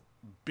against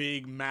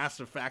big,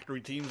 massive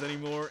factory teams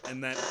anymore,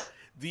 and that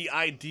the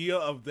idea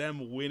of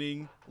them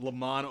winning Le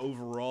Mans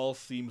overall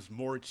seems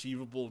more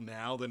achievable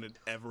now than it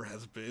ever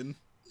has been.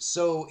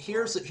 So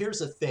here's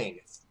the thing.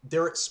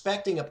 They're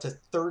expecting up to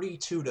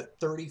 32 to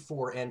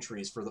 34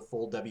 entries for the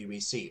full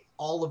WEC.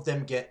 All of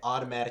them get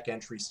automatic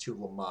entries to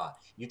Le Mans.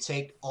 You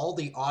take all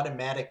the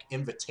automatic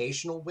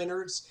invitational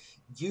winners,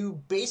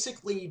 you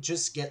basically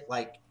just get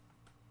like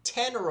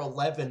 10 or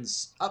 11,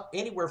 up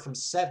anywhere from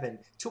 7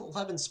 to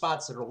 11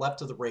 spots that are left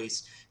to the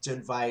race to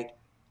invite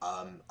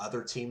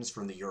other teams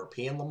from the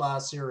European Le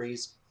Mans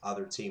Series,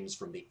 other teams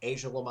from the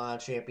Asia Le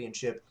Mans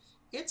Championship.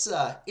 It's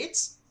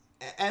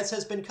as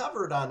has been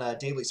covered on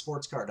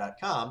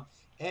dailysportscar.com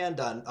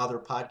and on other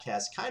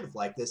podcasts kind of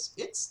like this,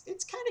 it's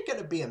kind of going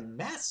to be a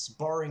mess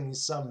barring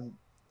some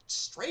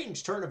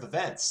strange turn of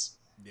events.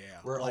 Yeah.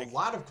 Where a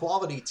lot of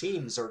quality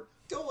teams are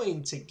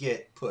going to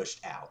get pushed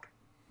out.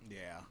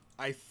 Yeah.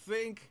 I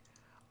think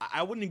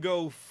I wouldn't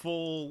go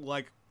full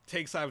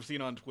takes I've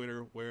seen on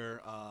Twitter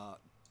where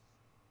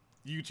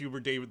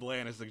YouTuber David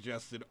Land has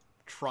suggested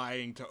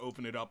trying to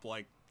open it up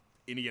like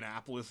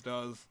Indianapolis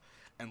does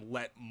and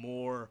let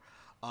more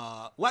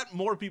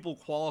people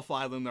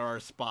qualify than there are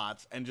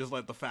spots and just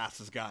let the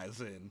fastest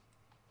guys in.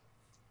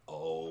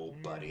 Oh,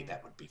 buddy,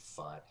 that would be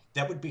fun.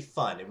 That would be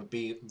fun. It would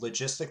be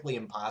logistically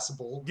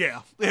impossible.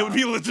 Yeah, it would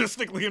be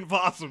logistically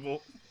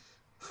impossible.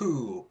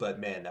 But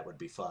man, that would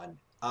be fun.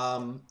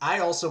 I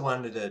also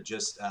wanted to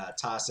just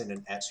toss in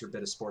an extra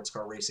bit of sports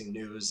car racing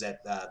news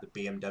at the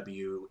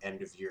BMW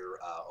end of year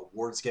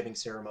awards giving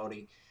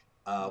ceremony.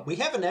 We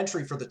have an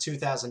entry for the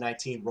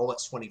 2019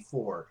 Rolex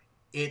 24.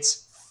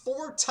 It's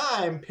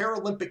 4-time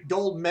Paralympic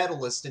gold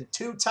medalist and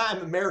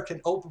 2-time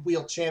American open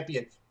wheel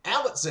champion.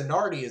 Alex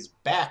Zanardi is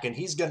back, and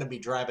he's going to be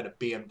driving a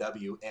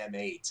BMW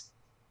M8.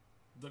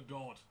 The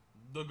god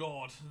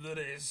that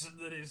is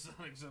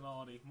Alex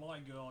Zanardi. My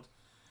god.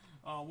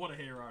 What a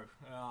hero.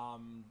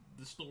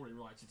 The story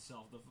writes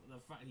itself. The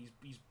fact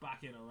he's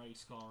back in a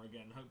race car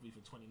again, hopefully for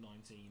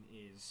 2019,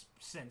 is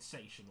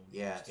sensational.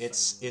 Yeah,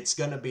 it's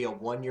going to be a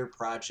 1-year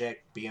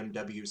project.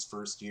 BMW's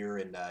first year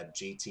in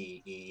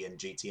GTE and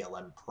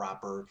GTLM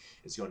proper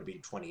is going to be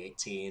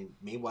 2018.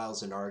 Meanwhile,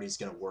 Zanardi's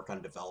going to work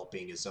on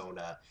developing his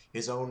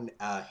own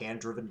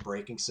hand-driven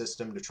braking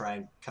system to try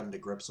and come to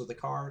grips with the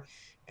car.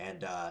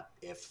 And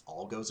if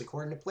all goes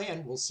according to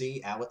plan, we'll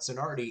see Alex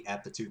Zanardi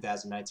at the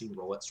 2019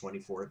 Rolex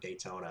 24 at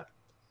Daytona.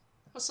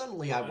 Now,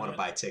 suddenly I want to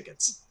buy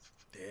tickets.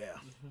 Yeah.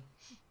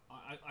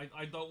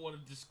 I don't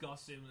want to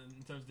discuss him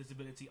in terms of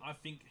disability. I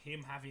think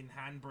him having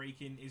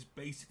handbraking is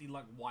basically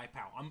like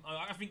Wipeout.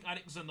 I think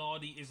Alex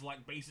Zanardi is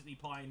like basically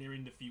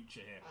pioneering the future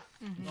here.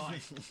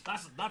 Like,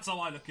 that's how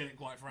I look at it,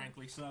 quite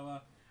frankly.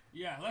 So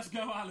yeah, let's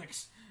go,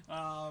 Alex.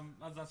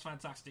 That's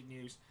fantastic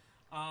news.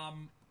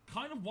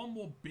 Kind of one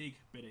more big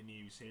bit of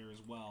news here as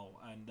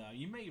well, and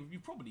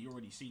you've probably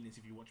already seen this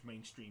if you watch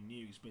mainstream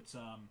news, but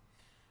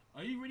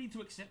are you ready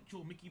to accept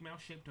your Mickey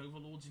Mouse shaped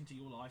overlords into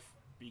your life?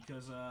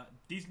 Because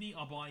Disney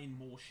are buying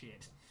more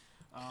shit.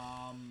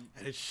 And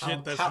it's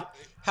shit that's...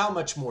 How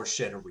much more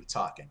shit are we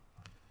talking?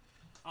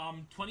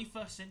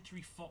 21st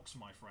Century Fox,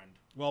 my friend.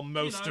 Well,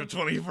 most of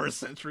 21st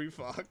Century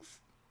Fox.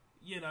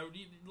 You know,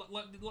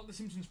 like The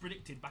Simpsons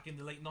predicted back in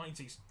the late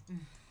 90s.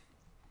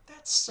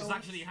 That's so... It's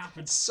actually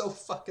happened. It's so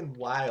fucking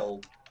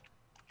wild.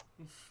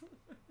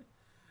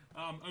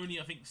 Only,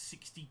 I think,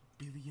 $60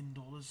 billion,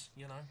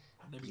 you know?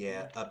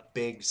 Yeah, a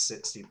big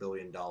 $60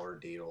 billion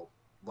deal.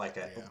 Like,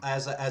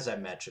 as I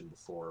mentioned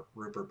before,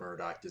 Rupert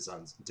Murdoch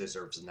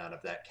deserves none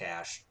of that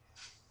cash.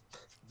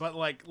 But,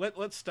 like,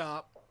 let's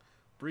stop,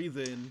 breathe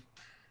in,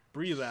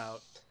 breathe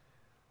out.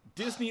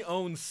 Disney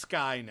owns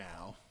Sky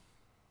now.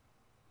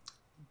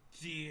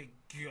 Dear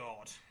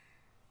God.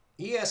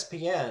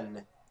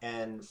 ESPN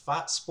and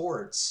Fox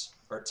Sports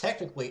are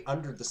technically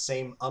under the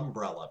same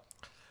umbrella.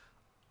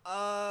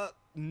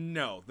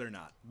 No, they're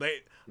not.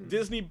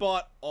 Disney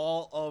bought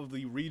all of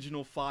the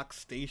regional Fox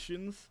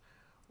stations.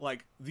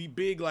 Like, the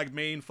big, like,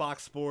 main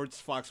Fox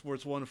Sports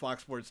 1,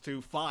 Fox Sports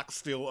 2, Fox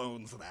still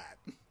owns that.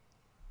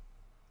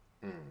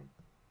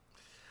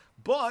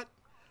 But,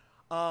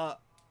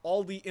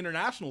 all the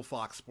international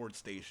Fox Sports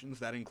stations,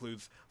 that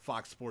includes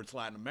Fox Sports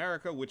Latin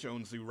America, which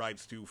owns the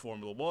rights to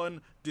Formula 1,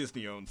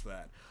 Disney owns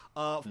that.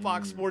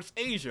 Fox Sports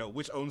Asia,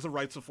 which owns the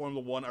rights to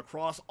Formula 1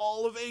 across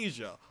all of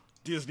Asia,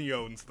 Disney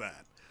owns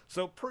that.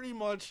 So pretty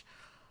much,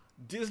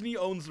 Disney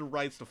owns the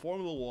rights to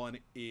Formula 1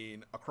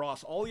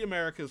 across all the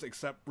Americas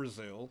except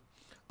Brazil,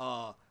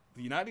 the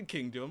United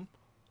Kingdom,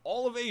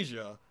 all of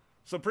Asia.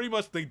 So pretty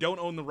much they don't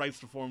own the rights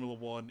to Formula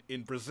 1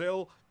 in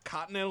Brazil,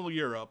 continental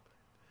Europe,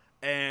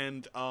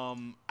 and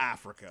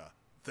Africa.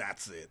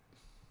 That's it.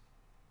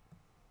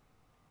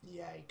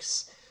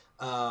 Yikes.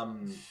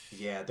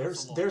 Yeah,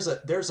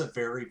 there's a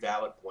very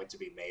valid point to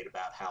be made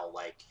about how,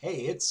 like,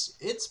 hey, it's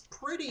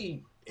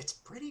pretty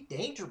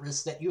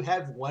dangerous that you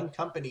have one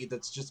company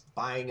that's just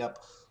buying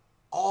up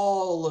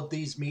all of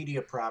these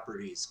media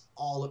properties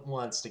all at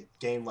once to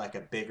gain like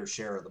a bigger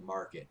share of the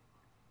market.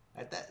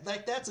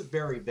 That's a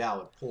very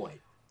valid point.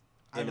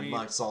 And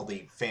amongst all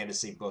the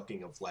fantasy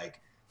booking of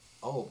like,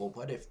 oh, well,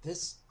 what if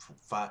this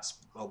Fox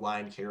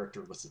aligned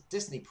character was a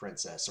Disney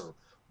princess, or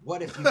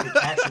what if you could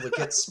actually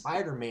get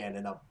Spider-Man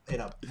in a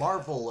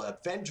Marvel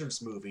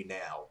Avengers movie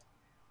now,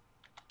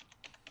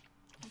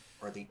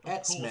 or the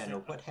X-Men, or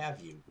what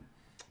have you?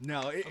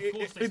 No,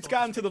 it's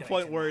gotten to the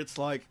point where it's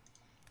like,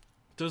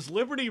 does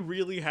Liberty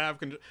really have...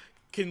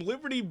 Can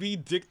Liberty be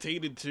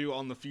dictated to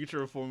on the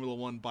future of Formula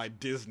 1 by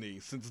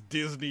Disney, since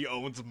Disney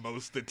owns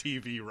most of the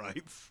TV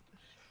rights?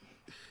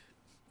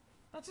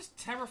 That's just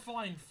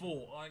terrifying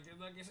thought. Like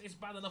it's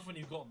bad enough when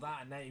you've got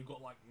that, and now you've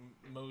got like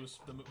the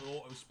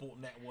Autosport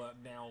Network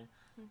now.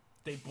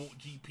 They bought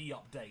GP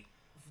Update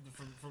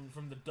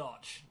from the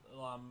Dutch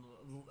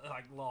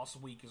like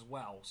last week as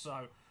well.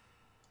 So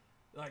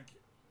like,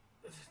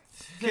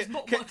 there's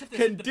not much of this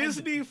can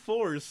Disney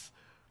force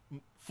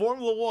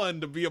Formula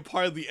 1 to be a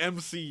part of the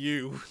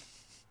MCU?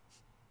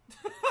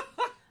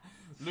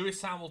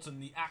 Lewis Hamilton,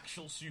 the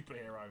actual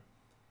superhero.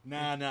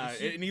 Nah.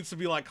 It needs to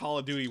be like Call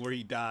of Duty where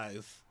he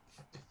dies.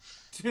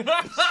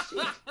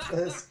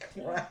 Jesus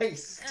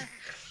Christ.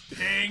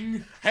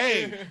 Ding.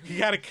 Hey, he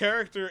had a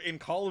character in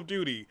Call of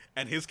Duty,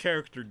 and his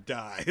character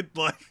died.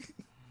 Like,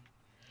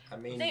 I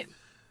mean,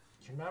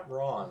 you're not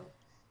wrong.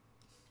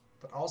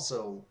 But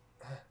also,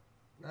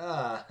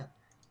 No,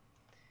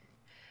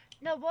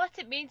 what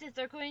it means is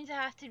they're going to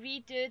have to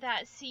redo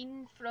that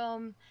scene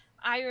from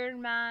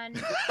Iron Man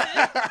 2.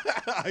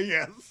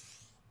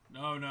 Yes.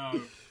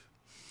 No.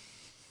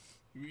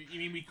 You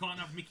mean we can't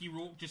have Mickey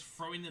Rourke just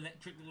throwing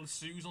electric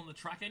lassos on the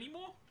track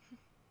anymore?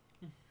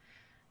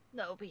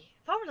 No, it'll be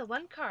Formula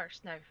 1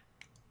 cars now.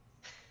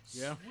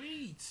 Yeah.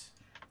 Sweet.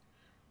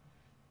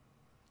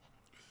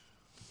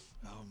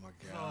 Oh my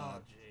Oh,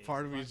 god. gee.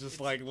 Part of me is just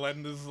like,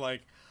 letting this,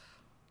 like,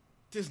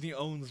 Disney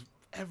owns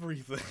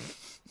everything.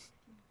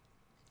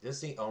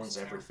 Disney owns It's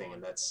everything, terrifying.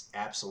 and that's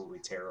absolutely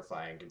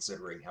terrifying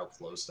considering how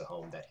close to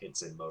home that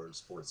hits in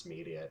motorsports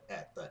media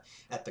at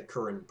the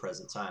current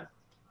present time.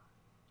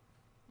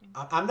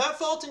 I'm not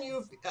faulting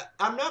you.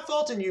 I'm not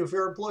faulting you if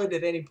you're employed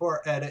at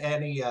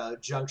any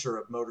juncture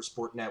of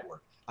Motorsport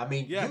Network. I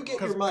mean, Yeah, you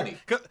get your money.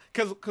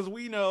 Because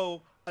we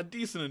know a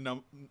decent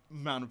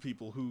amount of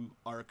people who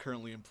are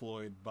currently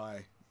employed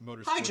by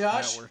Motorsport Hi,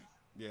 Josh. Network.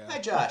 Yeah. Hi,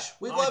 Josh.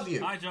 We love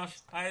you. Hi, Josh.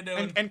 How you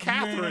doing? And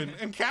Catherine.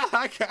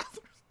 Hi, Catherine.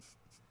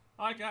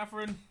 Hi,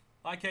 Catherine.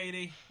 Hi,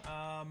 Katie.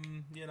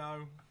 You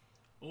know,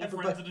 all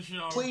Everybody, friends of the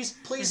show.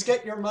 please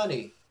get your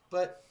money.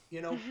 But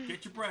you know,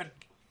 Get your bread.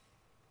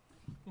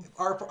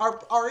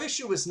 our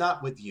issue is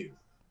not with you.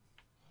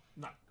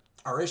 No.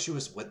 Our issue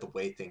is with the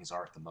way things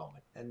are at the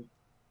moment. And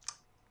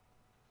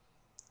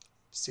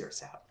just hear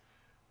us out.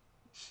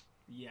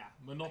 Yeah,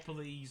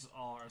 monopolies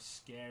are a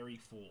scary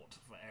thought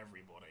for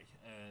everybody,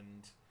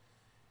 and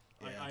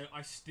Yeah.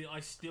 I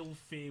still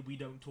fear we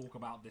don't talk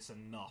about this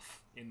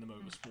enough in the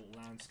motorsport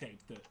landscape,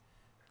 that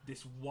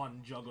this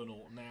one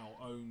juggernaut now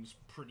owns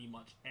pretty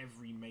much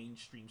every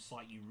mainstream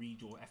site you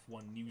read your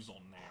F1 news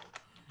on now,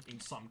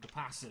 in some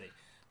capacity.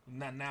 And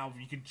then now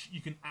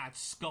you can add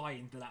Sky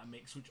into that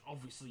mix, which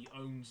obviously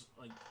owns,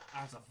 like,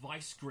 as a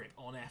vice grip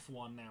on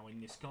F1 now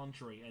in this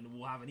country, and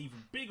will have an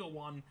even bigger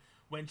one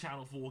when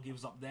Channel 4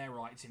 gives up their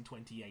rights in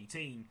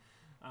 2018.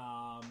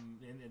 At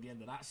the end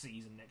of that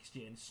season next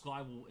year, and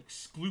Sky will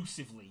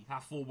exclusively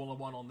have Formula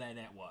 1 on their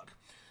network.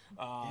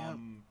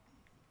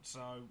 So,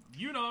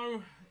 you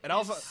know, And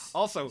it's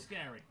also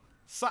scary.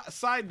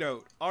 side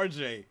note,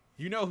 RJ,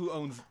 you know who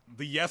owns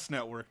the Yes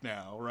Network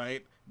now,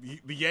 right?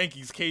 The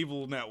Yankees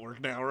cable network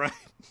now, right?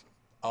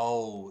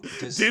 Oh,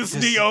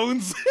 Disney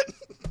owns it.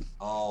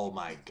 Oh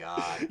my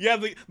God. Yeah,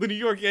 the New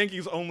York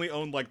Yankees only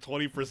owned like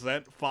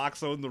 20%.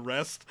 Fox owned the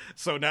rest.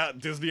 So now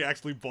Disney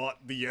actually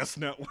bought the Yes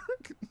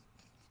Network.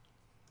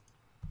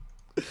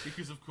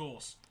 Because, of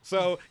course.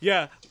 So,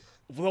 yeah,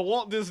 the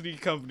Walt Disney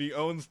Company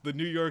owns the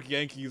New York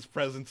Yankees'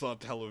 presence on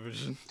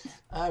television.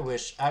 I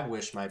wish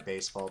my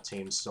baseball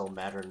team still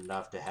mattered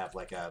enough to have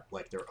like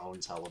their own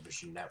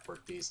television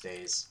network these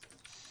days.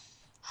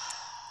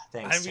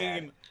 Thanks, I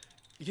Chad. mean,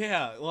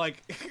 yeah,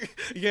 like,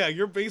 yeah,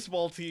 your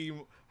baseball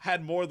team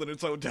had more than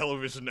its own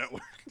television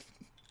network.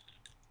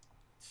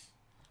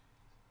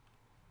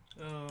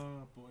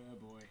 Oh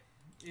boy.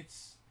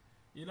 It's,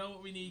 you know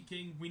what we need,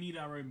 King? We need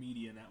our own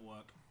media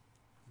network.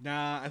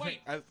 Nah, Wait,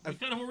 I we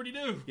kind of already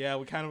do. yeah,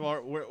 we kind of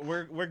are.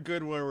 We're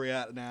good where we're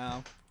at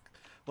now.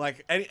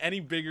 Like any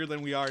bigger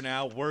than we are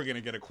now, we're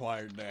gonna get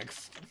acquired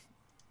next.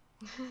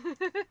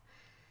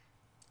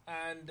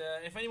 And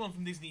if anyone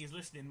from Disney is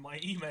listening, my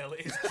email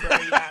is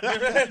Trey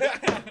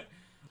at...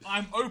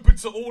 I'm open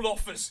to all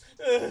offers.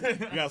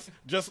 Yes,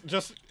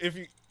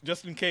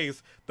 just in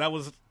case that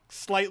was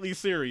slightly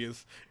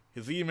serious,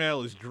 his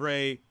email is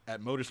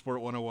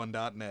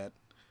Dre@motorsport101.net.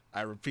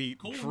 I repeat,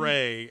 Cool.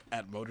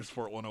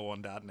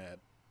 Dre@motorsport101.net.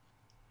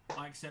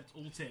 I accept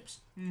all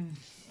tips and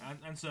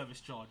service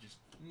charges.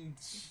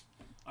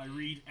 I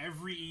read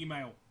every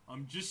email.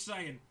 I'm just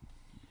saying.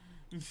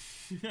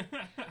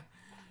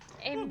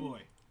 Oh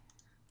boy.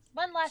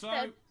 One last So,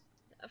 bit.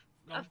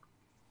 go on. I've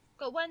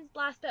got one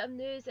last bit of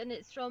news, and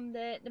it's from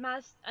the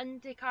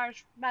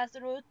IndyCar's Mazda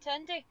Road to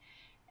Indy.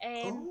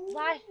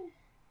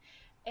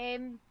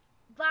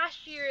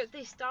 Last year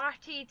they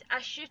started a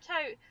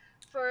shootout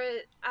for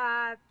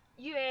a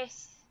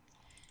US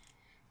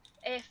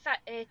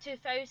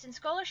 2000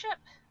 scholarship.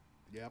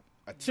 Yep,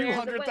 a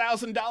Where the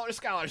 $200,000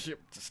 scholarship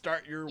to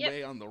start your Yep.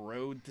 way on the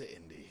road to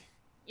Indy.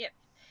 Yep,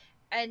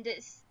 and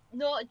it's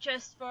not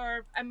just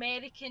for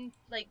American,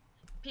 like,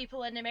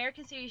 people in the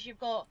American series. You've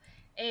got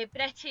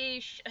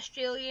British,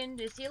 Australian,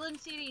 New Zealand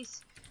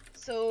series.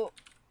 So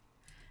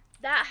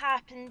that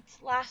happened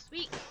last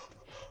week,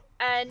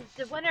 and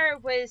the winner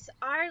was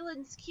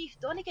Ireland's Keith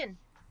Donegan.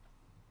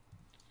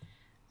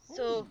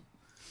 So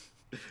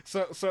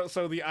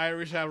So the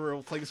Irish have a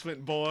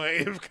replacement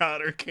boy if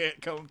Connor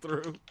can't come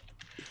through.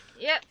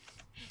 yep.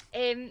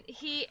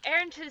 He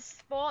earned his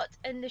spot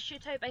in the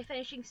shootout by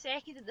finishing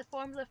second at the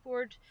Formula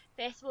Ford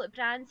Festival at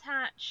Brands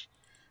Hatch,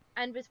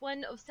 and was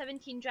one of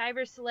 17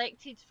 drivers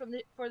selected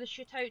for the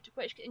shootout,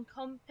 which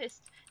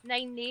encompassed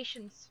 9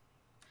 nations.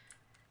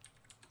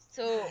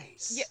 So,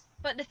 Nice. yeah,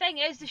 but the thing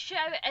is, the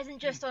shootout isn't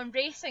just on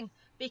racing,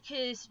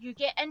 because you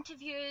get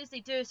interviews, they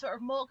do sort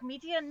of mock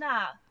media and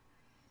that.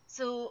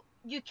 So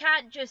you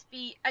can't just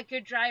be a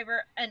good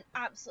driver and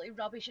absolutely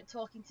rubbish at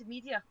talking to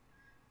media.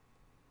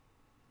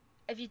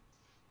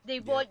 They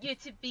want you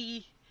to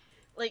be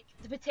like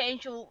the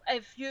potential.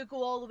 If you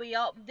go all the way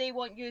up, they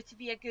want you to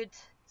be a good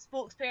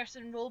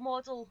spokesperson, role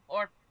model,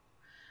 or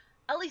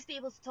at least be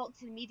able to talk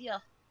to the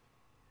media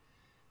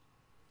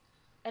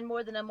in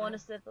more than a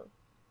monosyllable.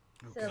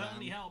 So,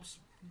 Certainly helps.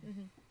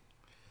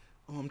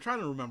 Oh, I'm trying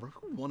to remember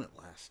who won it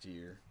last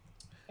year.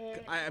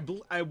 uh,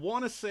 I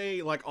want to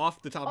say, like,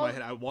 off the top of my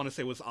head, I want to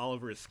say it was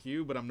Oliver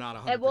Askew, but I'm not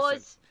 100%. it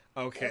was.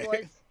 Okay. It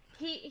was.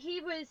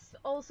 He was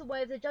also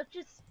one of the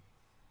judges.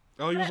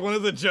 Oh, he was one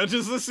of the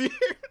judges this year?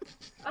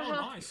 Oh,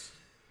 Uh-huh. nice.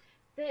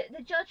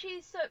 The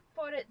judges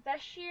for it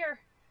this year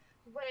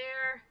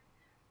were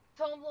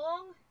Tom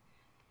Long,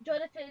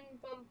 Jonathan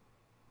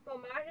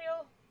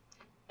Bomario,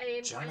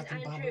 Jonathan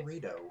and Andrew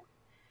Bomberito.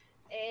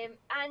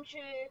 Andrew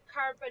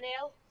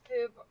Carbonell,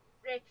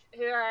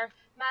 who are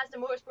Mazda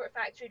Motorsport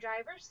Factory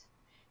drivers,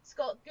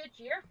 Scott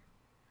Goodyear,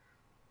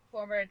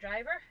 former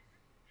driver,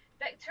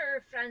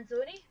 Victor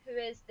Franzoni, who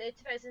is the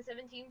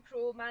 2017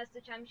 Pro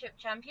Mazda Championship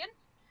champion,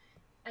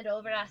 and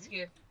Oliver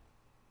Askew.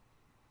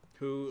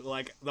 Who,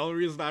 like, the only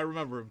reason I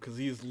remember him, because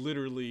he's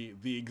literally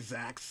the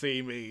exact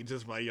same age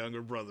as my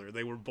younger brother.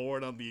 They were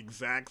born on the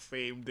exact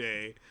same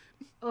day.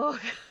 Oh.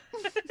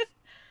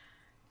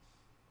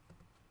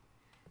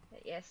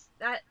 Yes,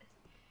 that.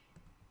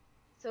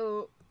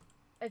 So,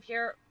 if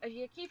you're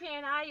keeping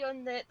an eye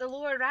on the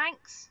lower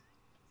ranks,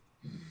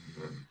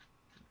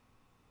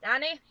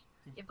 Danny,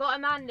 you've got a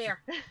man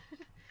there.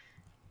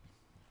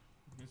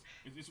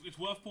 It's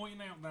worth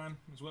pointing out, Dan.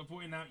 It's worth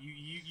pointing out.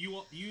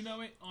 You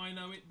know it. I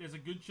know it. There's a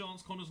good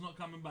chance Connor's not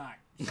coming back.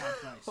 Sad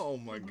face. Oh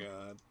my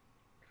god.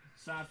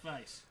 Sad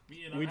face. But,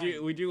 you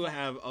know, We do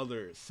have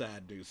other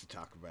sad news to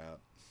talk about.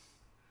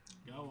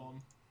 Go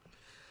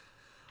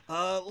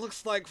on.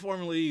 Looks like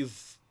Formula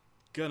E's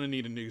gonna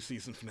need a new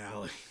season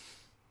finale.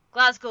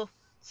 Glasgow,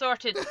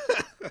 sorted.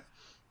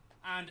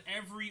 And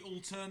every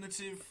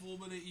alternative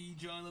Formula E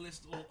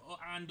journalist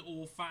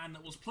or fan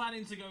that was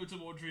planning to go to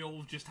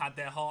Montreal just had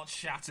their hearts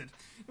shattered.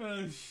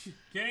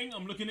 King,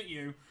 I'm looking at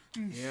you.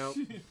 Yep.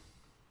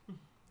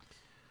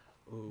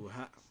 Ooh,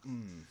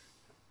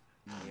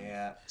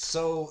 Yeah.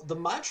 So the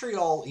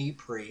Montreal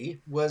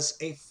E-Prix was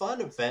a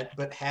fun event,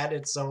 but had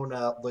its own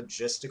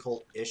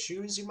logistical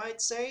issues, you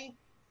might say.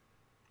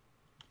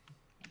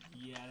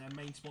 Yeah, their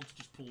main sponsor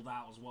just pulled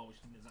out as well,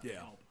 which didn't exactly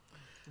help.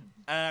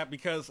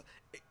 Because,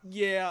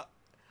 yeah,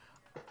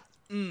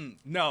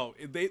 no,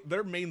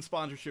 their main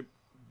sponsorship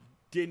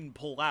didn't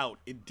pull out.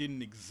 It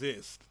didn't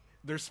exist.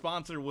 Their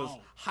sponsor was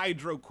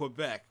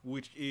Hydro-Quebec,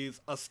 which is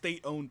a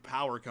state-owned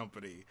power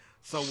company.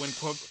 So when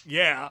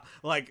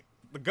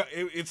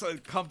it's a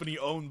company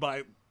owned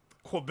by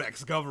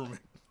Quebec's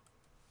government.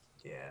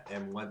 Yeah,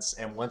 and once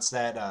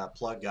that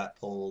plug got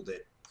pulled,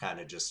 it kind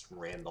of just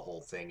ran the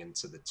whole thing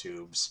into the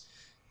tubes.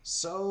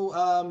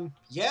 So,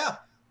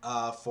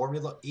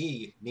 Formula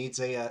E needs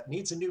a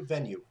new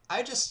venue.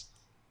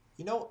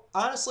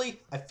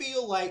 Honestly, I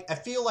feel like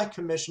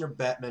Commissioner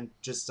Bettman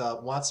just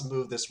wants to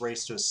move this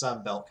race to a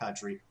Sun Belt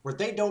country where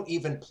they don't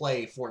even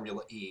play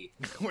Formula E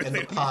in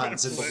the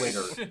ponds in the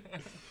winter.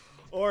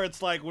 Or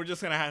it's like, we're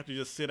just going to have to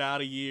just sit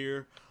out a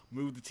year,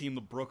 move the team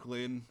to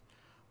Brooklyn.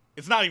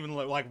 It's not even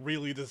like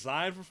really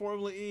designed for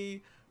Formula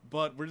E,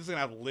 but we're just going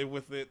to have to live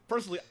with it.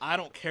 Personally, I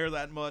don't care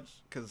that much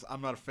because I'm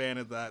not a fan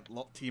of that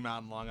team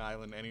out in Long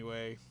Island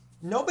anyway.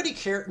 Nobody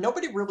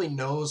really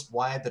knows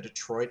why the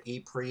Detroit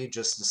E-Prix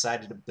just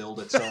decided to build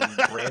its own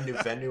brand new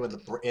venue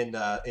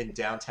in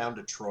downtown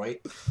Detroit,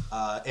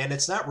 and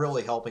it's not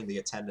really helping the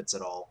attendance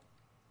at all.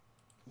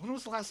 When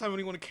was the last time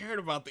anyone cared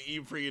about the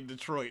E-Prix in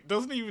Detroit?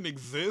 Doesn't even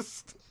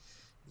exist.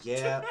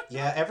 Yeah,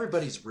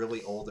 everybody's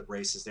really old at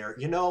races there.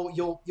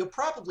 You'll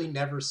probably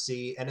never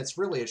see, and it's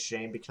really a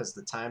shame because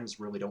the times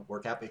really don't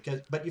work out.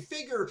 But you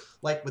figure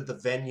like with the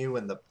venue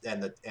and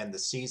the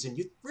season,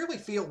 you really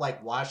feel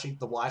like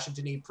the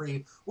Washington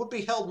E-Prix would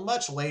be held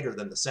much later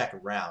than the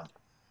second round.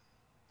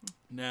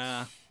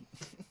 Nah.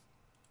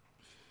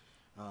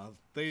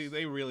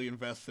 They really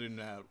invested in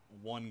that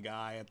one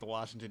guy at the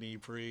Washington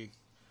E-Prix.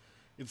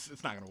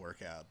 It's not gonna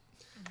work out.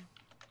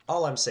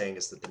 All I'm saying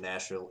is that the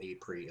Nashville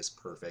E-Prix is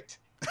perfect.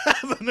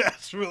 The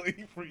Nashville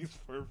E-Prix is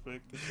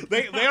perfect.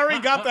 They already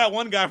got that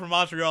one guy from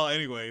Montreal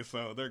anyway,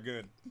 so they're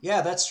good.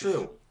 Yeah, that's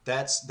true.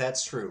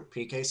 That's true.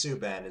 PK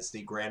Subban is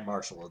the Grand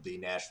Marshal of the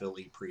Nashville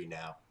E-Prix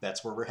now.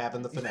 That's where we're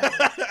having the finale.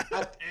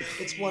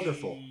 It's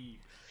wonderful.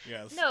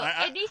 Yes. No,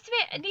 it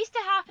needs to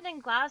happen in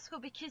Glasgow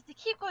because they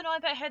keep going on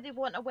about how they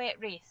want a wet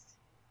race.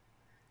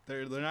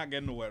 They're not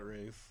getting a wet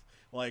race.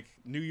 Like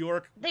New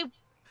York, They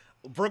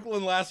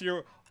Brooklyn last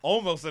year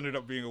almost ended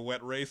up being a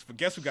wet race, but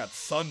guess who got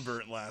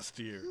sunburnt last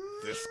year?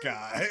 This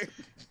guy.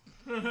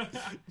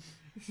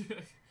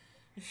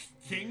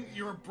 King,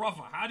 you're a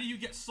brother. How do you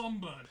get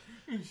sunburned?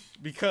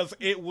 Because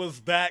it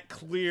was that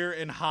clear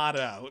and hot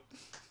out.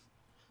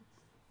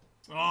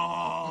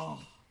 Oh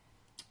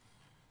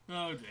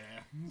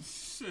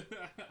dear.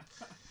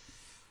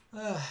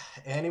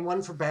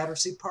 Anyone for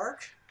Battersea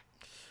Park?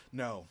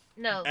 No.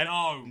 no. And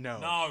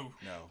No.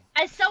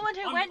 As someone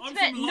who I'm went to from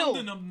it,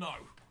 London, no.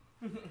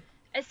 no.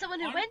 As someone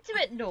who went to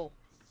it, no.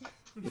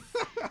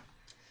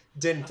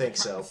 Didn't think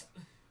so.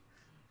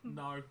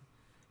 No.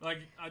 Like,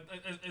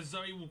 as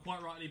Zoe will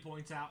quite rightly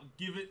point out,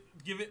 give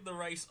it the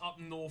race up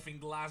north in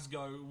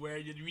Glasgow, where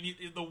we need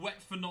the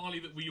wet finale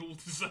that we all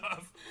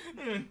deserve.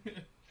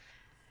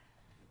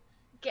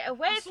 get a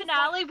web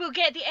finale. We'll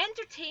get the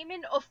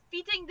entertainment of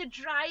feeding the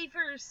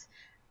drivers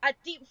a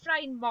deep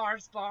fried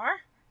Mars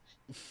bar.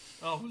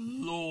 Oh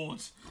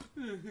Lord!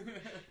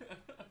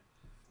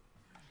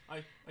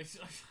 I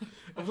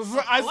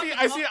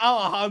see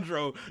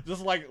Alejandro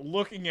just like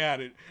looking at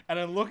it and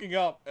then looking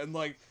up and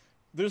like,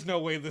 there's no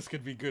way this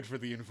could be good for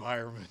the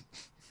environment.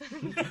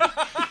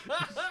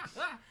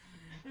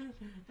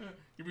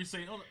 You'll be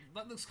saying, "Oh,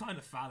 that looks kind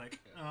of phallic."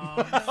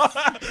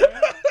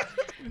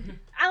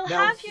 I'll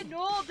have you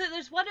know that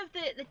there's one of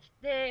the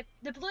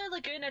Blue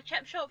Lagoon, a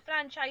chip shop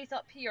franchise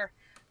up here,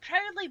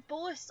 proudly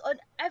boasts on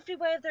every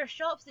one of their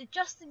shops that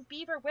Justin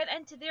Bieber went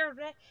into their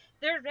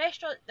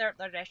restaurant, their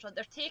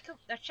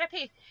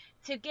chippy,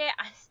 to get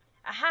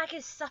a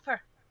haggis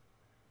supper.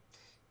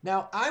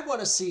 Now, I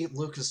want to see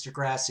Lucas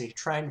Degrassi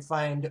try and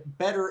find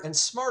better and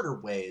smarter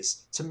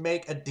ways to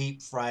make a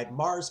deep-fried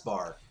Mars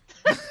bar.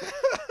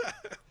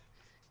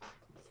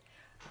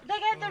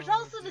 Again, there's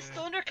also the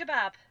stoner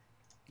kebab.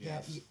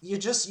 Yeah, you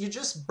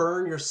just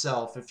burn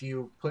yourself if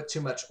you put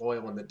too much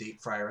oil in the deep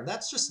fryer, and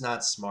that's just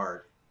not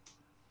smart.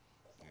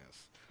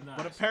 Yes. No,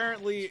 but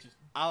apparently,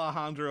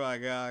 Alejandro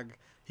Agag,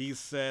 he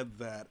said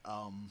that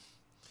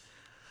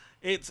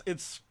it's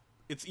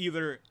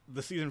either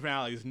the season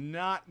finale is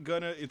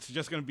it's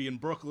just gonna be in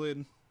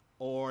Brooklyn,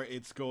 or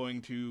it's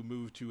going to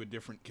move to a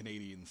different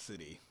Canadian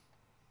city.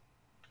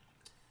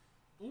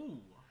 Ooh,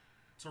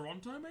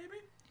 Toronto maybe?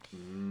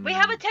 We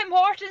have a Tim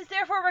Hortons,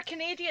 therefore we're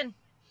Canadian.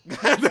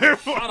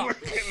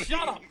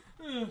 Shut up!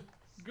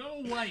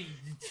 Go away,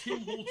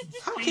 Tim Hortons.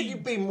 How can you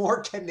be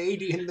more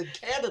Canadian than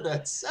Canada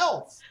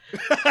itself? I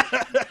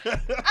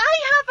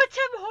have a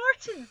Tim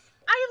Hortons.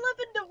 I live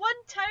in the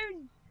one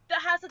town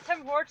that has a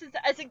Tim Hortons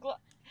that isn't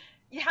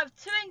You have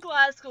two in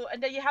Glasgow,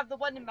 and then you have the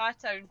one in my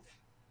town.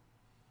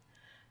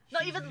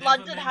 Not even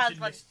London has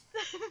one.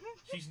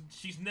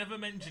 She's never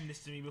mentioned this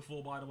to me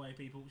before, by the way,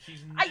 people.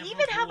 I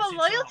even have a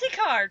loyalty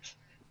card.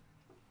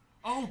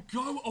 Oh,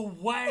 go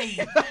away!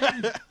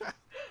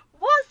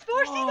 What's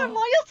worse than a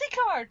loyalty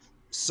card?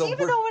 So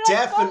even we're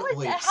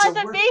definitely it has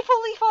a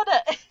maple leaf on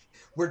it.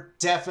 We're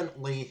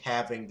definitely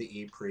having the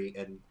E-Pre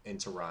in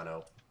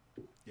Toronto.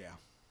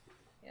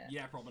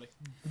 Yeah, probably.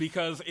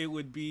 Because it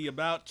would be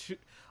about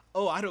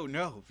I don't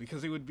know.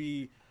 Because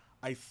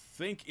I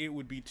think it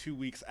would be 2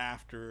 weeks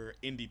after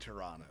Indy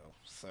Toronto.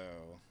 So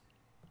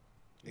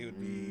it would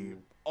be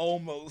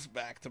almost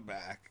back to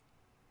back.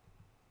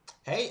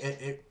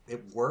 Hey,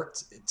 it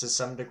worked to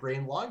some degree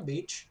in Long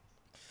Beach.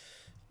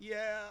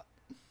 Yeah.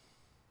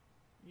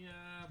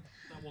 Yeah,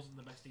 that wasn't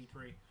the best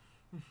E3.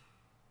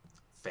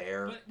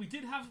 Fair. But we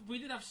did have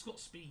Scott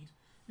Speed.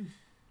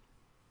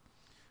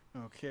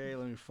 Okay,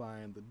 let me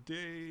find the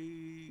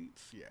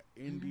dates. Yeah,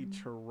 Indy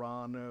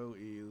Toronto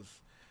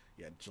is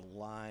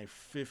July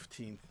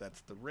 15th.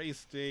 That's the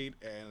race date.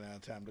 And now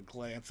time to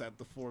glance at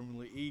the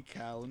Formula E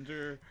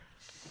calendar.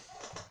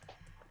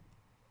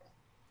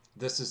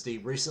 This is the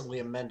recently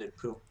amended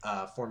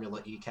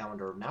Formula E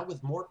calendar, now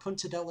with more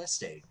Punta del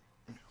Este.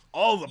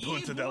 All the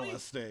Punta del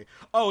Este.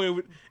 Oh, it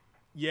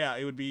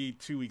would be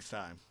 2 weeks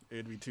time. It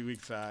would be 2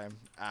 weeks time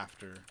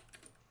after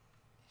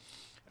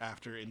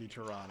Indy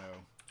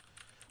Toronto.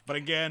 But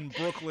again,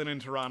 Brooklyn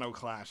and Toronto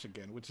clash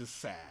again, which is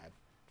sad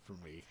for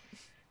me.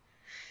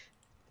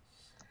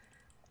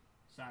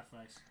 Sad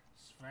face.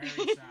 Very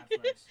sad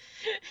face.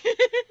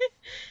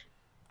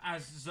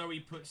 As Zoe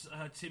puts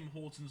her Tim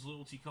Hortons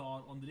loyalty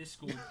card on the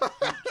Discord group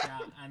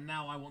chat, and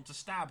now I want to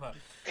stab her.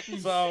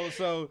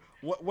 So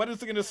when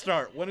is it gonna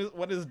start?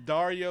 When is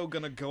Dario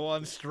gonna go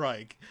on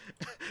strike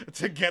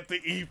to get the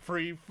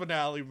E-Pre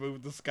finale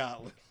moved to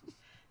Scotland?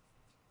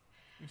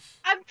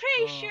 I'm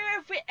pretty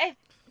sure if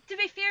to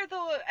be fair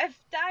though, if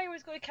Dario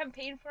was going to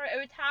campaign for it, it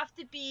would have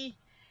to be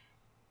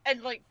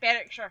in like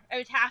Berwickshire. It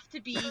would have to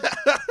be.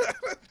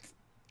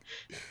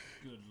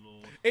 Good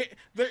lord.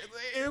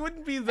 It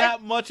wouldn't be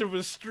that much of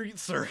a street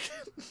circuit.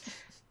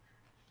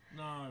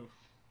 No.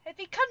 It'd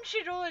be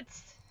country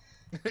roads.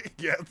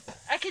 Yes.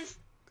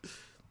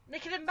 They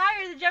can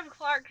admire the Jim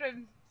Clark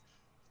room.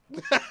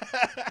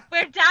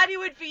 Where Daddy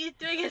would be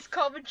doing his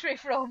commentary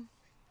from.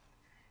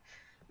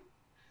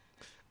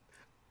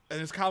 And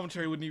his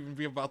commentary wouldn't even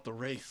be about the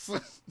race.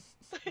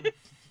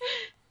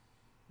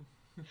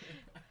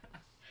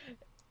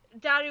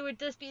 Daddy would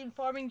just be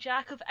informing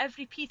Jack of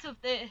every piece of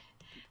the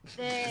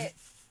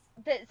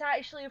that's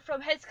actually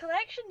from his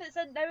collection that's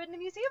now in the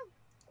museum.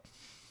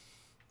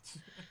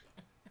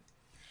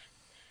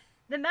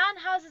 The man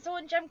has his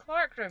own Jim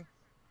Clark room.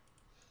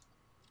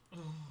 Oh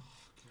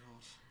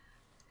god.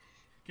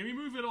 Can we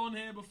move it on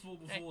here before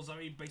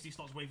Zoe basically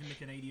starts waving the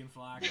Canadian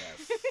flag?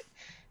 Yes.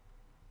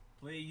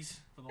 Please,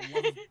 for the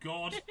love of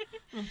God.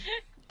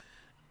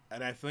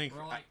 And I think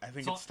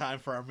it's time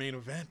for our main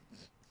event.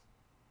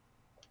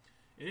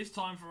 It is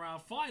time for our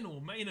final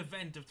main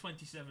event of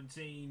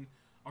 2017.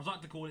 I would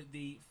like to call it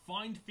the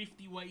Find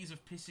 50 Ways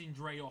of Pissing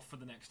Dre Off for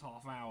the next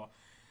half hour.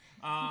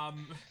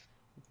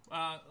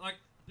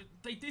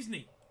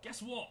 Disney,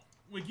 guess what?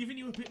 We're giving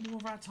you a bit more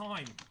of our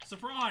time.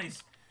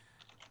 Surprise!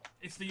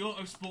 It's the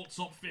Autosport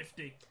Top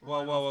 50.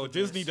 Whoa.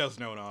 Disney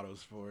doesn't own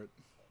Autosport.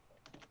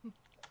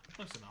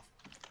 Close enough.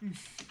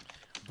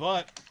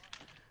 But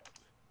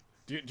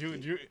the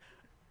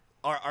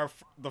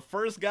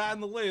first guy on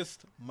the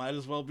list might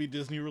as well be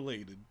Disney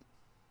related.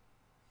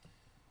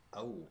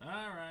 Oh.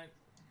 Alright.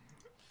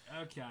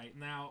 Okay,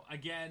 now,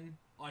 again,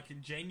 I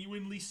can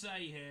genuinely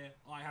say here,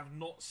 I have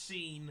not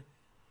seen...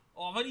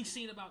 I've only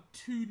seen about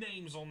 2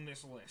 names on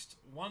this list.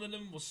 One of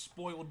them was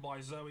spoiled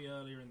by Zoe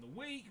earlier in the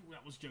week.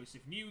 That was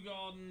Joseph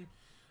Newgarden.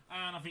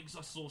 And I think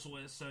I saw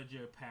where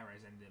Sergio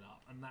Perez ended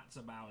up. And that's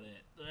about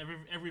it.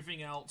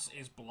 Everything else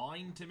is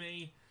blind to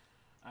me.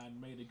 And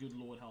may the good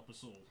Lord help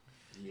us all.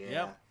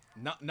 Yeah.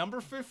 Yep.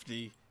 Number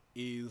 50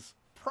 is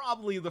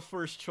probably the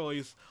first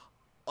choice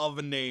of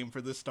a name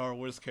for this Star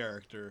Wars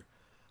character.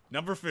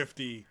 Number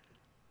 50,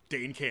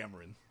 Dane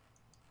Cameron.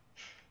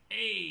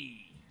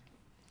 Hey!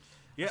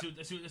 Yeah.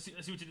 Let's see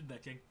what you did there,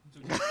 King.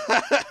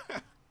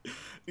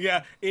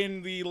 Yeah,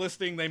 in the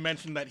listing they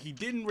mentioned that he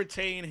didn't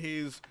retain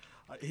his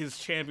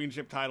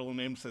championship title in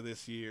IMSA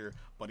this year,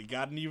 but he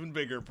got an even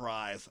bigger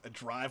prize, a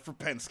drive for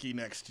Penske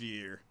next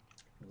year.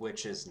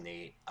 Which is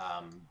neat.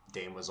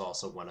 Dane was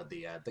also one of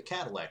the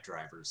Cadillac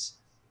drivers.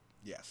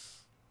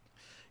 Yes.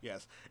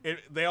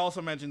 They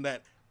also mentioned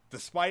that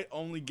despite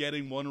only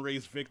getting 1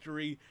 race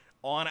victory,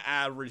 on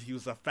average, he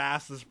was the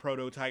fastest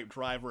prototype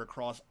driver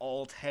across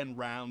all 10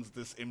 rounds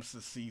this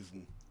IMSA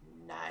season.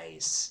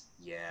 Nice.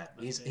 Yeah,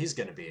 he's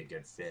going to be a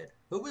good fit.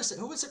 Who was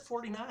it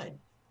 49?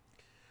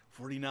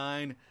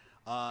 49,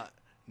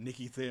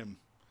 Nicky Thim,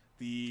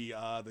 the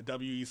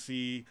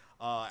WEC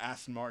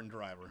Aston Martin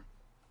driver.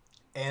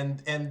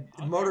 And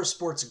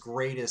motorsport's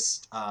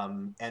greatest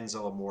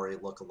Enzo Amore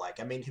lookalike.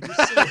 I mean, have you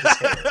seen his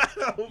hair?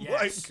 Oh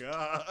Yes. my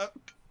god.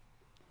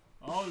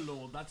 Oh,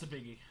 Lord, that's a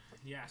biggie.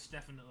 Yes,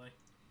 definitely.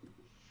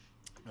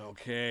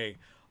 Okay,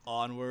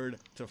 onward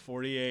to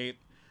 48.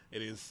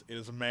 It is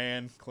a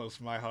man close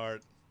to my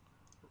heart.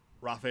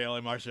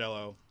 Raffaele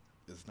Marcello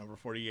is number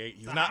 48.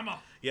 He's not. Hammer.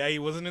 Yeah, he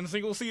wasn't in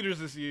single seaters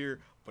this year,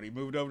 but he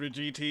moved over to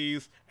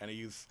GTs and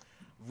he's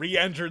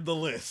re-entered the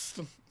list.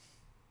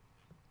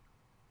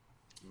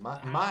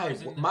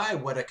 My,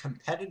 what a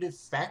competitive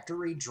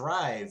factory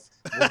drive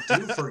will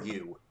do for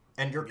you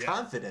and your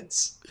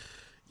confidence.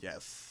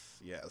 Yes.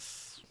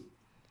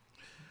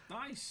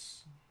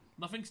 Nice.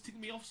 Nothing's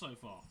ticking me off so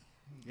far.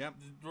 Yep.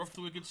 We're off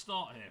to a good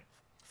start here.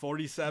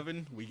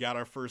 47. We got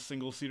our first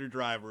single-seater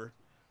driver.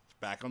 It's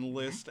back on the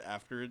list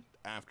after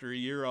a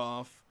year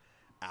off.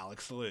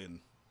 Alex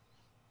Lynn.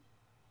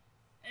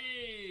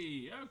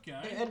 Hey,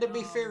 okay. And to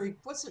be fair, he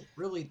wasn't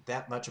really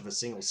that much of a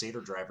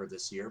single-seater driver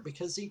this year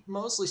because he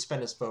mostly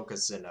spent his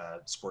focus in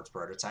sports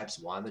prototypes,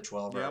 won the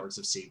 12 hours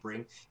of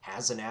Sebring,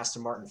 has an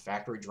Aston Martin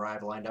factory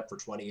drive lined up for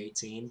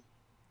 2018.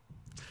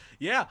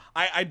 Yeah,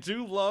 I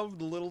do love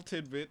the little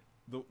tidbit,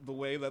 the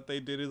way that they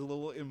did his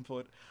little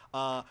input.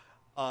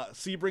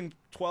 Sebring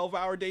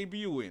 12-hour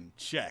debut in,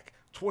 check.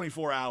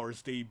 24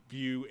 hours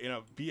debut in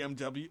a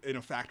BMW, in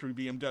a factory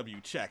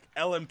BMW, check.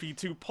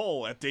 LMP2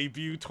 pole at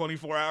debut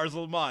 24 hours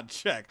Le Mans,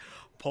 check.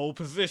 Pole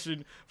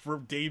position for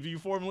debut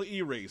Formula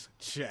E race,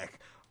 check.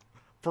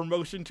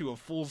 Promotion to a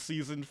full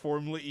season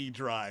Formula E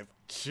drive,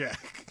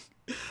 check.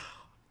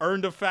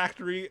 Earned a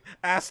factory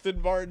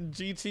Aston Martin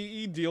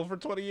GTE deal for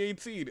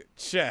 2018,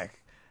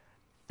 check.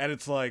 And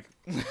it's like,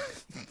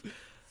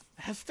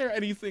 is there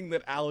anything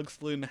that Alex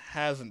Lynn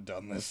hasn't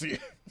done this year?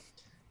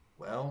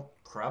 Well,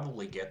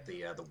 probably get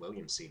the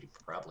Williams seat. He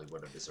probably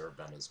would have deserved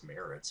on his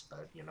merits,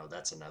 but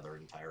that's another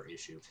entire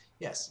issue.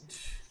 Yes,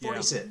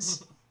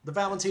 46, the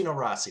Valentino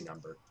Rossi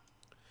number.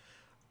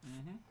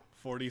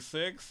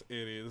 46.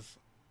 It is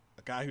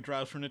a guy who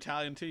drives for an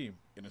Italian team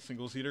in a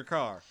single-seater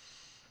car.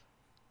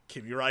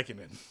 Kimi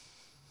Räikkönen.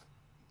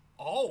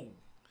 Oh,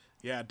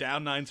 Yeah,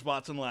 down 9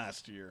 spots in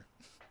last year.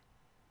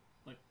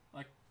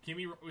 like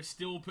Kimi. We're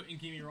still putting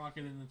Kimi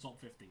Räikkönen in the top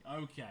 50.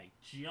 Okay,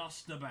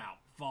 just about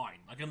fine.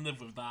 I can live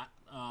with that.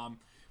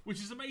 Which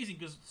is amazing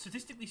because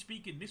statistically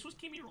speaking, this was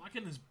Kimi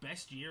Räikkönen's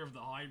best year of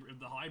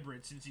the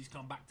hybrid since he's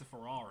come back to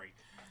Ferrari.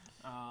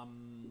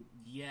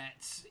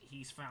 Yet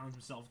he's found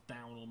himself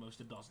down almost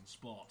a dozen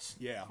spots.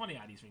 Yeah. Funny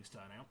how these things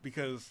turn out.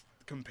 Because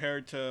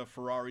compared to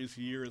Ferrari's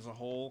year as a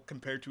whole,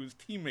 compared to his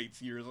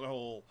teammates' year as a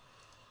whole,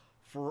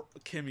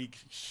 Kimi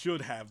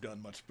should have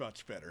done much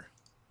better.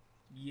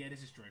 Yeah,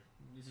 this is true.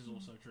 This is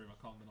also true.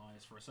 I can't deny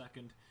this for a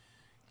second.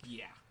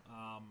 Yeah.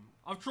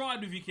 I've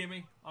tried with you,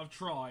 Kimi. I've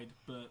tried,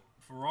 but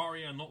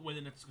Ferrari are not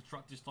winning a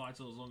constructors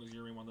title as long as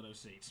you're in one of those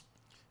seats.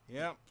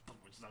 Yep.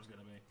 Which that was going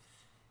to be.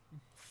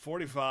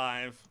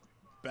 45.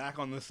 Back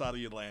on this side of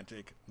the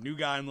Atlantic. New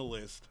guy on the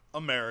list.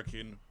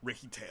 American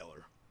Ricky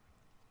Taylor.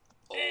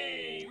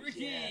 Hey,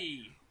 Ricky! Yeah.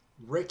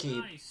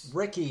 Nice.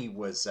 Ricky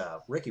was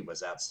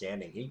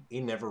outstanding.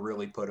 He never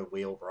really put a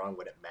wheel wrong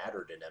when it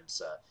mattered in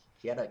IMSA.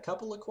 He had a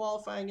couple of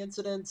qualifying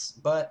incidents,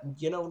 but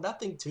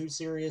nothing too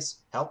serious.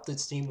 Helped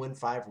his team win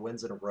 5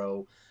 wins in a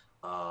row.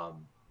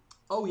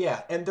 Oh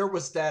yeah, and there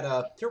was that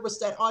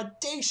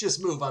audacious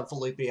move on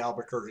Felipe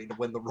Albuquerque to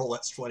win the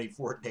Rolex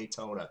 24 at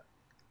Daytona.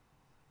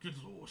 Good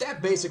lord.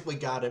 That basically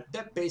got him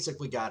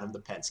the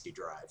Penske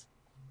drive.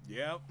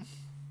 Yep.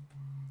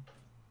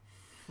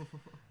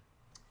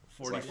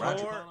 like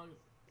 44. Roger.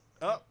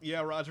 Oh,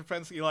 yeah, Roger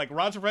Penske. Like,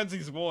 Roger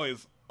Penske's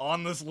boys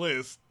on this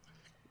list.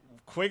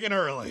 Quick and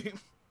early.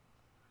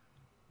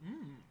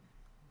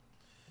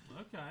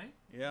 Okay.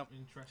 Yep.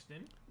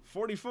 Interesting.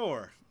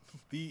 44.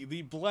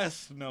 The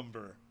blessed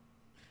number.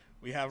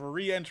 We have a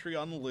re-entry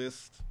on the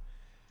list.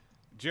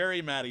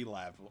 Jerry Matty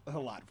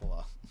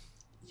Latvala.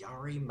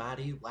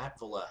 Jari-Matti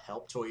Latvala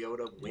helped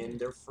Toyota win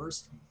their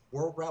first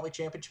World Rally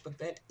Championship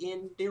event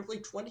in nearly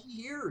 20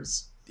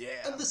 years. Yeah.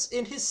 And this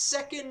in his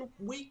second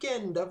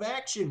weekend of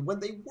action when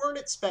they weren't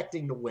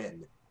expecting to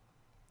win.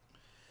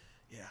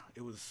 Yeah,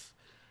 it was.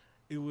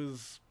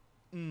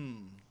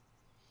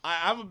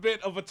 I'm a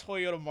bit of a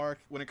Toyota mark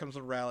when it comes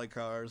to rally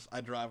cars.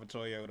 I drive a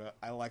Toyota.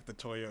 I like the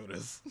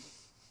Toyotas.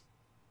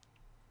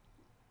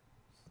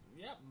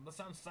 Yeah, that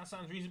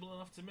sounds reasonable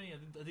enough to me.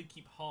 I did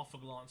keep half a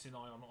glancing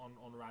eye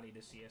on Rally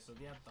this year, so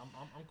yeah,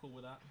 I'm cool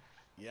with that.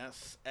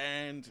 Yes,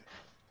 and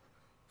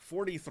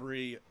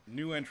 43,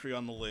 new entry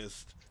on the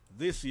list.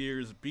 This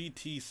year's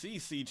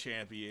BTCC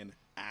champion,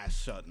 Ash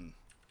Sutton.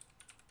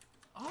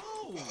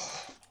 Oh.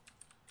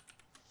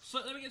 So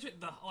let me get to it.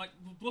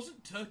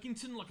 Wasn't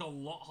Turkington like a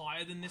lot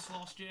higher than this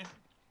last year?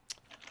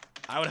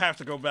 I would have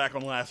to go back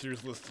on last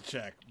year's list to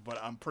check,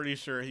 but I'm pretty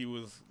sure he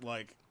was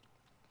like,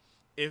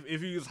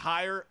 if he was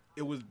higher,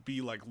 it would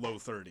be like low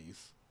 30s.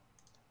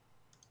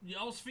 Yeah,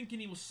 I was thinking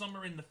he was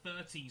somewhere in the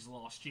 30s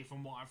last year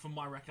from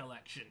my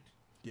recollection.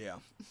 Yeah.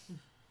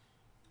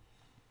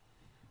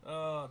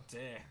 Oh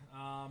dear.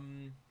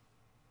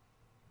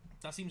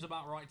 That seems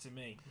about right to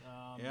me.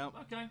 Yeah.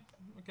 Okay.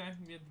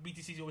 Yeah,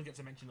 BTCs always get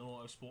to mention in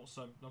auto sports,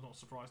 so I'm not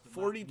surprised. At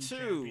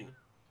 42.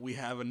 We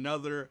have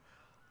another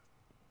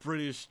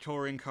British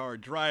touring car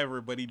driver,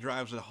 but he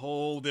drives a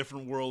whole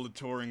different world of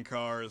touring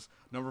cars.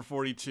 Number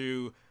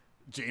 42,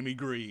 Jamie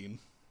Green.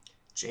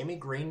 Jamie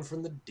Green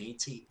from the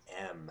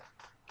DTM.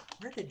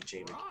 Where did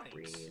Jamie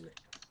Green in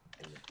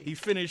the DTM? He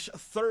finished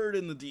third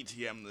in the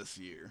DTM this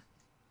year.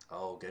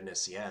 Oh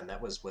goodness, yeah, and that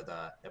was with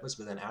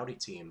an Audi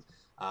team.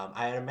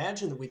 I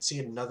imagine that we'd see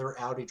another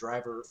Audi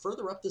driver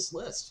further up this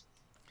list.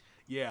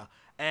 Yeah,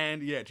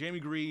 and yeah, Jamie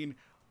Green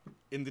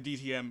in the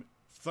DTM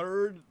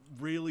third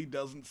really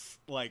doesn't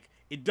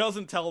it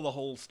doesn't tell the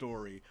whole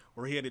story.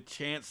 Where he had a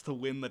chance to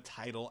win the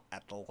title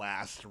at the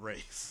last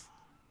race.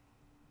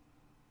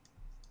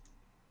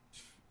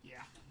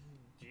 Yeah,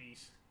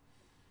 jeez.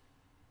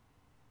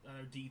 I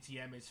know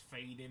DTM is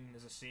fading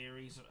as a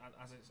series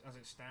as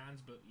it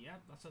stands, but yeah,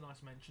 that's a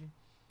nice mention.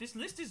 This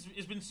list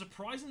has been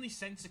surprisingly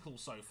sensical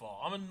so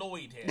far. I'm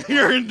annoyed here.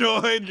 You're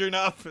annoyed. You're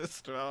not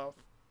pissed off.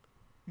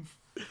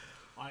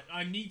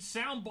 I need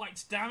sound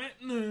bites, damn it.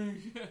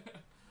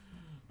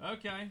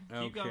 Okay,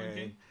 keep going,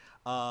 King.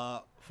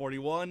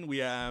 41, we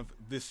have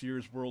this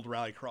year's World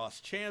Rallycross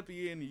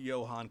champion,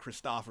 Johan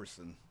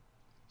Kristoffersson.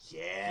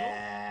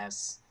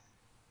 Yes.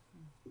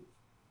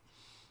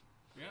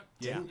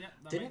 Yeah.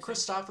 Didn't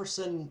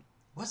Kristoffersson...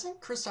 Wasn't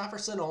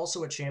Kristoffersson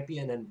also a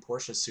champion in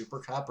Porsche Super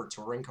Cup or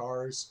touring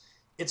cars?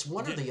 It's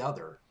one or the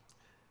other.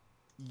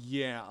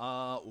 Yeah,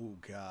 oh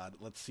god,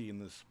 let's see in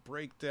this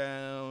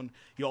breakdown.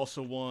 He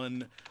also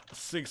won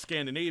 6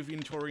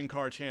 Scandinavian touring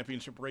car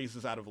championship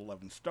races out of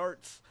 11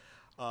 starts.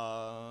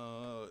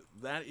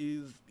 That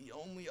is the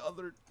only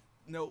other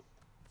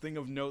thing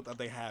of note that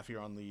they have here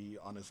on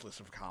his list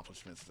of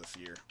accomplishments this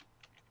year.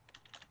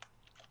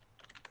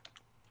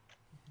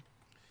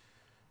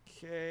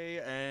 Okay,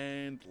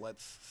 and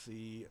let's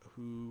see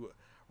who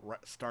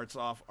starts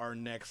off our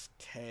next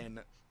 10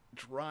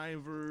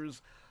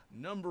 drivers.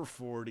 Number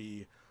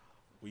 40,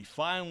 we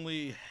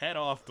finally head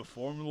off to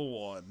Formula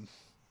One.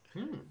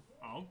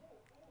 Oh.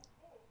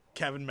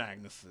 Kevin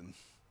Magnussen.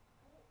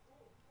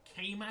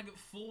 K-Mag at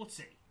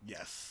 40.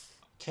 Yes.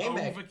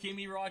 K-Mag, over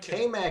Kimi Räikkönen.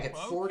 K-Mag at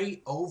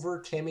 40 over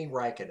Kimi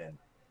Räikkönen.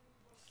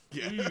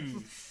 Yeah.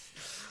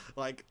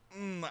 I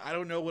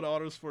don't know what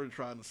Autosport is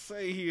trying to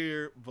say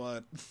here,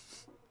 but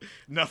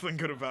nothing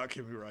good about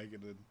Kimi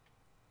Räikkönen.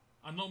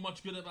 I'm not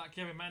much good about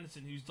Kevin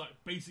Magnussen, who's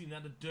basically now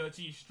the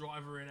dirtiest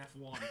driver in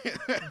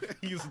F1.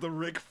 He's the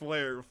Ric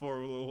Flair of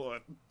Formula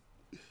One.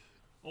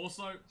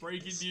 Also,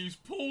 breaking news: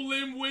 Paul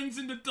Lim wins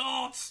in the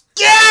darts.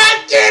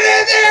 Get in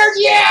there!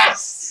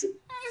 Yes!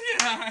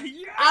 Yeah.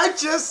 I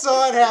just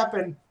saw it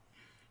happen.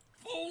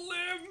 Paul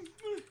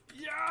Lim,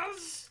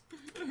 yes.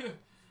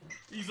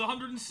 He's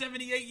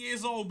 178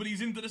 years old, but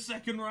he's into the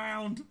second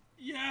round.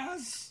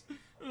 Yes.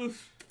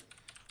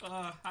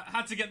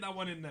 Had to get that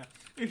one in there.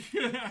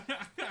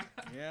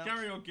 Yeah.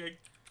 Carry on, King.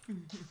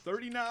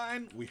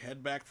 39, we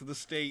head back to the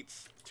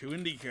States, to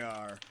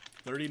IndyCar.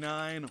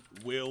 39,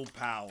 Will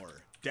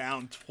Power.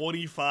 Down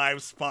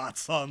 25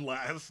 spots on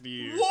last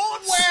year.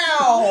 What?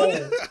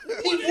 Wow!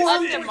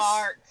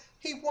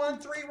 He won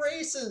 3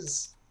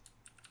 races.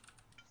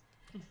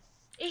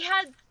 He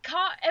had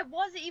it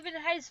wasn't even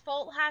his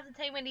fault half the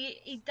time when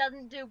he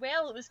didn't do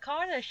well. It was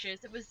car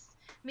issues. It was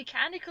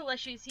mechanical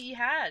issues he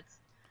had.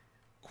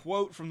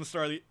 Quote from the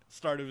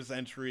start of his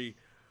entry,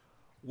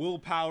 Will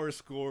Power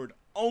scored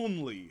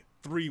only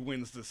 3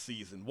 wins this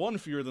season, 1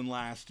 fewer than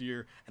last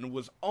year, and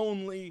was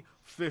only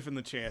 5th in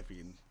the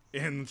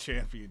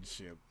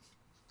championship.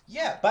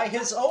 Yeah, by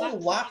his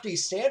own lofty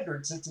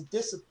standards, it's a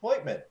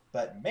disappointment.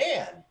 But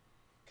man,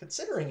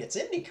 considering it's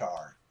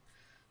IndyCar.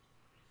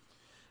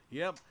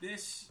 Yep.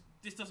 This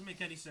doesn't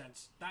make any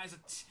sense. That is a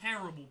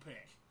terrible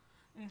pick.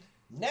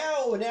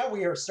 Now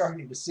we are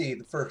starting to see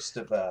the first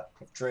of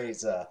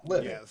Dre's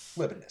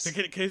livingness.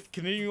 To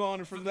continue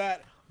on from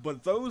that,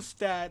 but those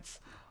stats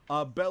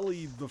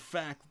belly the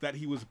fact that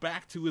he was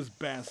back to his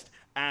best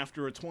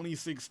after a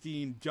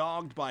 2016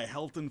 dogged by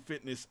health and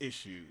fitness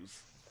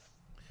issues.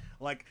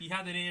 Like, he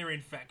had an ear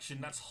infection.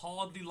 That's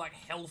hardly like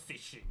health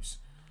issues.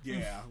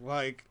 Yeah,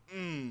 like,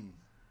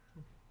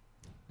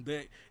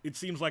 it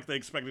seems like they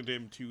expected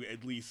him to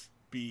at least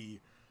be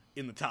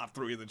in the top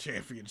 3 of the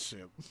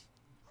championship.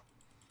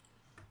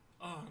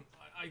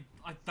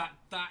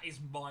 That is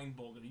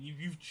mind-boggling.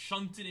 You've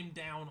shunted him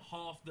down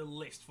half the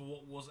list for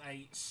what was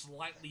a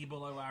slightly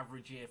below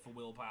average year for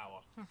Will Power.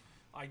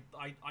 I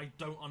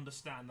don't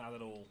understand that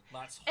at all.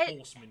 That's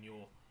horse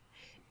manure.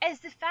 Is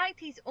the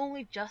fact he's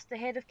only just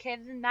ahead of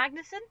Kevin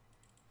Magnussen?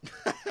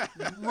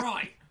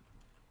 Right.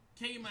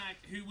 K-Mag,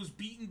 who was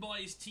beaten by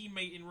his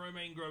teammate in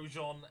Romain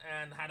Grosjean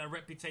and had a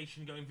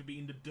reputation going for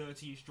being the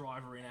dirtiest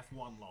driver in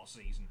F1 last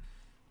season.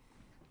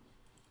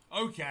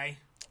 Okay.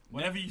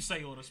 Whatever you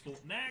say,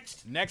 Autosport.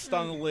 Next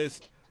on the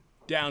list,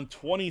 down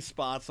 20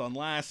 spots on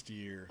last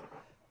year,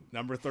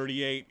 number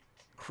 38,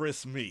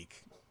 Chris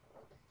Meek.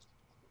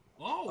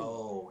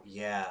 Oh,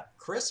 yeah.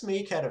 Chris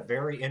Meek had a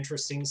very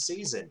interesting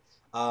season.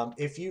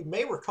 If you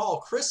may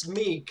recall, Chris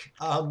Meek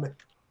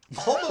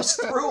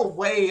almost threw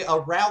away a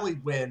rally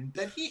win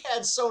that he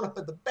had sewn up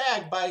in the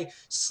bag by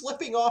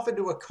slipping off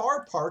into a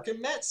car park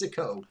in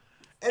Mexico.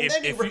 And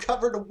then he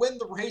recovered to win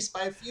the race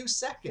by a few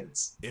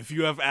seconds. If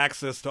you have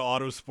access to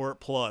Autosport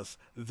Plus,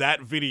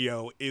 that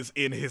video is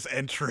in his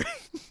entry.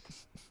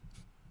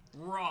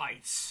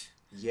 Right.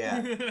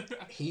 Yeah.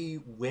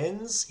 He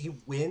wins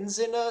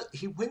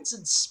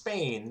in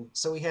Spain,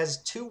 so he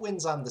has 2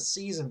 wins on the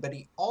season, but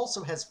he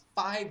also has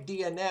 5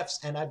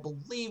 DNFs, and I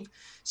believe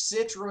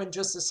Citroen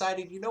just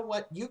decided, you know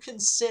what, you can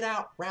sit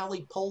out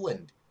Rally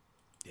Poland.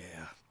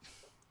 Yeah.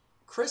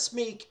 Chris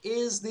Meek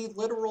is the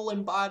literal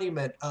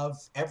embodiment of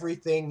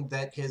everything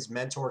that his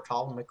mentor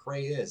Colin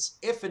McRae is.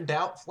 If in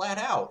doubt, flat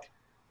out.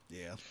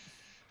 Yeah.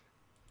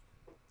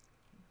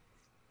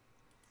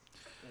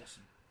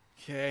 Awesome.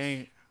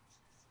 Okay.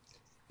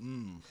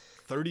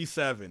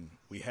 37.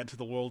 We head to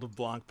the world of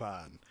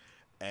Blancpain.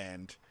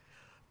 And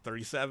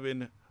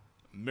 37,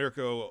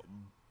 Mirko.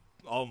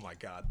 Oh my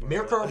God.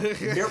 Mirko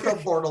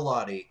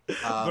Bortolotti.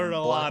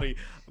 Bortolotti.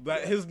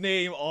 His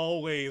name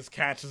always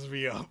catches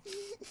me up.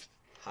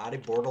 Hadi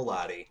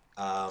Bortolotti.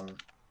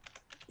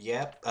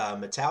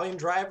 Italian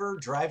driver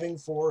driving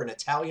for an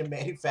Italian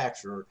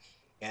manufacturer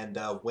and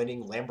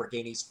winning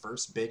Lamborghini's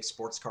first big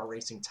sports car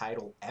racing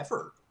title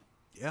ever.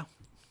 Yeah.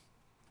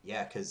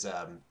 Yeah, because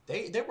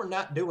they were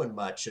not doing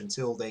much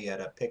until they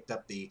had picked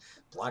up the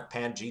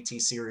Blancpain GT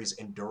Series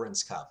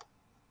Endurance Cup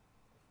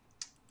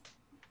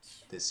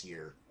this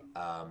year.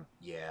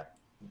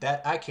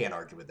 That I can't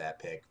argue with that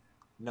pick.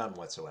 None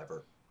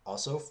whatsoever.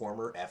 Also,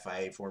 former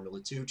FIA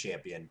Formula 2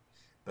 champion.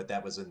 But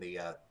that was in the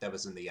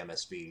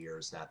MSV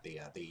years, not the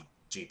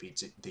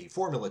GP, the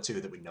Formula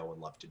 2 that we know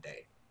and love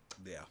today.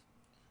 Yeah.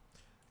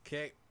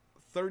 Okay,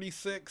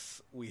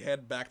 36. We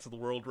head back to the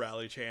World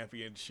Rally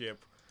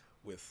Championship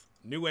with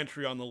new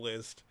entry on the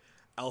list,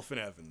 Elfyn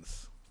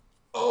Evans.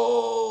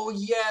 Oh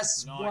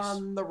yes, nice.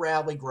 won the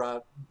Rally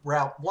Great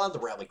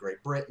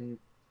Britain.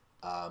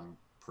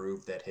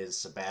 Proved that his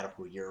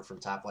sabbatical year from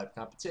Top Life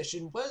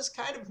competition was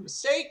kind of a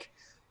mistake.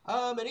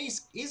 And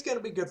he's going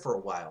to be good for a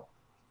while.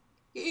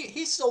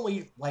 He's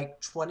only like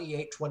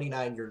 28,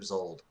 29 years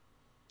old.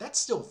 That's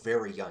still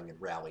very young in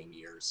rallying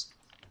years.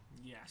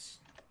 Yes.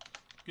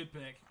 Good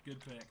pick.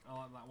 I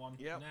like that one.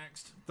 Yep.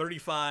 Next.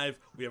 35,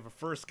 we have a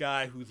first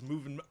guy who's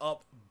moving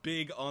up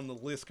big on the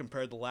list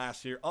compared to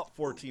last year. Up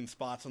 14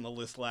 spots on the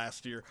list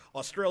last year.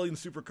 Australian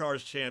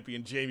Supercars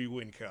champion, Jamie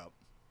Whincup.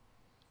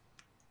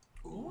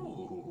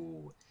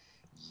 Ooh.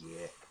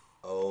 Yeah.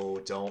 Oh,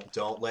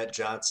 don't let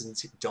Johnson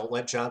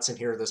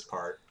hear this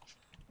part.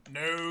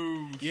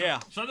 No. Yeah.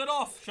 Shut it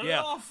off. Shut it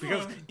off.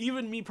 Because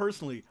even me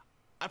personally,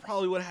 I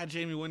probably would have had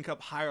Jamie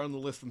Whincup higher on the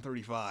list than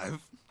 35.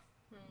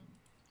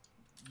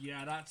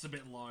 Yeah, that's a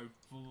bit low.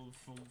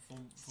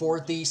 For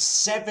the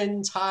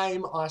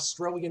 7-time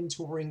Australian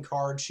Touring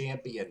Car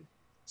champion.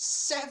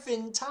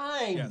 7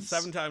 times! Yeah,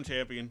 7-time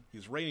champion.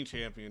 He's reigning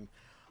champion.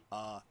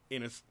 And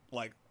it's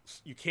like,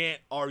 you can't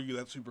argue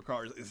that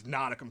Supercars is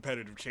not a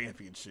competitive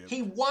championship.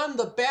 He won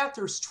the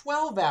Bathurst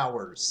 12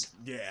 hours.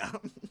 Yeah.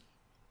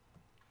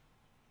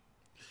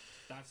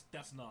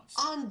 That's nuts.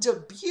 On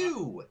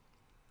debut.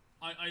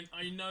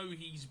 I know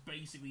he's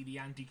basically the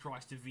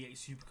Antichrist of V8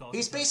 Supercars.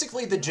 He's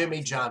basically the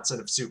Jimmy Johnson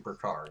of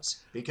Supercars.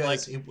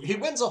 Because he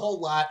wins a whole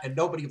lot and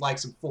nobody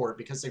likes him for it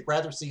because they'd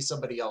rather see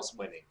somebody else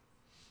winning.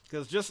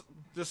 Because just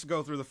to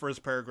go through the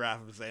first paragraph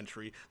of his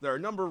entry, there are a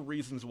number of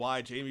reasons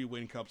why Jamie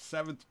Whincup's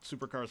 7th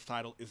Supercars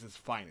title is his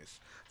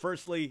finest.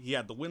 Firstly, he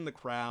had to win the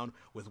crown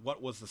with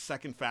what was the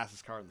second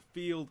fastest car in the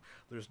field.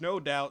 There's no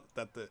doubt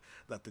that the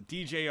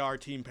DJR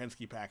Team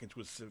Penske package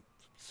was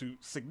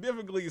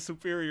significantly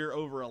superior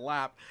over a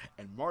lap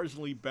and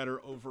marginally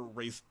better over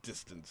race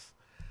distance.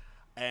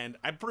 And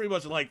I'm pretty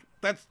much like,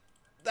 that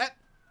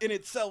in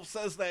itself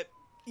says that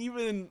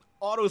even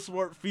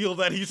Autosport feel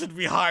that he should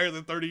be higher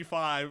than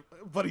 35,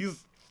 but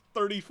he's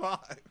 35.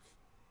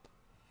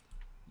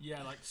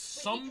 Yeah, like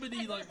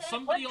somebody on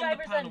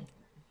the panel.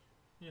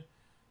 Yeah,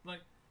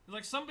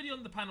 like somebody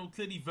on the panel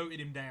clearly voted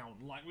him down.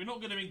 Like, we're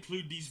not going to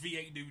include these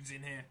V8 dudes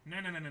in here. No,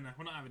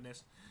 we're not having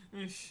this.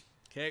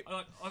 Okay.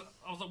 I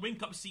was like,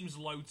 Whincup seems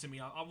low to me.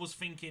 I was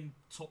thinking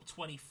top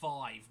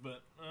 25,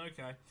 but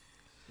okay.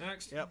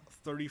 Next. Yep,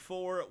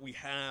 34, we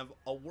have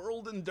a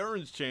World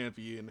Endurance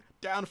Champion,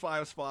 down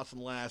 5 spots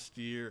from last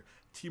year,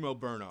 Timo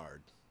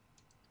Bernhard.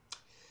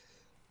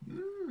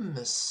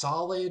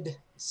 Solid,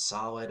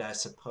 I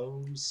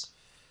suppose.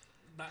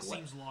 That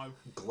seems low.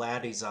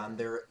 Glad he's on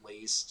there at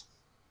least.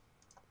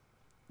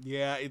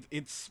 Yeah,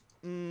 it's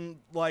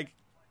like,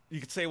 you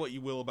could say what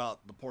you will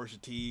about the Porsche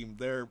team.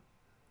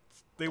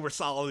 They were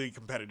solidly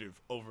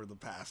competitive over the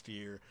past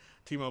year.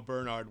 Timo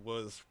Bernhard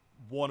was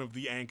one of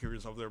the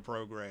anchors of their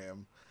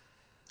program.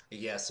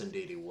 Yes,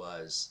 indeed he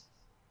was.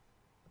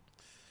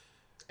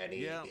 And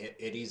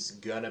he's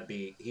been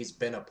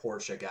a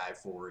Porsche guy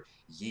for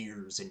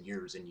years and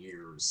years and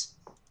years.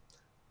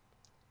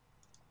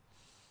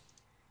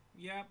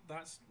 Yeah,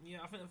 I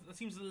think that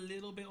seems a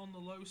little bit on the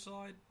low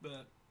side,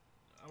 but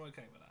I'm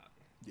okay with that.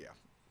 Yeah.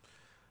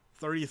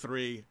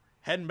 33,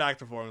 heading back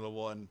to Formula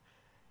 1.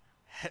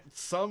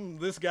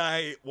 This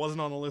guy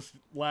wasn't on the list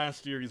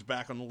last year, he's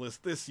back on the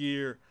list this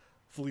year.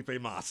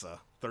 Felipe Massa,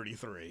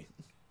 33.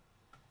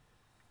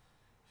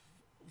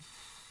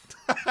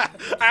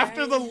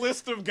 After the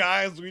list of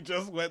guys we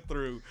just went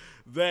through,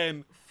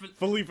 then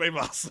Felipe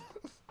Massa.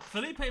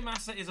 Felipe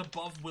Massa is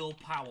above Will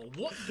Powell.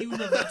 What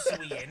universe are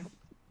we in?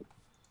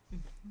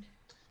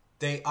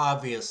 They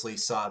obviously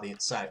saw the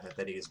excitement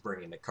that he is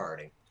bringing to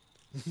karting.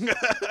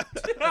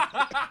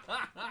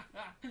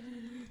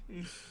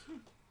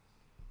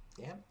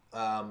 Yeah.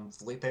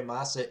 Felipe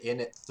Massa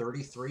in at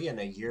 33 in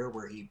a year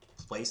where he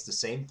placed the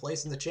same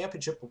place in the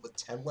championship but with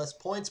 10 less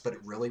points, but it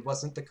really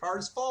wasn't the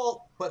car's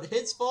fault, but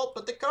his fault,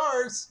 but the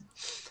car's.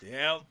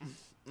 Yep.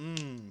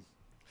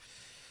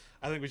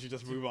 I think we should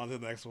just move on to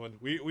the next one.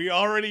 We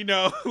already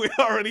know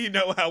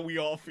how we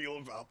all feel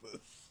about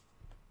this.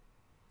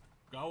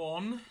 Go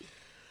on.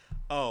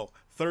 Oh,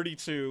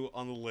 32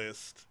 on the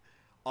list.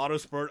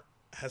 Autosport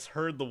has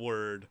heard the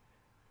word,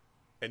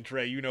 and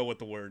Trey, you know what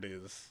the word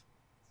is.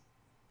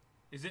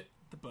 Is it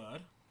the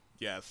bird?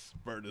 Yes,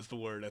 bird is the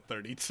word at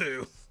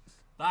 32.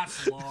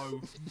 That's low.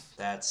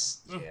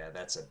 That's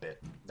a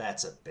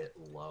bit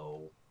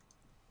low.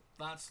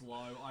 That's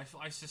low.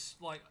 I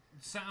just like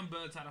Saturn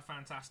Bird's had a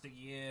fantastic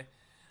year.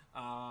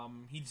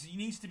 He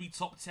needs to be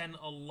top 10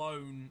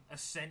 alone,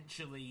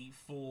 essentially,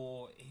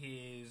 for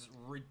his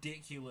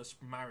ridiculous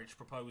marriage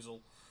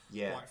proposal.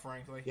 Yeah, quite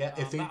frankly. Yeah,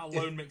 that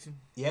alone makes him.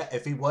 Yeah,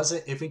 if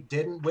he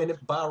didn't win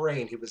at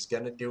Bahrain, he was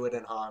gonna do it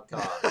in Hong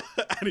Kong.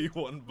 And he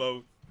won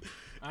both.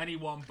 And he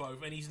won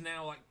both, and he's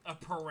now like a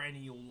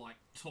perennial like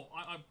top.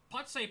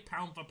 I'd say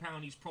pound for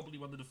pound, he's probably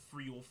one of the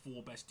 3 or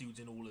 4 best dudes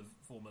in all of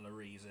Formula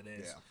E. It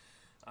is.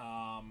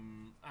 Yeah.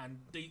 And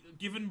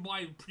given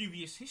by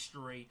previous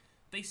history,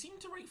 they seem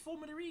to rate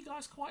Formula E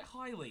guys quite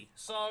highly.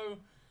 So,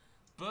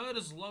 Bird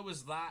as low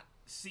as that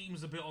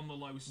seems a bit on the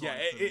low side. Yeah,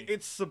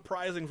 it's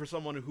surprising for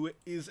someone who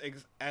is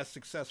as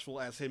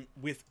successful as him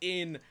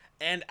within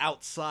and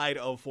outside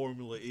of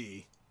Formula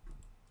E.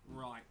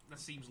 Right, that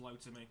seems low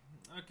to me.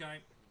 Okay.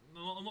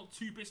 I'm not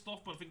too pissed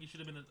off, but I think he should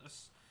have been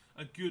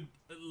a good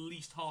at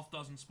least half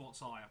dozen spots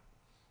higher.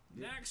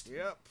 Next.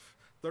 Yep.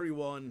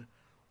 31,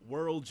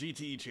 World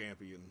GT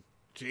Champion,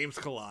 James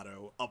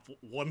Calado, up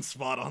 1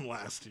 spot on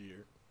last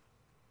year.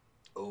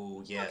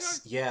 Oh,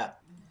 yes. Okay. Yeah.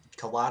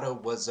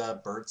 Calado was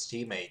Bird's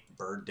teammate.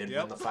 Bird did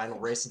win the final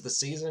race of the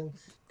season.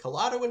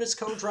 Calado and his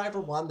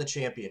co-driver won the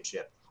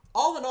championship.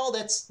 All in all,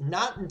 that's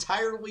not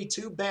entirely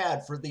too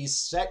bad for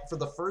for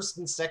the first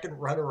and second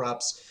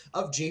runner-ups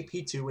of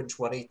GP2 in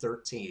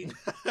 2013.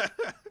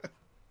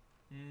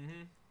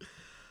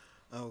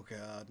 Oh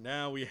god!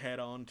 Now we head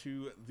on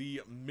to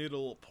the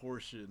middle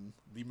portion,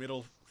 the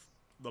middle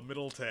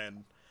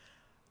 10,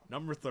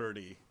 number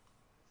 30,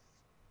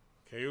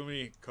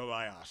 Kayumi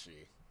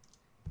Kobayashi.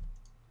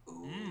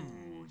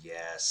 Ooh,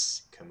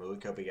 yes. Kamui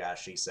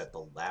Kobayashi set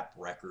the lap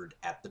record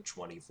at the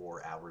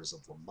 24 Hours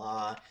of Le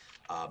Mans.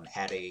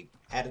 Had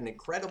an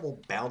incredible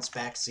bounce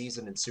back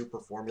season in Super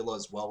Formula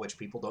as well, which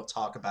people don't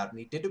talk about, and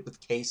he did it with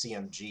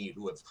KCMG,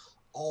 who have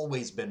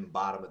always been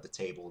bottom of the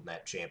table in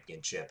that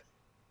championship.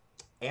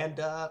 And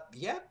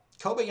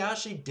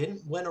Kobayashi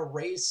didn't win a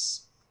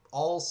race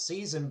all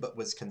season, but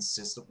was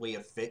consistently a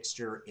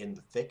fixture in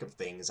the thick of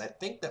things. I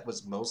think that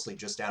was mostly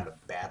just down to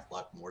bad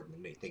luck more than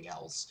anything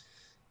else.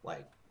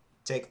 Like,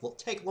 take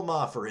Le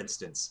Mans, for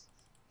instance.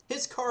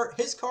 his car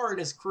and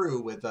his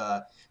crew with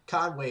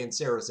Conway and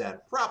Sarrazin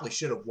probably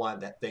should have won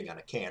that thing on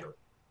a canter,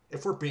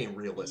 if we're being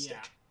realistic.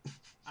 Yeah.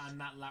 And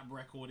that lap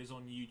record is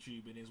on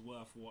YouTube and is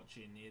worth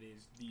watching. It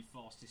is the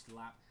fastest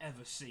lap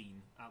ever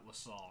seen at Le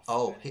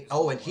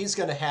Saf. And he's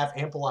going to have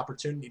ample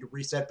opportunity to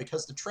reset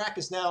because the track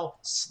is now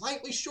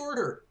slightly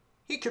shorter.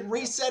 He can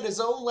reset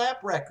his own lap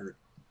record.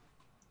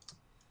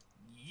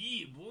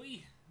 Yeah,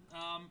 boy.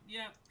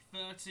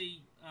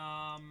 30.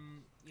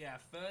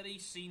 30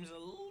 seems a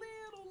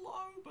little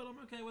low, but I'm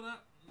okay with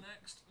that.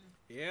 Next.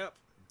 Yep.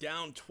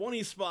 Down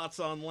 20 spots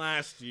on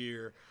last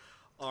year.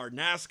 Our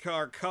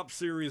NASCAR Cup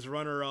Series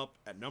runner-up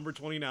at number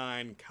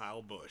 29,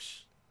 Kyle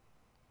Busch.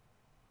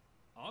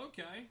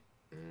 Okay.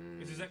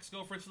 Is his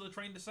ex-girlfriend still a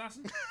trained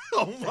assassin?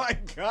 Oh my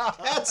god.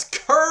 That's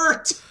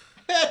Kurt!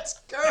 That's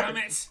Kurt! Damn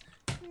it!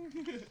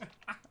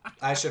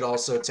 I should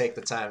also take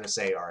the time to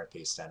say R.I.P.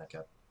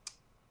 Stenica.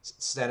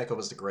 Stenica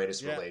was the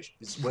greatest relation.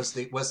 Was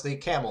the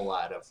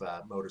Camelot of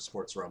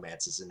motorsports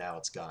romances, and now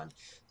it's gone.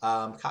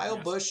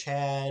 Kyle Busch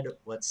had,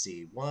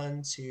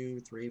 1, 2,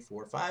 3,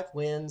 4, 5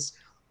 wins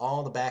all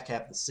in the back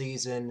half of the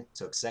season.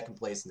 Took second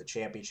place in the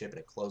championship in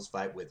a close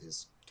fight with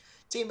his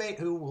teammate,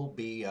 who will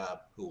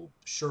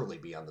surely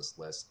be on this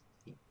list.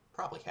 He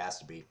probably has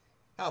to be.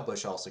 Kyle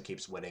Busch also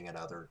keeps winning in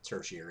other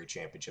tertiary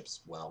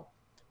championships as well.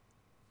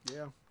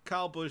 Yeah,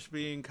 Kyle Busch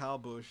being Kyle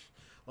Busch.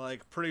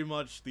 Like, pretty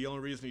much the only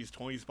reason he's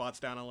 20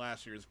 spots down on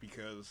last year is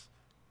because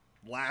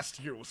last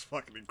year was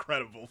fucking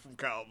incredible from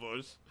Kyle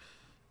Busch.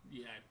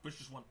 Yeah, Busch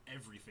just won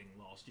everything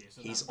last year.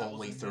 So he's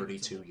only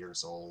 32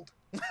 years old.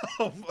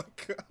 Oh my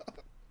god.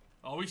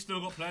 Oh, we still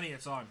got plenty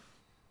of time.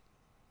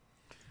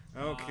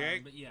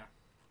 Okay. But yeah.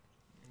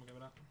 We'll go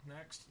with that.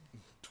 Next.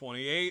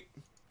 28.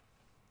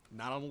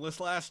 Not on the list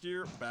last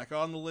year. Back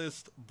on the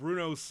list.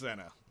 Bruno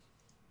Senna.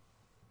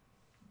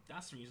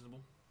 That's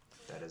reasonable.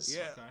 That is.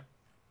 Yeah. Okay.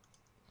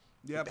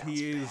 Yep,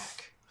 he is.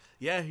 Back.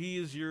 Yeah, he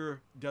is your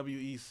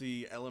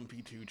WEC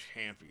LMP2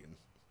 champion.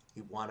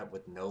 He won it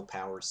with no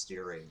power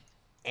steering.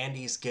 And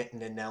he's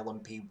getting an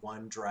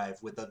LMP1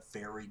 drive with a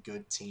very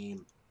good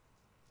team.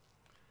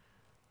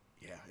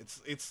 Yeah,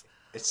 it's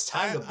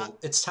time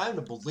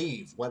to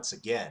believe once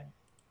again.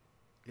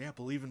 Yeah,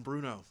 believe in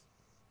Bruno.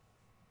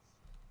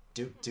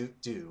 Do.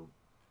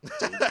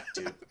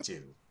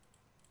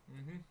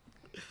 Mm-hmm.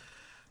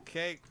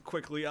 Okay,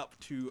 quickly up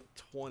to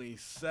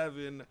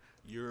 27.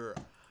 You're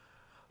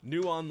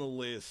new on the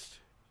list.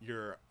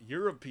 Your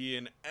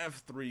European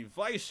F3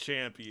 vice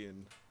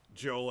champion,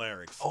 Joel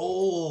Eriksson.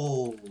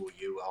 Oh,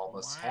 you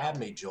almost had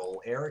me,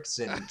 Joel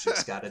Eriksson.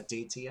 Just got a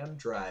DTM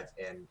drive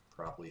and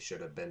probably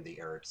should have been the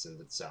Eriksson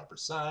that Sauber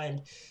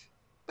signed.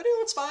 But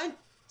it's fine.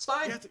 It's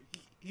fine.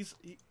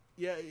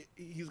 Yeah,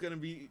 he's gonna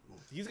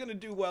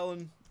do well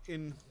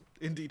in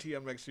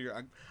DTM next year.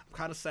 I'm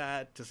kind of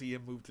sad to see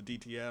him move to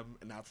DTM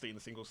and not stay in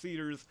the single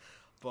seaters,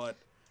 but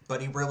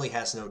he really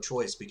has no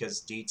choice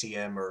because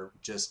DTM are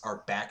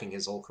backing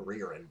his whole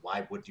career, and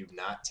why would you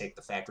not take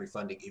the factory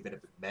funding even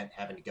if it meant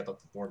having to give up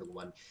the Formula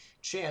One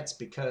chance?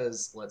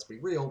 Because let's be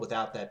real,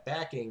 without that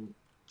backing,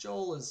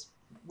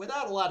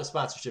 without a lot of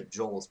sponsorship,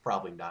 Joel is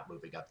probably not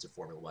moving up to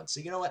Formula One. So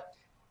you know what?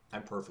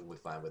 I'm perfectly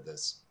fine with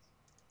this.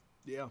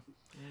 Yeah.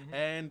 Mm-hmm.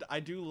 And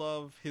I do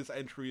love his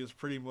entry is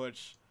pretty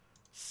much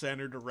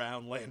centered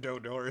around Lando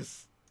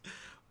Norris.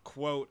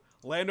 Quote,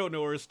 Lando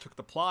Norris took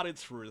the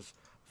plaudits for his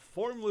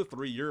Formula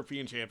 3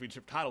 European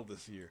Championship title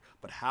this year,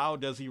 but how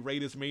does he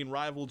rate his main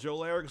rival,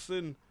 Joel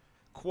Eriksson?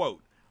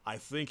 Quote, I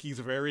think he's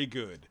very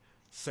good,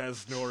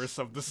 says Norris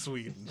of the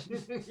Sweden.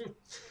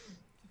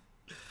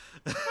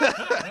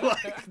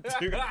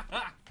 Dude.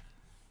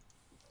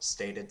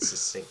 Stated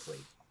succinctly.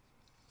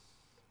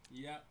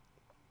 Yeah.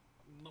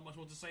 Not much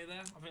more to say there.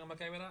 I think I'm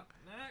okay with that.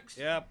 Next.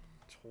 Yep.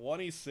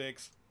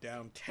 26,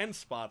 down 10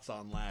 spots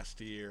on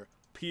last year.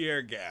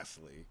 Pierre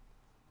Gasly.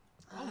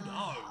 Oh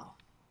no.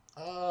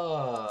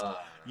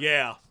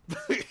 Yeah.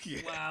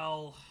 Yeah.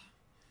 Well,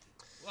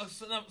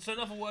 so in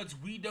other words,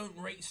 we don't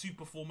rate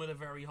Super Formula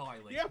very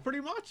highly. Yeah, pretty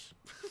much.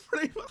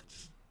 Pretty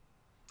much.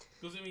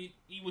 Because he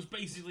was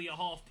basically a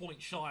half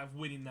point shy of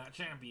winning that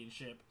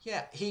championship.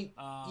 Yeah, I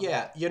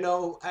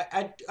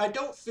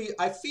don't feel.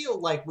 I feel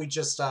like we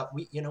just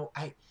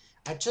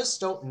I just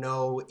don't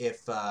know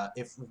if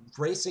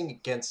racing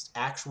against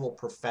actual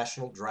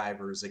professional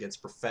drivers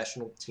against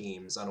professional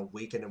teams on a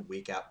week in and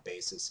week out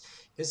basis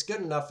is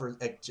good enough for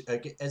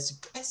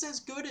as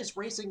good as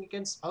racing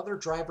against other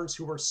drivers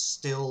who are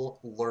still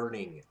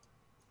learning.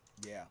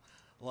 Yeah,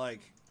 like,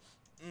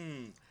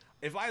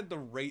 if I had to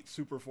rate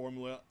Super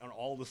Formula on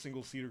all the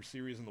single-seater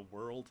series in the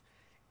world,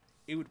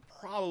 it would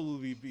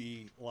probably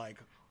be like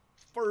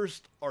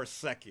first or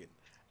second.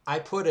 I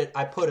put it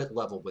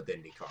level with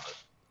IndyCar.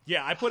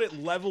 Yeah, I put it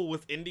level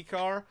with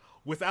IndyCar.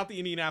 Without the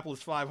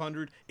Indianapolis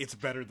 500, it's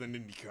better than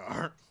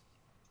IndyCar.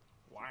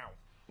 Wow.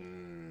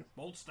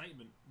 Bold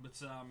statement, but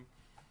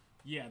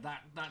yeah,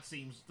 that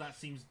seems.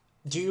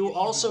 Do you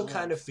also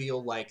kind of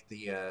feel like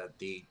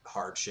the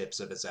hardships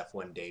of his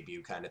F1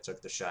 debut kind of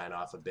took the shine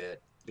off a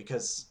bit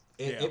because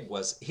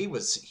he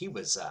was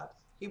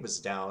he was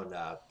down.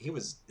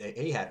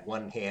 He had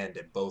one hand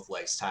and both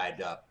legs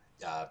tied up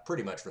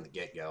pretty much from the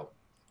get-go.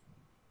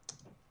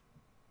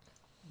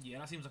 Yeah,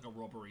 that seems like a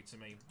robbery to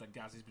me, that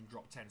Gasly's been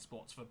dropped 10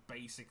 spots for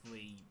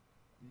basically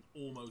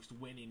almost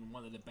winning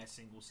one of the best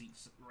single-seat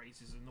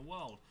races in the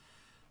world.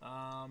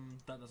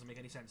 That doesn't make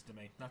any sense to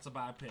me. That's a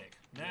bad pick.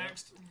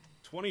 Next.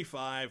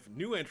 25,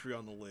 new entry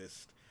on the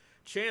list.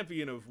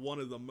 Champion of one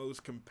of the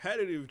most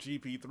competitive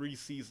GP3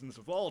 seasons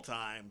of all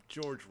time,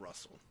 George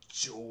Russell.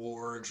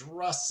 George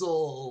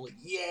Russell,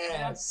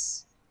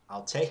 yes!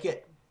 I'll take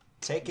it.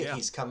 Yeah.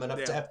 He's coming up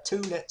to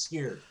F2 next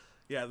year.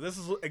 Yeah, this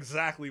is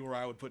exactly where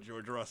I would put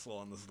George Russell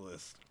on this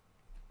list.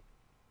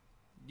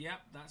 Yep,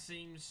 that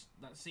seems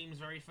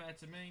very fair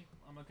to me.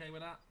 I'm okay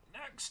with that.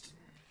 Next.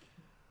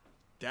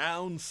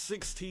 Down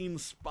 16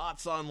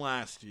 spots on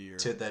last year.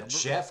 To the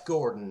Jeff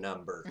Gordon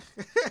number.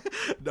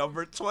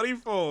 Number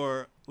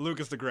 24,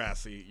 Lucas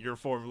Degrassi, your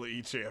Formula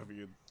E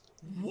champion.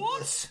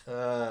 What?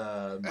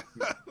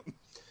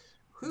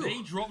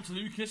 They dropped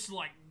Lucas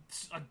like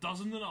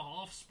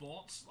 12.5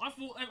 spots. I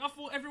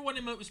thought everyone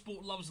in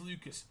motorsport loves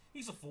Lucas.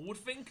 He's a forward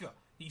thinker.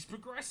 He's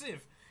progressive.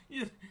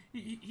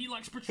 He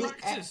likes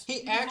protractors.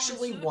 He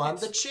actually won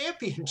the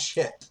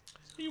championship.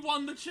 He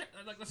won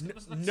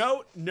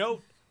the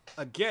Note.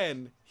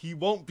 Again, he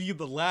won't be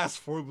the last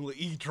Formula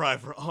E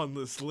driver on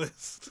this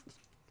list.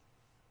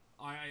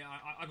 I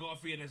got a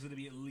feeling there's going to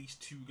be at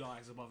least 2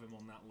 guys above him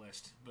on that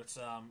list. But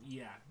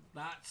yeah,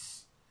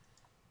 that's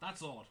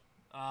odd.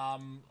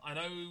 I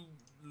know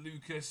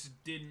Lucas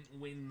didn't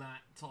win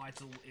that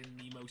title in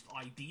the most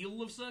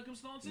ideal of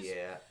circumstances.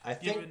 Yeah, I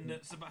think... Given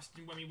that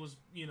Sebastian Buemi was,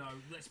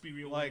 let's be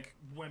real,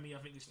 Buemi I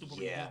think is still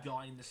probably the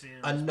guy in the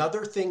series.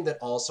 Another thing that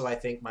also I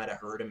think might have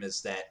hurt him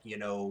is that,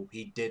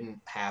 he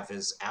didn't have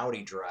his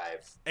Audi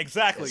drive.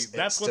 Exactly.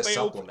 That's what they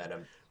supplement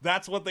him.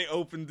 That's what they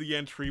opened the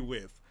entry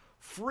with.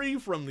 Free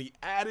from the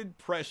added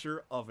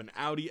pressure of an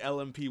Audi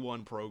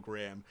LMP1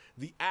 program,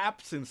 the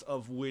absence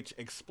of which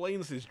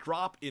explains his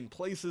drop in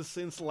places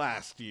since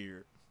last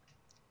year.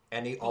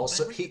 And he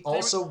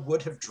also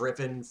would have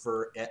driven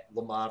at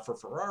Le Mans for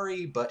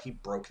Ferrari, but he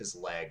broke his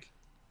leg.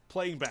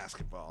 Playing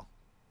basketball.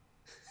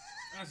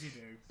 As you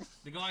do.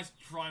 The guy's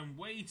trying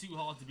way too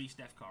hard to be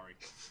Steph Curry.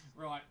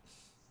 Right.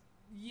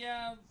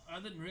 Yeah, I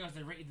didn't realize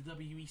they rated the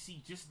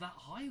WEC just that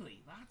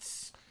highly.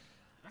 That's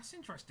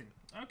interesting.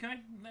 Okay,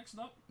 next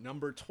up.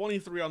 Number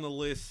 23 on the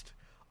list,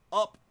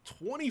 up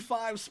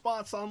 25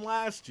 spots on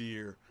last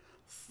year.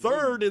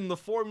 Third in the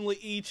Formula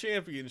E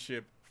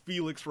Championship,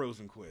 Felix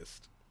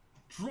Rosenqvist.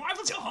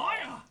 Driver for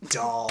hire!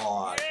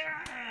 Dog.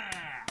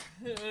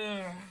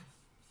 Yeah!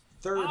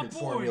 Third in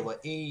Formula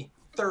E,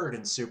 third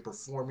in Super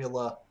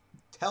Formula.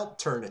 Helped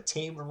turn a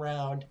team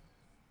around.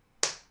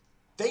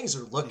 Things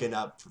are looking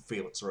up for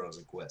Felix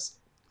Rosenqvist.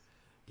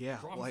 Yeah,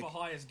 Driver for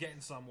hire is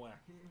getting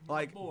somewhere.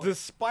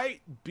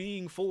 Despite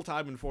being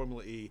full-time in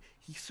Formula E,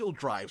 he still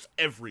drives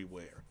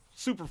everywhere.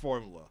 Super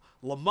Formula,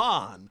 Le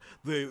Mans,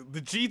 the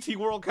GT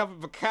World Cup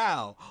in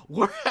Macau.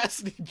 Where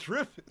hasn't he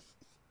driven?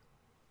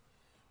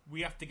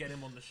 We have to get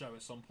him on the show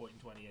at some point in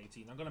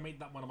 2018. I'm going to make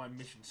that one of my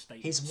mission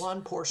statements. He's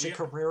won Porsche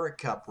Carrera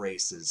Cup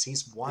races.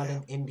 He's won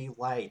an Indy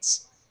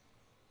Lights.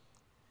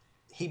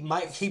 He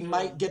might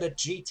get a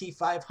GT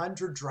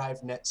 500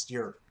 drive next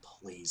year.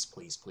 Please.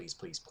 Please.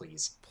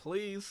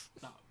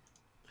 No.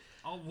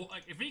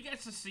 If he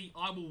gets a seat,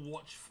 I will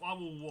watch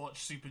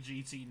Super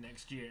GT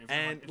next year.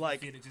 If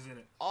Felix is in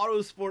it.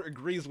 Autosport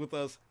agrees with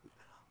us.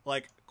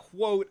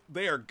 Quote,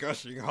 they are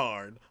gushing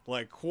hard.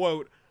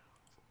 Quote,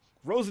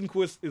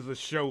 Rosenqvist is a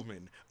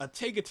showman, a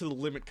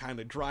take-it-to-the-limit kind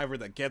of driver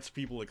that gets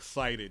people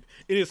excited.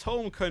 In his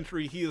home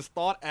country, he is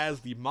thought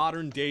as the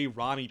modern-day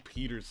Ronnie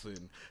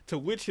Peterson, to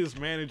which his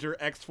manager,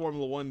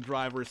 ex-Formula 1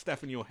 driver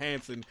Stefan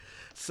Johansson,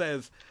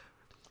 says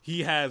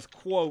he has,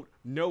 quote,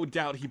 no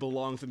doubt he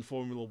belongs in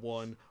Formula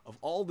 1. Of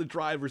all the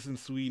drivers in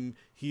Sweden,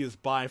 he is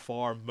by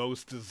far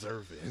most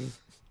deserving.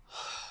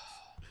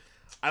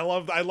 I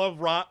love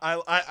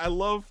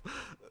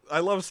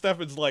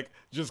Stefan's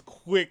just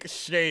quick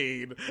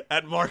shade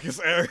at Marcus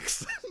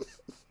Ericsson.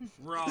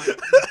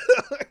 Right.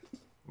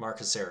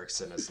 Marcus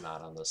Ericsson is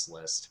not on this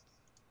list.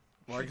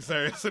 Marcus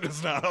Ericsson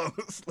is not on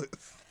this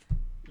list.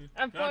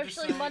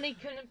 Unfortunately, money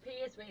couldn't pay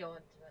his way onto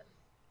it.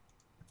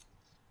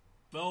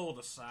 Oh,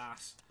 the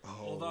sass.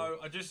 Oh. Although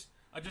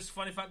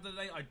funny fact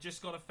today, I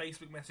just got a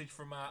Facebook message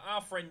from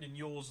our friend and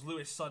yours,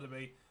 Lewis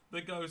Sotheby,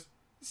 that goes,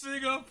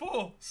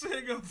 Singapore,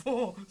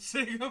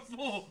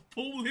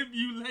 Paul Lim,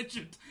 you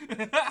legend.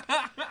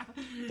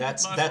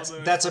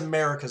 That's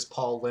America's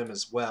Paul Lim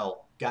as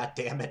well. God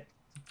damn it.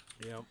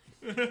 Yep.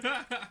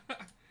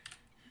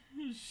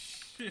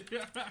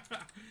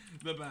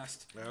 The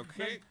best.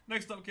 Okay.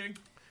 Next up, King.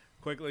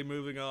 Quickly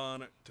moving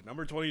on to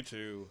number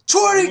 22.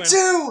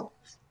 22!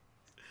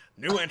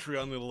 New entry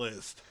on the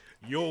list.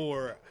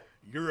 Your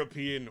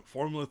European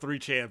Formula 3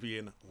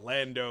 champion,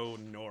 Lando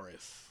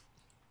Norris.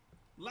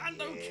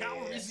 Lando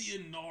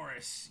Calrissian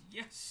Norris.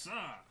 Yes, sir.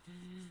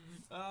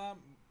 Yeah,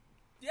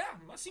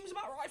 that seems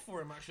about right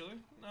for him, actually.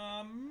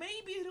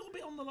 Maybe a little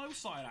bit on the low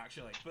side,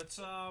 actually. But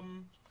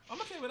I'm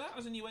okay with that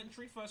as a new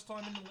entry, first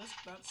time in the list.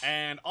 That's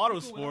And cool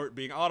Autosport, with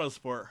being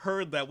Autosport,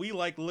 heard that we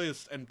like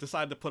lists and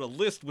decided to put a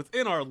list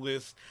within our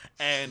list.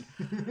 And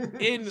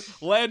in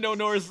Lando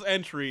Norris'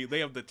 entry, they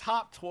have the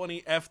top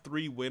 20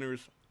 F3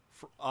 winners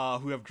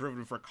who have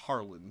driven for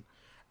Carlin.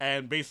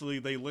 And basically,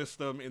 they list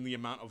them in the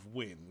amount of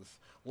wins.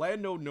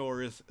 Lando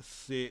Norris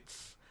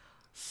sits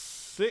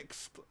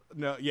sixth.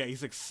 No, yeah,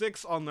 he's like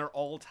sixth on their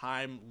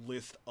all-time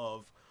list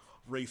of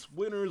race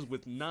winners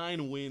with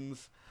 9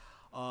 wins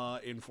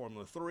in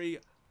Formula 3.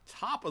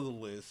 Top of the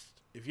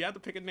list, if you had to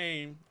pick a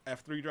name,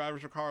 F3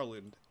 drivers or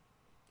Carlin,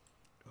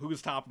 who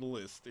is top of the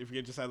list? If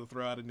you just had to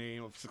throw out a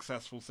name of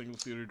successful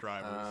single-seater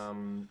drivers.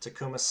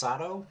 Takuma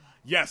Sato?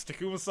 Yes,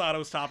 Takuma Sato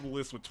is top of the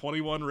list with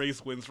 21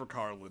 race wins for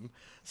Carlin.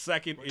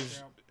 Second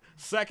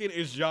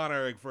is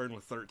Jean-Eric Vergne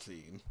with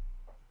 13.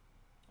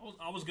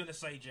 I was gonna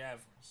say Jev,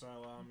 so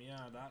yeah,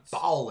 that's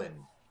Ballin.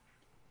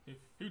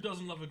 Who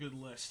doesn't love a good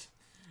list?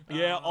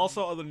 Yeah,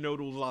 also other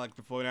notables I like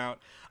to point out,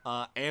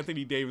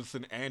 Anthony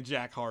Davidson and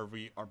Jack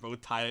Harvey are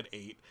both tied at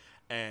 8,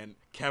 and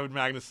Kevin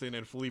Magnussen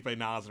and Felipe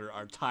Nasr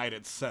are tied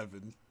at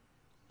 7.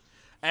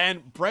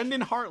 And Brendan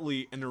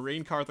Hartley and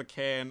Narain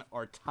Karthikeyan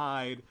are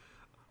tied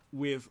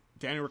with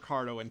Daniel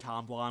Ricciardo and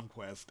Tom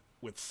Blomqvist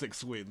with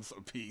 6 wins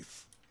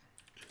apiece.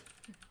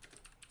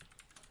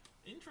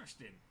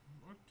 Interesting.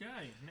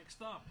 Okay,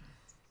 next up.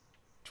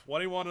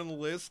 21 on the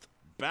list,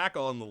 back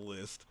on the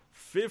list,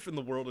 5th in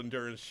the World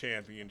Endurance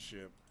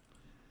Championship,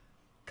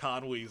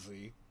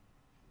 Conweezy.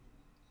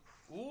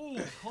 Ooh,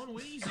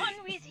 Conweezy.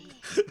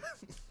 Conweezy.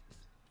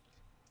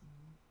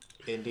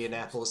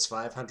 Indianapolis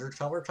 500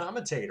 color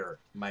commentator,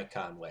 Mike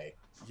Conway.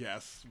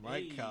 Yes,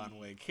 Mike Hey.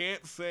 Conway.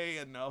 Can't say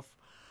enough.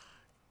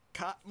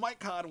 Mike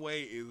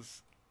Conway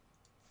is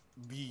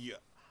the,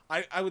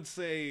 I would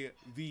say,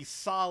 the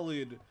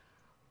solid,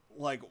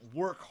 like,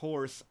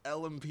 workhorse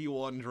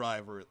LMP1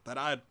 driver that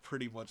I'd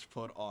pretty much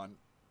put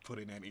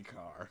in any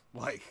car.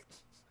 Like,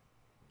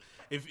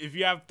 if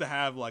you have to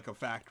have, like, a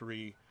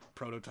factory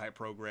prototype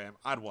program,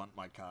 I'd want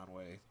Mike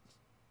Conway.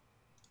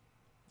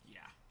 Yeah,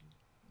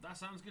 that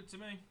sounds good to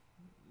me.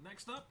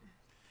 Next up.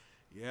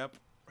 Yep,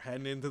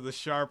 heading into the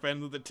sharp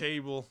end of the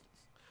table.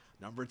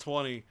 Number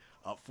 20,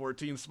 up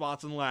 14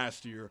 spots in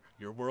last year,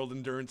 your World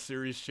Endurance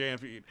Series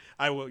champion.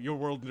 Your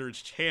World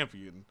Endurance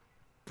champion,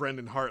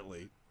 Brendan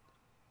Hartley.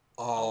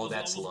 Oh, I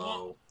that's was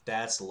low.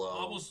 That's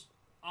low.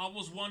 I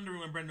was wondering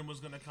when Brendan was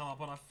going to come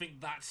up, and I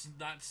think that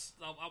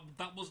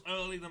was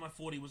earlier than I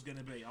thought he was going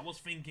to be. I was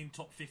thinking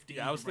top 15.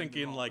 Yeah, I was for Brendan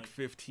thinking like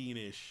Hartley.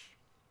 15-ish.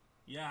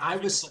 Yeah, I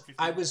think was top 15.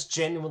 I was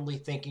genuinely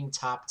thinking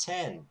top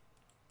 10.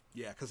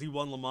 Yeah, because he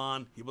won Le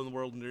Mans, he won the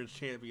World Endurance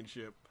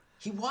Championship.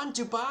 He won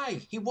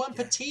Dubai. He won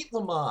Yeah. Petit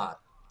Le Mans.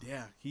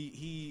 Yeah,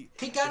 he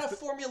He got a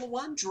Formula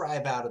One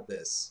drive out of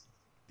this.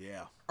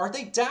 yeah. Are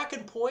they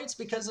docking points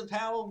because of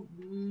how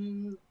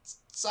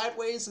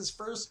sideways his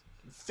first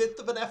fifth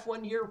of an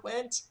F1 year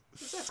went?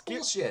 That's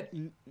bullshit.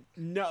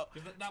 No,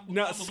 'Cause that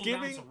no, was all down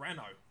skimming to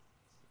Renault.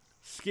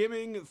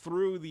 skimming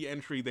through the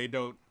entry, they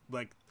don't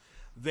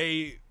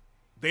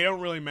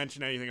really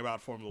mention anything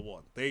about Formula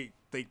One. They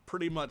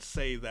pretty much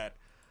say that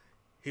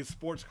his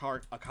sports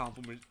car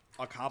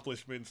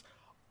accomplishments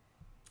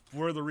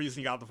were the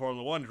reason he got the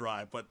Formula One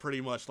drive, but pretty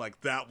much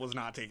like that was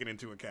not taken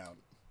into account.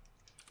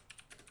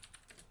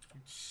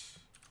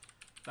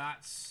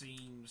 That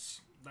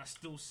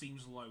still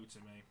seems low to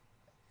me.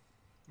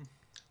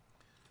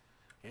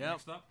 Yep.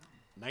 Next up.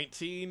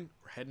 19,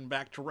 we're heading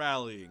back to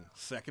rallying.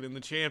 Second in the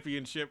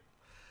championship,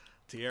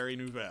 Thierry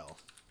Neuville.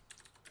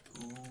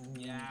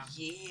 Yeah.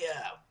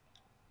 Yeah.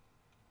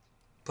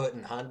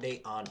 Putting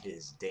Hyundai on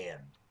his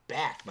damn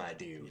back, my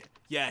dude.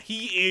 Yeah,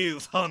 he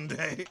is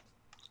Hyundai.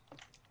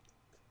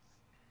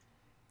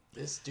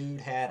 This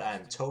dude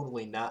I'm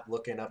totally not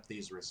looking up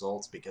these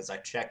results because I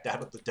checked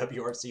out of the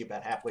WRC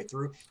about halfway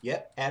through.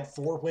 Yep, had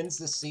 4 wins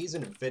this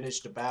season and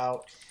finished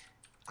about,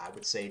 I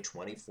would say,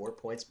 24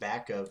 points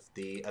back of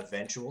the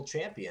eventual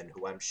champion,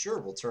 who I'm sure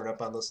will turn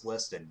up on this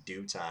list in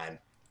due time.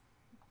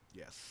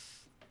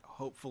 Yes.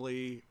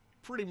 Hopefully,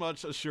 pretty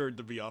much assured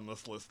to be on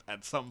this list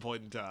at some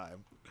point in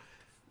time.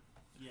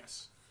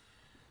 Yes.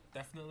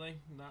 Definitely.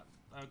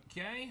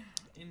 Okay.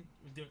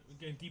 We're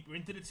going deeper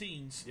into the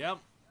teens. Yep.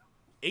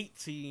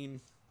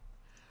 18,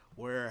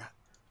 we're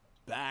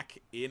back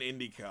in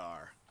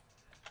IndyCar.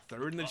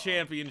 Third in the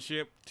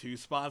championship, 2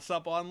 spots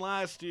up on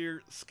last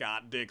year,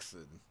 Scott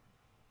Dixon.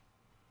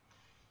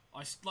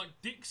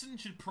 Dixon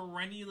should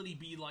perennially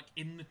be like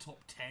in the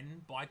top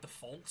 10 by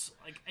default.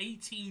 Like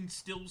 18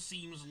 still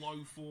seems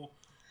low for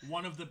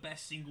one of the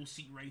best single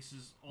seat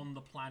races on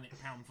the planet,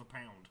 pound for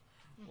pound.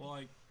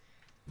 Like,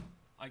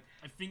 I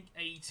think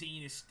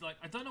 18 is like,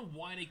 I don't know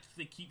why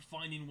they keep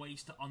finding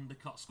ways to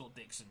undercut Scott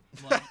Dixon.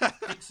 Like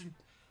Dixon,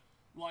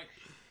 like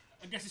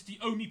I guess it's the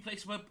only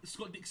place where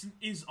Scott Dixon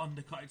is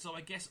undercut, so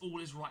I guess all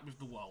is right with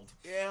the world.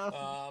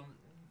 Yeah.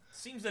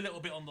 Seems a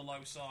little bit on the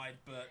low side,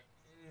 but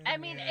I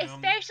mean, yeah,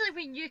 especially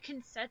when you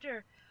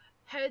consider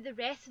how the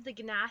rest of the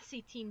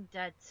Ganassi team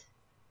did.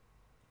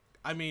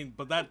 I mean,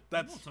 but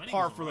that's Tony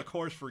par was for the alright.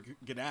 course for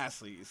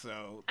Ganassi,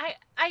 so...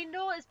 I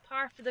know it's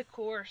par for the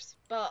course,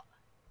 but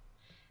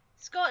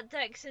Scott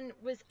Dixon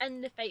was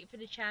in the fight for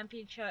the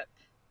championship,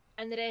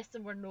 and the rest of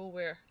them were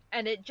nowhere.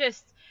 And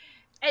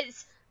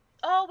it's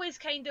always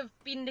kind of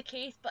been the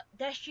case, but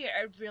this year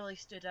it really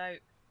stood out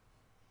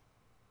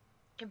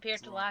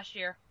compared to last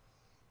year.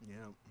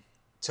 Yeah.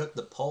 Took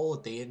the pole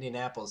at the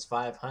Indianapolis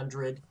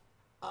 500,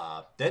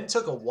 then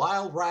took a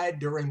wild ride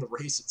during the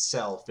race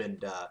itself,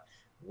 and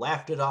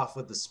laughed it off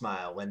with a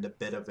smile and a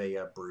bit of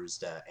a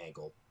bruised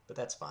ankle. But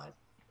that's fine.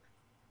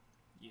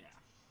 Yeah.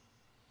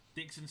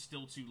 Dixon's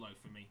still too low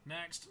for me.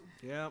 Next.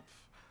 Yep.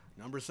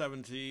 Number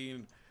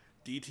 17,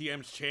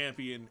 DTM's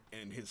champion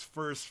in his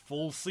first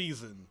full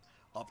season,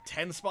 up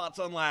 10 spots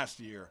on last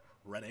year,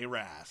 Rene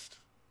Rast.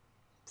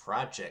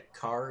 Project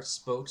Car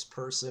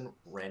spokesperson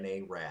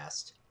Rene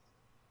Rast.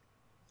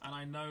 And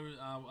I know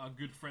a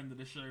good friend of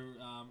the show,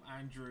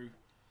 Andrew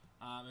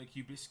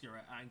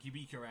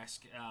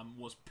Kubica-esque,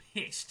 was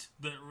pissed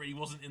that he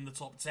wasn't in the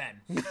top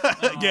 10.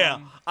 Yeah,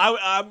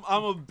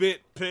 I'm a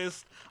bit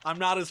pissed. I'm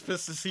not as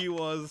pissed as he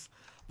was.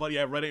 But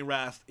yeah, Rene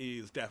Rast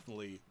is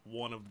definitely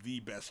one of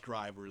the best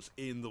drivers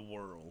in the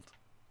world.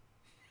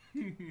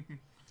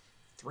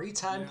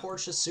 3-time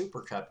Porsche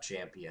Super Cup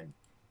champion.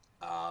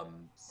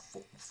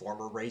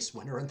 Former race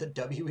winner in the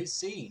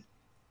WEC.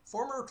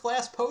 Former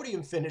class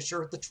podium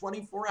finisher at the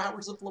 24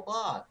 Hours of Le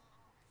Mans.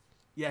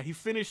 Yeah, he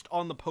finished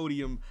on the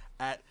podium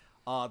at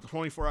the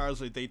 24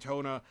 Hours of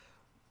Daytona,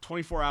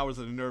 24 Hours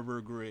of the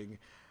Nürburgring,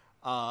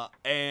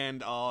 and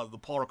the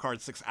Paul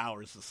Ricard 6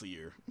 Hours this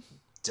year.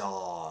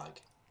 Dog.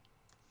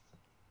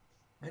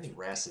 Rene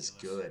Rast is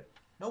good.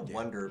 No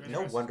wonder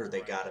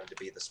they got him to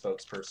be the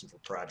spokesperson for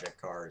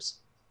Project Cars.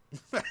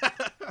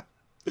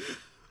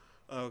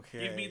 Okay.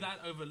 Give me that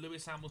over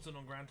Lewis Hamilton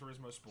on Gran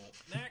Turismo Sport.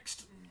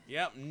 Next.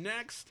 Yep,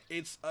 next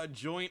it's a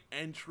joint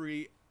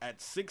entry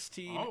at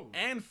 16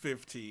 and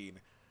 15.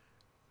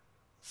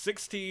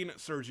 16,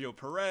 Sergio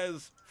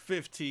Perez.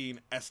 15,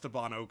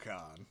 Esteban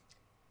Ocon.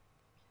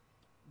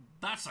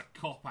 That's a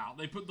cop-out.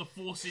 They put the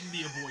Force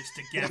India boys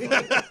together.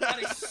 That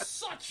is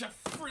such a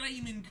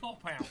flaming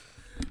cop-out.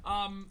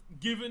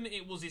 Given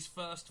it was his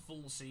first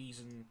full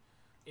season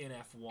in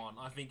F1,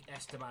 I think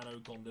Esteban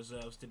Ocon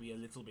deserves to be a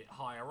little bit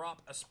higher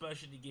up,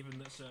 especially given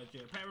that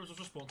Sergio Perez was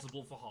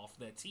responsible for half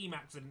their team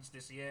accidents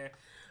this year.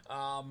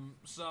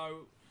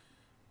 So,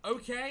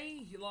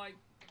 okay, like,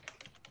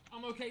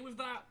 I'm okay with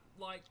that.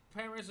 Like,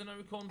 Perez and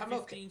Ocon,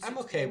 15, 16, I'm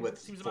okay with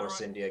seems about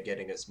Force right. India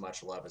getting as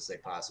much love as they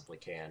possibly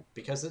can,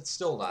 because it's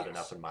still not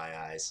enough in my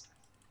eyes.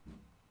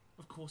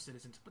 Of course it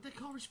isn't, but their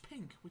car is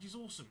pink, which is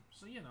awesome.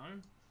 So, you know,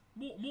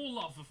 more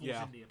love for Force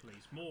India,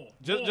 please. More.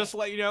 Just to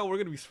let you know, we're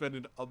going to be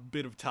spending a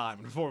bit of time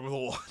in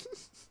Formula 1.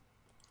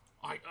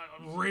 I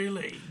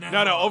really?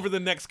 No, over the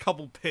next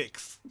couple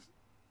picks.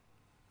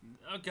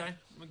 Okay,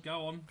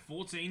 go on.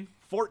 14.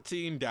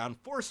 14 down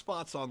 4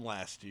 spots on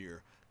last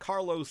year.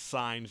 Carlos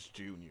Sainz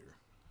Jr.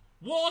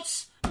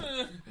 What?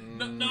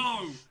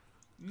 No.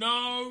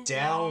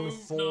 Down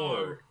 4.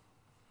 No.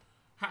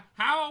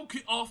 How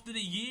after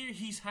the year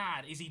he's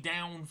had is he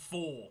down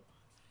 4?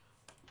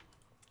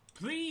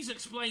 Please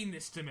explain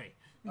this to me.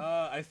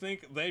 I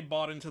think they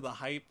bought into the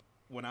hype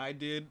when I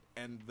did,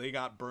 and they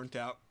got burnt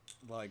out.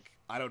 Like,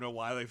 I don't know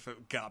why they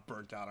got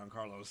burnt out on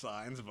Carlos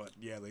Sainz, but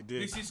yeah, they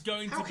did. This is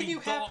going How to be could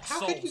you Dark how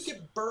Souls. could you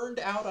get burned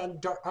out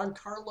on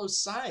Carlos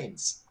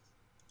Sainz?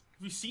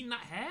 Have you seen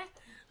that hair?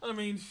 I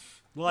mean,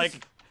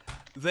 Like,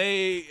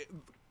 they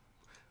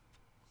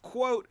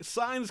quote,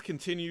 Sainz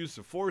continues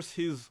to force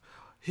his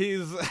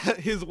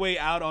way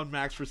out on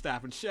Max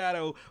Verstappen's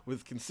shadow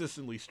with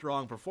consistently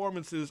strong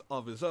performances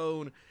of his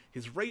own.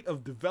 His rate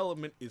of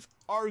development is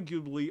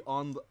arguably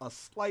on a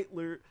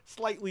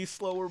slightly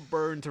slower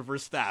burn to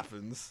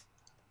Verstappen's.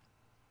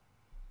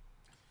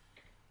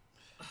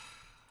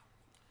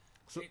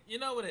 you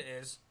know what it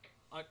is?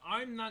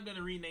 I'm not going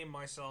to rename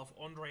myself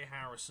Andre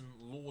Harrison,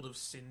 Lord of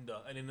Cinder,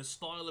 and in the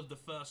style of the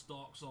first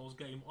Dark Souls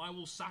game, I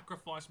will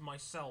sacrifice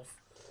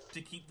myself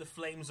to keep the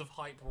flames of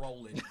hype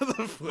rolling.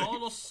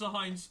 Carlos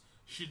Sainz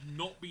should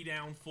not be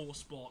down 4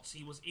 spots.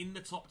 He was in the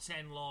top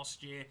 10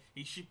 last year.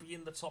 He should be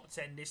in the top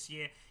 10 this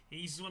year.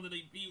 He's one of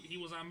he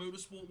was our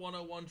Motorsport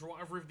 101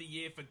 Driver of the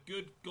Year for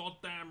good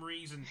goddamn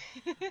reason.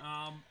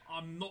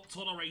 I'm not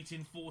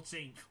tolerating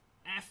 14th.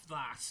 F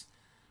that.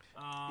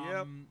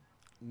 Yep.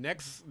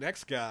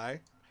 Next guy,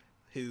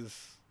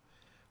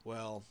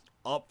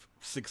 up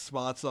 6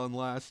 spots on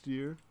last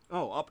year.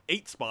 Oh, up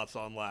 8 spots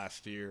on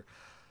last year.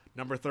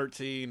 Number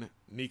 13,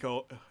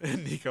 Nico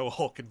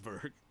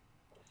Hulkenberg.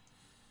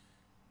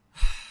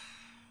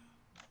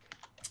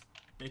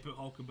 They put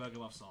Hulkenberg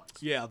above Sainz.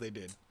 Yeah, they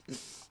did.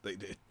 They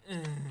did.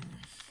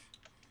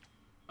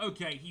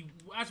 Okay,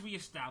 as we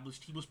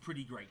established, he was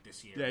pretty great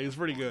this year. Yeah, he was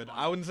pretty good.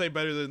 I wouldn't say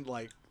better than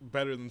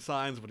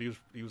Sainz, but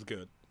he was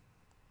good.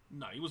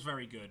 No, he was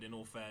very good, in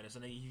all fairness,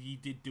 and he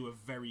did do a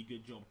very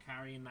good job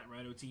carrying that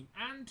Renault team,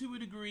 and to a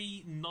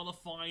degree,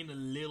 nullifying a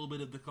little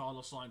bit of the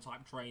Carlos Sainz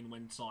hype train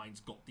when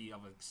Sainz got the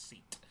other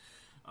seat.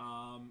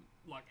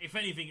 Like, if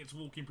anything, it's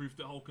walking proof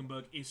that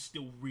Hulkenberg is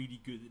still really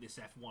good at this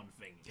F1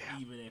 thing,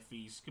 even if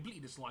he's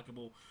completely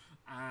dislikable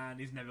and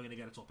is never going to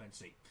get a top-end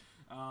seat.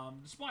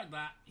 Despite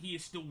that, he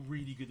is still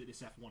really good at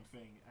this F1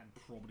 thing and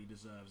probably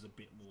deserves a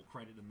bit more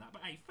credit than that.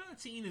 But hey,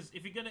 13 is,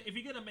 if you're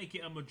gonna make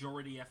it a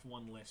majority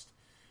F1 list,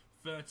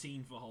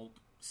 13 for Hulk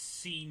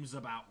seems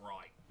about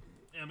right.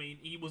 I mean,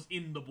 he was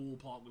in the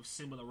ballpark with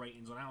similar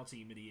ratings on our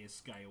Team of the Year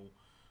scale.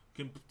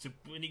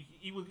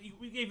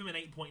 We gave him an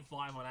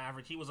 8.5 on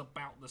average. He was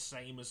about the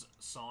same as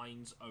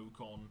Sainz,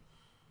 Ocon.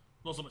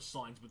 Not so much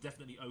Sainz, but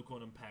definitely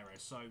Ocon and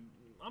Perez. So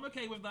I'm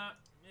okay with that.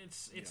 I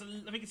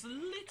think it's a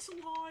little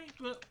high,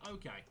 but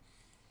okay.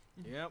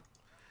 Yep.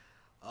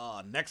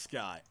 Next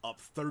guy, up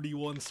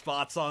 31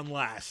 spots on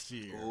last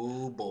year.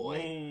 Oh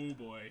boy.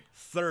 Oh boy.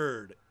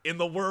 Third in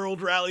the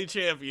World Rally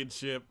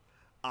Championship,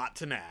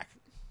 Tanak.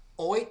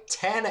 Oi,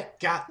 Tanak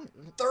got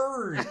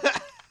third.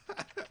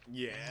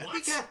 Yeah.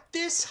 He got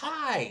this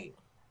high.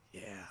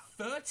 Yeah.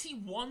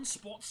 31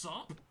 spots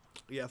up?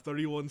 Yeah,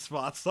 31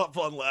 spots up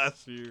on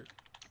last year.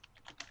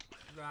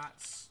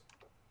 That's...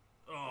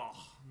 Oh,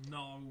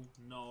 no.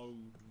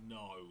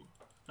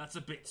 That's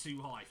a bit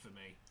too high for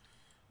me.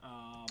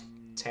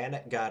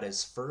 Tanak got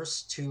his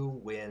first 2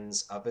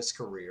 wins of his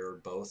career,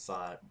 both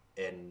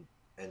in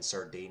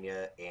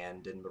Sardinia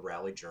and in the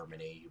Rally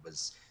Germany. He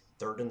was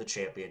third in the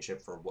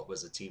championship for what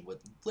was a team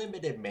with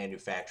limited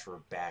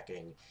manufacturer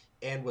backing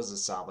and was a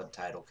solid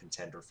title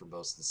contender for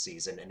most of the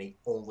season, and he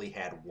only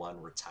had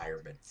 1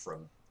 retirement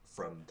from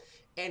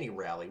any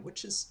rally,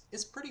 which is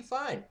pretty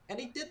fine. And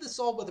he did this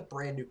all with a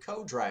brand new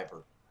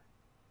co-driver.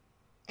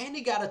 And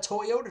he got a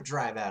Toyota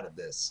drive out of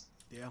this.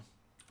 Yeah.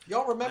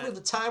 Y'all remember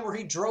the time where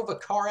he drove a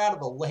car out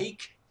of a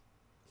lake?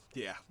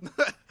 Yeah.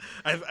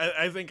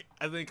 I think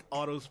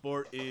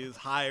Autosport is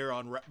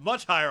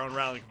much higher on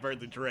rally compared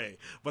to Dre,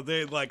 but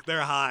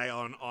they're high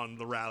on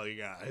the rally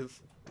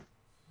guys.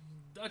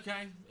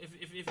 Okay,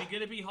 if you're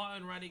gonna be high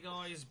on rally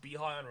guys, be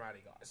high on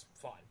rally guys.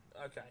 Fine.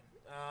 Okay.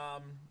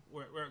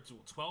 We're up to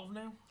what, 12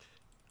 now?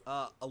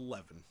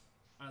 11.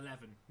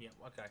 11. Yeah.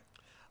 Okay.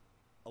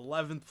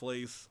 11th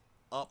place,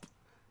 up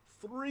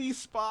 3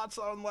 spots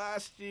on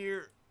last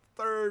year.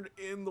 Third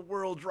in the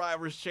World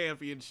Drivers'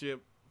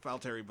 Championship,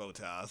 Valtteri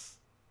Bottas.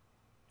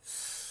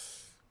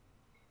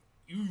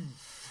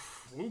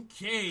 Oof.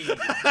 Okay.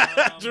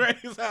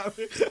 Dre's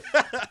happy.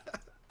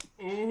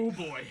 Oh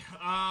boy.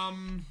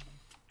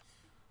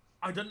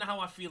 I don't know how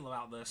I feel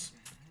about this.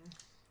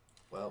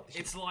 Well,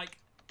 It's like,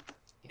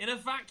 in a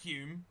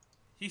vacuum,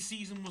 his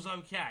season was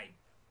okay.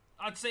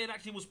 I'd say it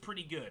actually was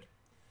pretty good.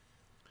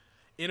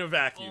 In a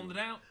vacuum. On the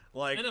down,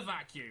 Like, in a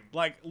vacuum.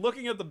 Like,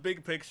 looking at the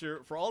big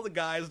picture, for all the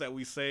guys that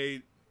we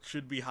say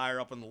should be higher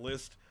up on the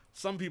list,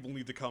 some people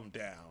need to come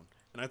down.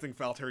 And I think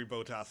Valtteri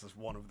Bottas is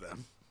one of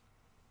them.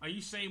 Are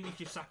you saying we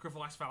should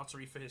sacrifice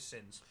Valtteri for his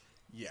sins?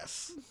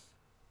 Yes.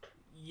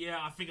 Yeah,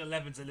 I think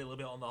 11's a little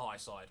bit on the high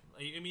side.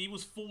 I mean, he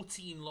was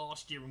 14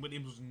 last year and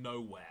Williams was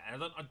nowhere.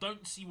 And I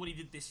don't see what he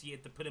did this year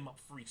to put him up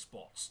 3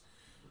 spots.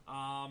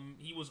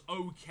 He was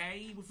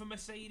okay with a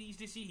Mercedes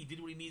this year. He did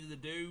what he needed to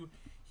do.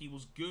 He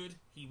was good.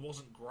 He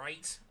wasn't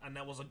great. And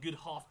there was a good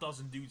half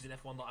dozen dudes in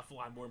F1 that I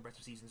thought had more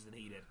impressive seasons than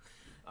he did.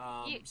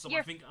 So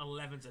I think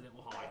 11's a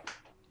little high.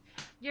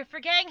 You're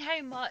forgetting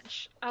how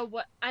much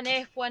an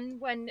F1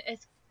 win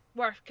is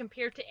worth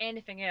compared to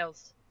anything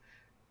else.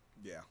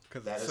 Yeah,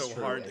 because That it's is so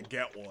true, hard to and-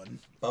 get one.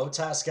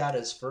 Bottas got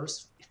his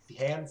first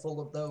handful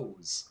of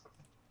those.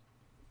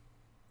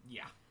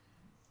 Yeah.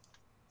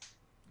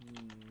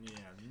 Yeah.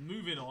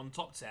 Moving on,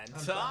 top 10. I'm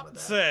fine Top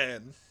with that.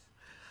 10.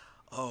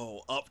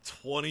 Oh, up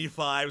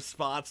 25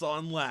 spots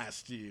on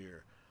last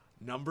year.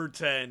 Number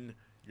 10,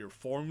 your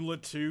Formula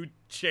 2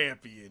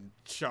 champion,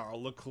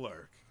 Charles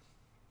Leclerc.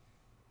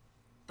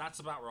 That's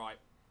about right.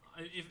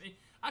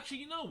 Actually,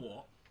 you know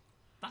what?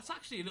 That's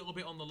actually a little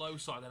bit on the low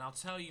side, and I'll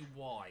tell you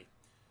why.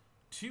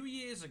 2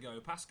 years ago,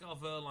 Pascal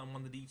Wehrlein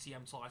won the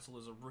DTM title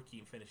as a rookie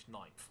and finished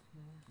 9th.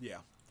 Yeah.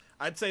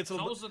 I'd say it's a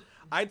That little was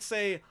I'd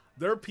say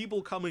there are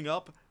people coming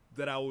up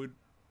that I would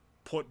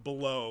put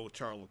below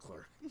Charles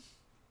Leclerc.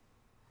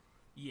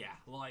 Yeah,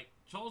 like,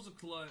 Charles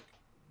Leclerc,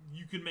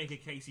 you can make a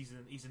case he's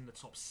in the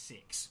top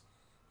 6.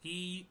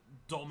 He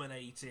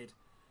dominated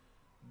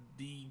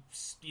the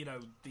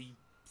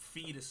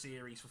feeder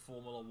series for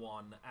Formula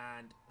 1,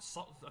 and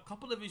a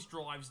couple of his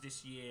drives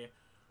this year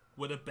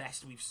were the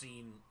best we've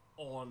seen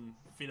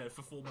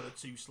for Formula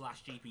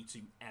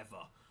 2/GP2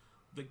 ever.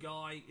 The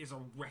guy is a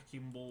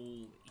wrecking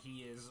ball.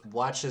 He is...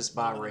 Watch his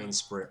Bahrain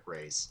sprint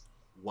race.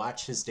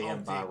 Watch his damn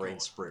Oh, dear Bahrain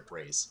God. sprint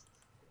race.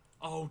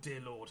 Oh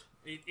dear Lord!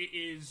 It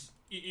is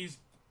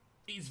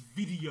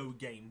video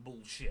game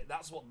bullshit.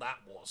 That's what that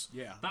was.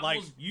 Yeah, that like-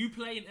 was you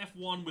playing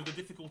F1 with the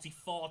difficulty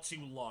far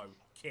too low,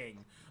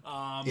 King.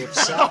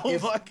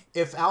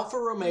 If Alfa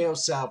Romeo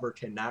Sauber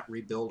cannot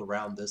rebuild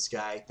around this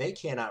guy, they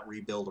cannot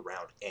rebuild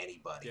around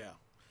anybody. Yeah.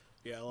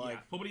 Yeah, yeah,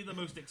 probably the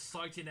most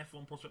exciting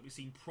F1 prospect we've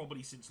seen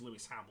probably since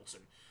Lewis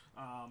Hamilton.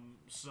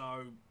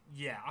 So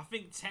yeah, I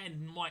think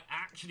 10 might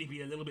actually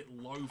be a little bit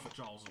low for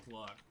Charles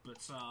Leclerc.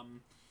 But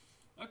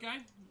okay,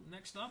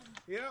 next up.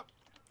 Yep.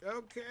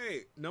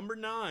 Okay, number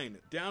 9,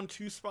 down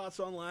 2 spots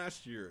on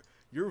last year.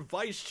 Your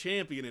vice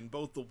champion in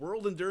both the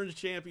World Endurance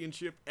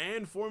Championship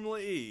and Formula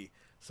E,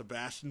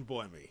 Sebastian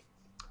Buemi.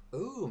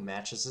 Ooh,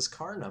 matches his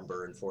car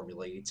number in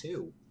Formula E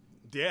too.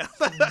 Yeah.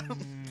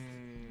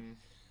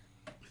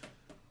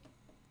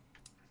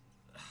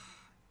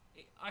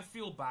 I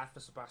feel bad for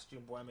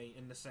Sebastian Buemi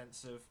in the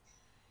sense of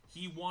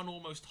he won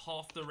almost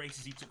half the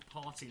races he took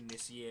part in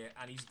this year,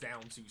 and he's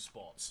down 2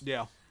 spots.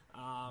 Yeah.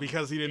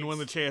 Because he didn't win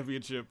the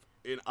championship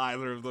in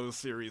either of those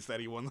series that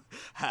he won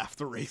half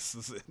the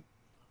races in.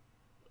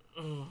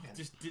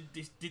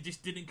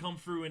 Just didn't come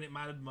through when it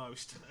mattered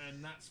most,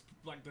 and that's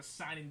like the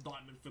sad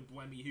indictment for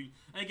Buemi. Who,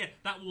 and again,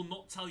 that will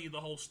not tell you the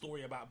whole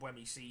story about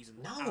Buemi's season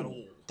at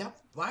all.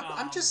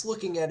 I'm just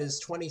looking at his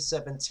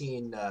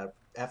 2017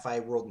 FI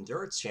World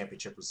Endurance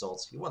Championship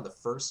results. He won the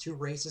first 2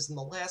 races and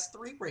the last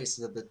 3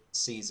 races of the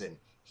season.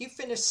 He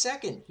finished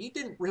second. He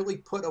didn't really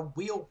put a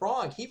wheel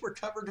wrong. He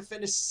recovered to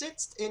finish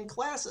 6th in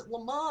class at Le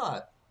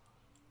Mans.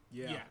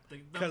 Yeah,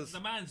 the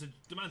man's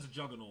a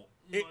juggernaut.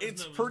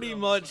 It's pretty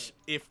much,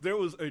 if there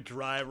was a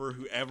driver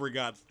who ever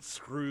got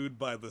screwed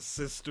by the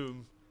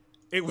system,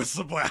 it was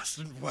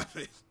Sebastian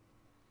Buemi.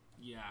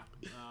 Yeah,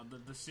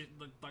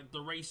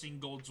 the racing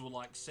gods were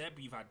like, Seb,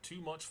 you've had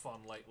too much fun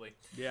lately.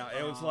 Yeah,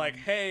 it was like,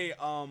 hey,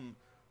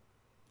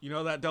 you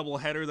know that double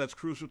header that's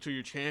crucial to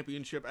your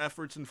championship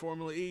efforts in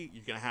Formula E?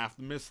 You're gonna have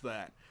to miss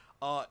that.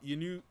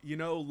 You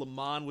know Le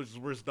Mans, which is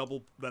worth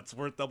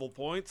double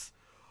points?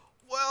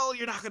 Well,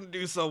 you're not gonna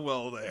do so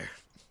well there.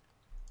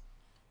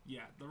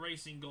 Yeah, the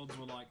racing gods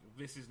were like,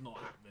 this is not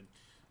happening.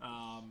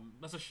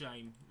 That's a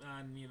shame,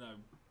 and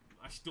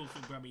I still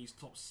think Buemi's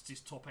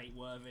top 8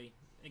 worthy.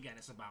 Again,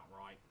 it's about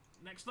right.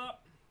 Next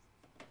up,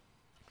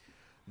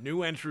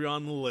 new entry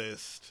on the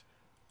list,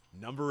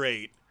 number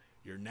 8,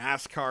 your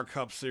NASCAR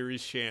Cup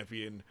Series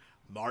champion,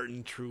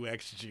 Martin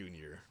Truex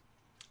Jr.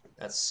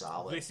 That's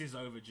solid. This is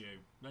overdue.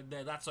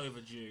 That's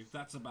overdue.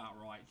 That's about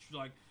right.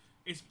 Like,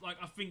 it's like,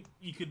 I think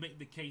you could make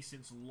the case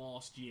since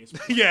last year's.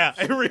 Yeah,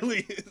 it really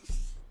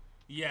is.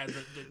 Yeah, the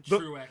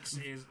Truex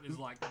is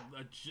like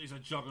is a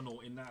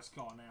juggernaut in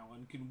NASCAR now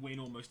and can win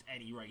almost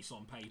any race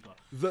on paper.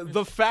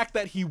 The fact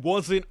that he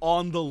wasn't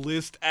on the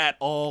list at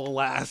all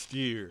last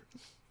year.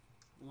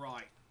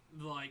 Right.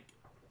 Like,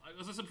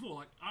 as I said before,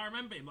 like, I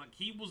remember him, like,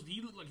 he looked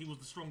like he was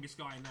the strongest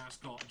guy in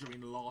NASCAR during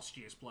last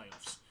year's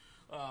playoffs.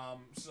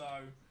 So,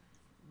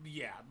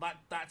 yeah,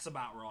 that's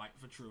about right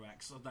for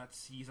Truex. So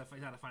he's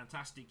had a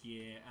fantastic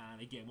year,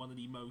 and again, one of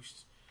the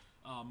most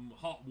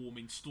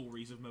heartwarming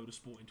stories of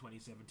motorsport in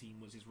 2017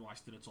 was his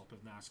rise to the top of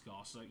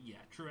NASCAR. So yeah,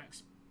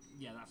 Truex,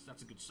 yeah,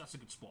 that's a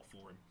good spot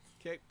for him.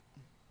 Okay.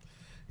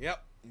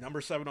 Yep,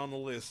 number 7 on the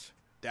list,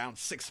 down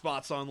 6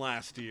 spots on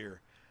last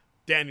year,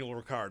 Daniel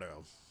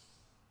Ricciardo.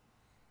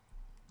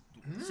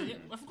 So yeah,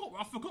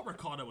 I forgot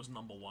Ricciardo was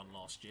number 1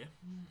 last year.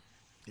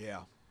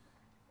 Yeah.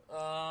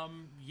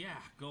 Yeah,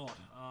 God.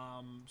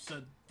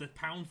 So the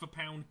pound for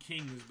pound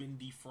king has been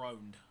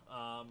dethroned.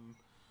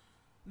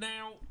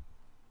 Now,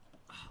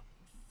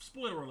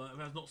 spoiler alert,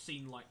 if I've not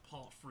seen like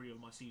part 3 of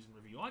my season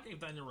review, I gave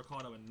Daniel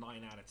Ricciardo a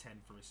 9 out of 10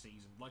 for his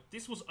season. Like,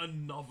 this was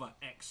another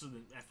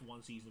excellent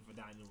F1 season for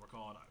Daniel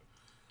Ricciardo.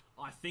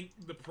 I think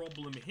the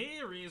problem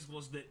here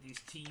was that his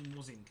team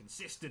was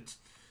inconsistent.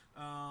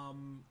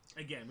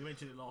 Again, we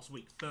mentioned it last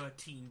week,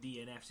 13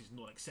 DNFs is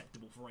not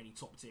acceptable for any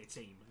top tier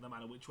team, no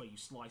matter which way you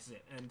slice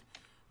it. And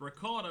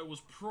Ricciardo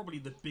was probably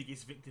the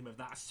biggest victim of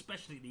that,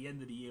 especially at the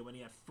end of the year when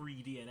he had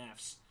 3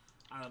 DNFs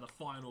out of the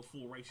final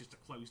 4 races to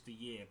close the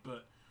year.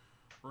 But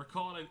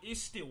Ricciardo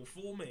is still,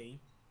 for me,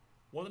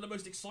 one of the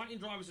most exciting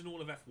drivers in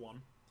all of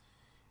F1.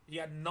 He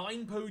had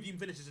 9 podium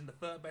finishes in the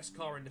 3rd best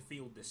car in the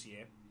field this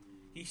year.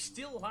 He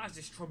still has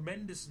this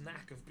tremendous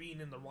knack of being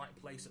in the right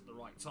place at the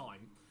right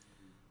time.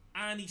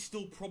 And he's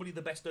still probably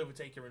the best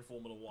overtaker in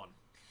Formula 1.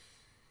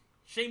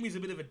 Shame he's a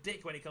bit of a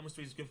dick when it comes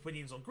to his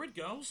opinions on grid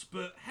girls,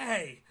 but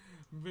hey,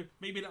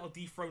 maybe that'll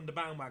dethrone the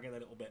bandwagon a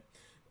little bit.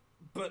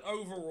 But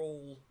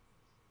overall,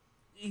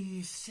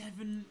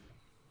 7...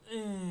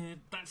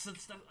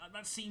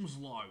 that seems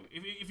low.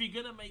 If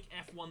you're gonna make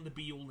F1 the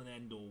be-all and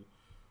end-all,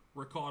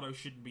 Ricciardo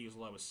shouldn't be as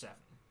low as 7.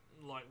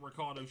 Like,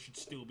 Ricciardo should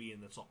still be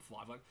in the top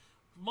 5. Like,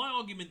 my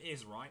argument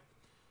is, right,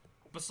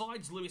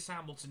 besides Lewis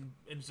Hamilton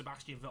and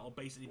Sebastian Vettel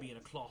basically being a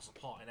class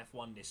apart in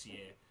F1 this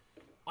year,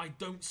 I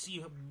don't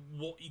see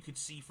what you could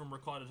see from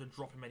Ricciardo to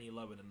drop him any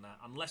lower than that,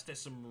 unless there's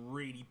some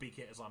really big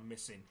hitters I'm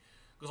missing.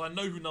 Because I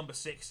know who number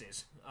 6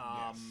 is.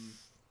 Yes.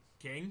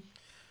 King?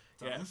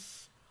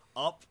 Yes.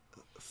 Up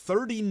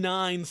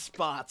 39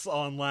 spots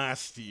on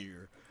last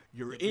year.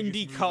 Your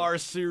IndyCar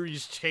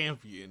Series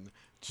champion,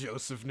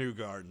 Joseph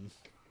Newgarden.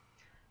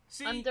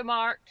 See,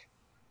 Undermarked.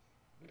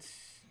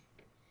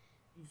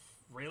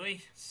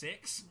 Really?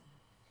 6?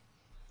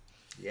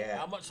 Yeah.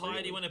 How much higher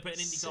do you want to put an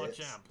IndyCar 6.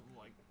 champ?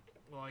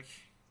 Like,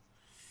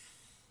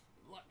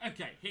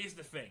 okay, here's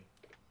the thing.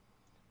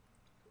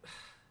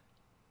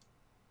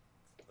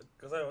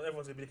 Because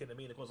everyone's going to be looking at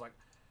me and it was like,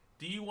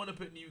 Do you want to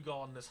put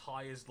Newgarden as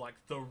high as like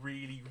the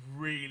really,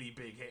 really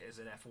big hitters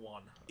in F1?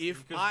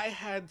 If I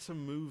had to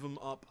move him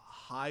up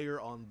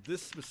higher on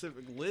this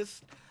specific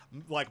list,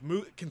 like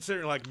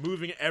considering like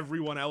moving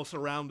everyone else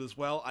around as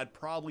well, I'd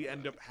probably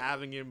end up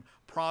having him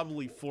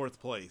probably 4th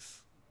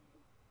place.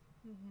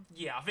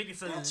 Yeah, I think it's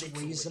That's little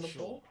bit reasonable.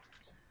 short.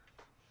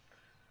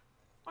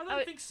 I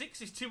don't think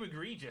 6 is too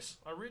egregious.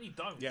 I really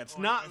don't. Yeah, it's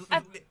Like, not. I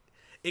think-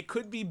 It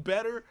could be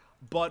better,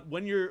 but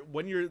when you're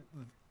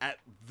at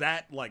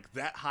that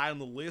high on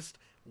the list,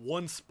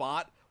 one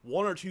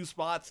or two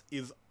spots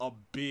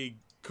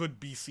could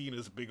be seen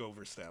as a big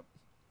overstep.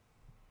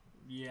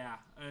 Yeah,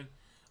 and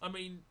I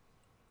mean,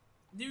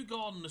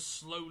 Newgarden has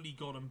slowly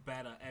gotten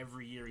better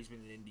every year he's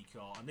been in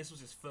IndyCar, and this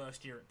was his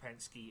first year at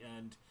Penske,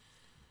 and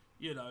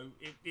you know,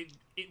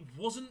 it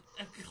wasn't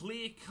a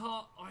clear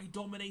cut. I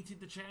dominated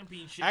the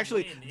championship.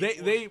 Actually,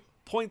 win. they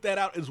point that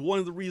out as one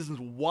of the reasons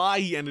why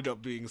he ended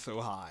up being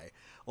so high.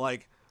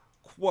 Like,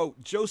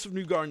 quote, Joseph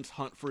Newgarden's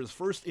hunt for his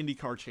first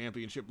IndyCar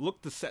championship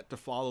looked set to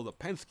follow the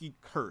Penske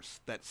curse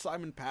that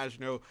Simon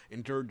Pagenaud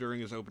endured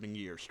during his opening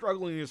year,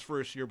 struggling in his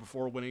first year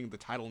before winning the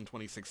title in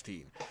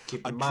 2016.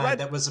 Keep in mind,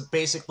 that was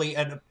basically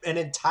an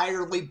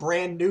entirely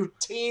brand new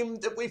team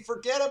that we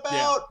forget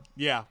about.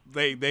 Yeah,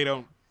 they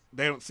don't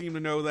seem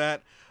to know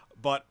that,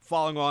 but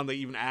following on, they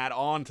even add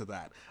on to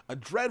that. A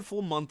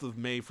dreadful month of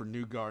May for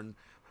Newgarden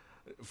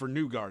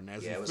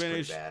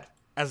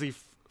as he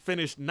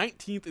finished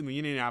 19th in the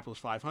Indianapolis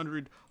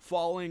 500,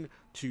 falling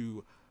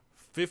to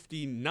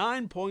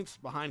 59 points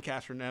behind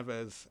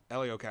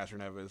Elio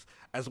Castroneves,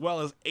 as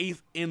well as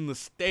 8th in the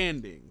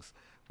standings.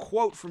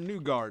 Quote from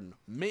Newgarden,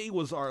 May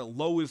was our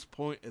lowest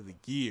point of the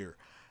year.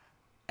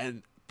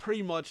 And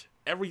pretty much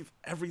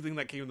everything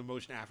that came into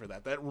motion after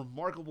that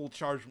remarkable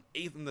charge from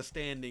 8th in the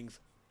standings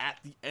at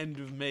the end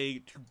of May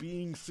to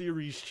being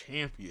series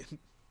champion.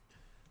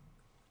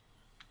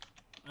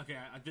 Okay,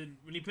 I didn't.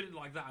 When you put it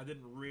like that, I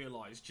didn't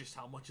realize just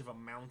how much of a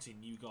mountain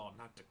Newgarden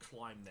had to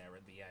climb there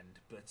at the end.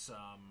 But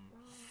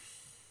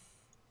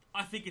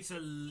I think it's a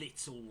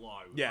little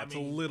low. Yeah, it's a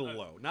little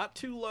low, not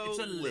too low. It's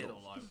a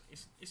little low.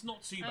 It's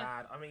not too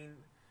bad. I mean,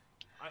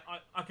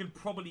 I can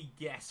probably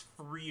guess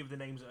 3 of the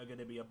names that are going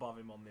to be above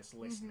him on this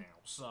list now.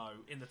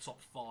 So in the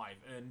top 5,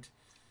 and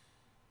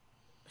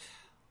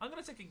I'm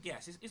going to take a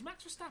guess. Is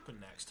Max Verstappen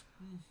next?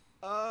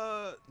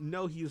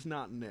 No, he is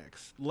not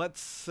next.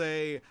 Let's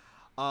say.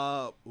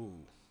 Yeah.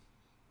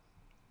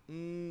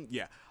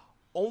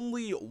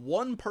 Only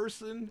one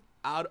person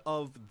out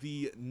of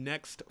the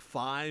next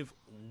 5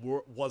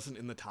 wasn't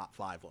in the top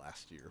 5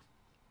 last year.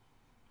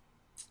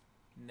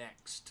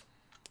 Next.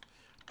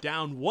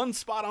 Down 1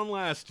 spot on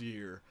last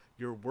year,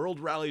 your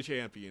World Rally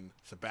Champion,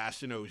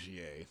 Sebastian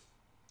Ogier.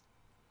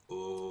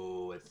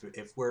 Ooh,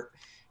 if we're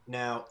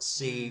now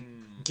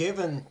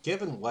given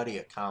what he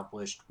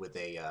accomplished with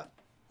a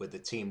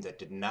team that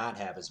did not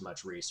have as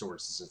much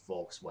resources as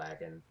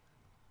Volkswagen.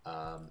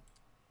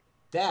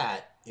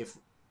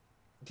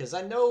 Because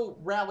I know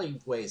Rally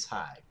weighs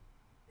high.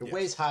 It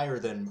weighs higher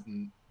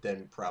than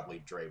probably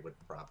Dre would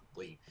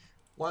probably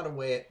want to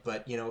weigh it.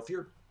 But you know, if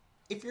you're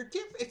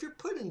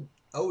putting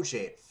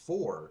OJ at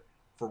 4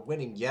 for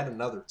winning yet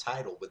another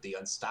title with the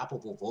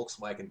unstoppable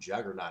Volkswagen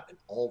juggernaut and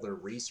all their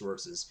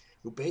resources,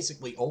 who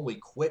basically only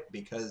quit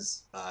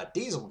because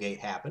Dieselgate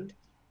happened.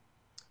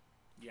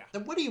 Yeah.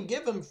 Then what do you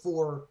give him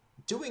for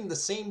doing the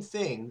same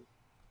thing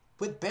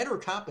with better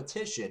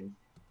competition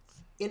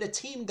in a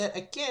team that,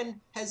 again,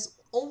 has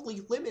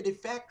only limited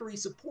factory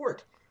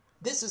support?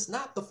 This is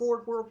not the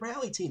Ford World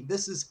Rally team.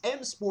 This is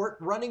M Sport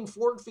running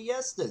Ford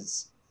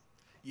Fiestas.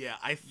 Yeah,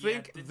 I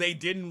think they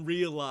didn't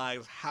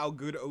realize how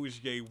good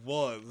Ogier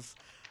was,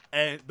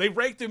 and they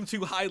ranked him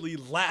too highly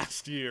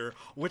last year,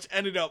 which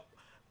ended up,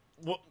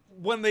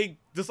 when they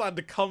decided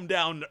to come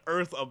down to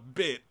earth a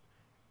bit,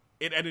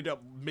 it ended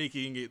up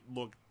making it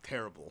look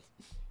terrible.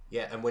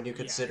 Yeah, and when you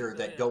consider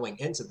that going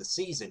into the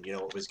season, you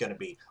know, it was going to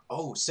be,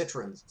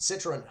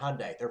 Citroen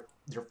Hyundai,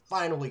 they're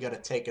finally going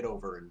to take it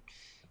over, and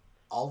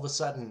all of a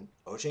sudden,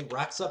 OJ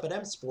rocks up at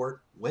M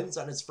Sport, wins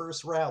on his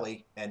first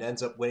rally, and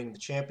ends up winning the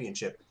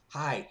championship.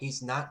 Hi,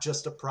 he's not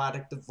just a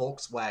product of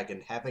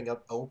Volkswagen having an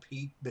OP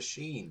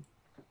machine.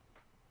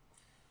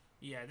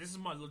 Yeah, this is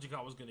my logic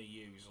I was going to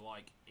use.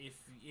 Like,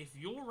 if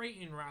you're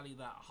rating Rally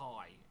that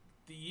high,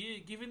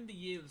 given the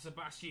year that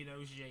Sebastian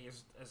Ogier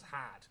has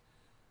had,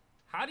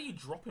 how do you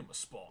drop him a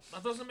spot?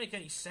 That doesn't make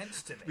any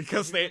sense to me.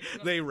 Because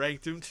they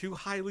ranked him too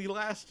highly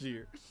last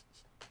year.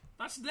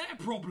 That's their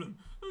problem.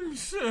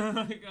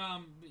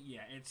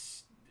 Yeah,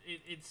 that's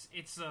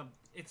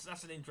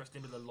an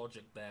interesting bit of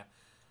logic there.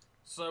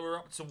 So we're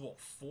up to what,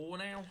 4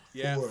 now?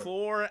 Yeah,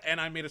 4, and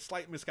I made a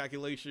slight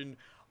miscalculation.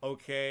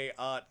 Okay,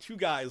 2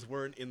 guys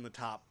weren't in the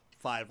top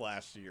 5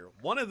 last year.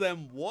 One of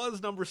them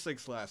was number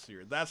 6 last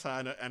year. That's how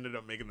I ended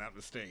up making that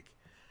mistake.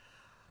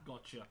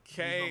 Gotcha.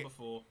 Okay. Number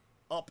 4.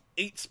 Up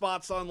 8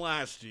 spots on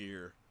last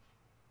year.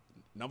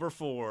 Number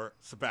 4,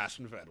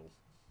 Sebastian Vettel.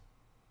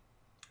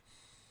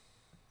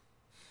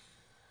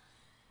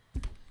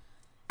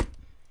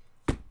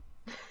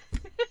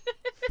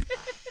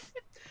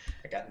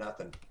 I got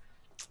nothing.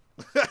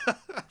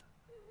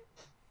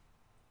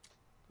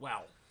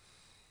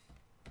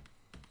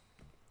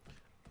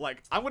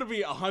 like, I'm going to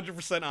be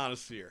 100%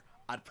 honest here.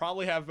 I'd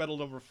probably have Vettel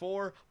number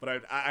 4,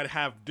 but I'd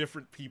have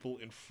different people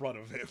in front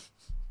of him.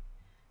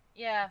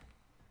 Yeah.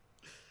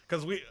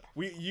 Because we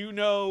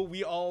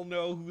all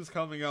know who's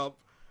coming up,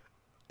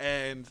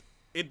 and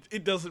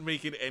it doesn't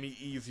make it any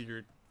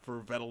easier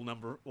for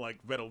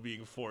Vettel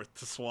being 4th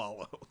to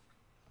swallow.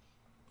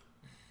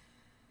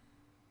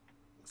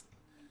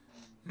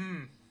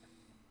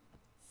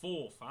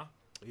 4th, huh?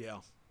 Yeah.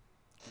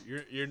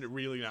 You're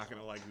really not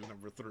gonna like the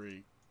number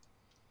 3.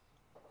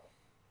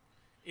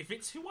 If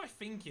it's who I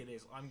think it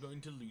is, I'm going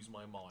to lose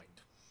my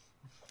mind.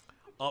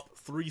 Up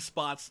 3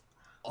 spots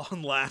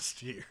on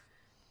last year.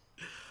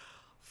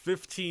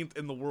 15th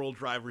in the World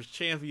Drivers'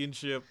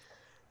 Championship,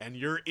 and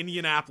your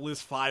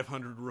Indianapolis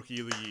 500 Rookie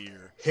of the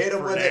Year. Hit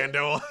him with it.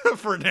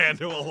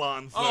 Fernando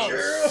Alonso.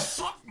 Oh,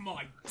 suck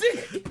my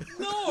dick!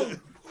 No!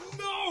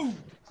 No!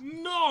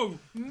 No!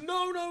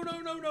 No, no,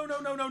 no, no, no, no,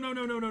 no, no, no, no,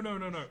 no, no, no,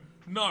 no, no.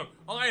 No,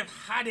 I have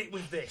had it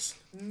with this.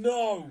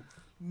 No!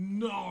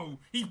 No!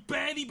 He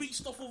barely beat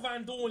Stoffel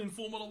Van Dorn in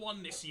Formula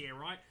 1 this year,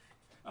 right?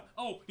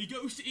 He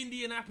goes to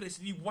Indianapolis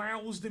and he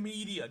wows the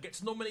media,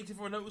 gets nominated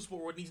for a Notice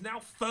Award, and he's now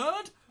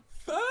 3rd?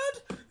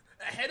 3rd?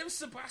 Ahead of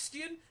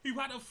Sebastian, who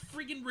had a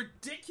friggin'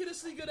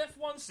 ridiculously good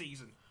F1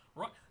 season,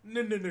 right?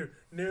 No.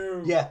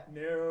 Yeah.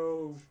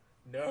 No.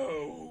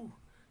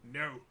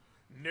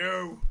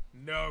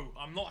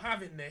 I'm not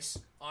having this.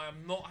 I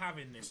am not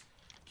having this.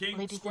 King,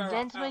 Ladies square and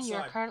up, gentlemen, you're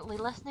outside. currently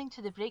listening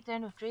to the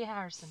breakdown of Dre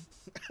Harrison.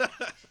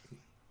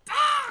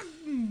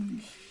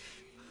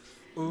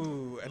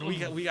 Ooh, and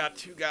we got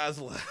 2 guys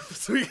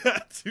left.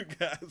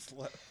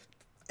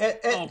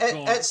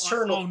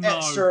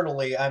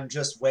 Externally, I'm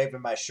just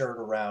waving my shirt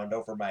around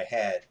over my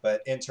head,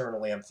 but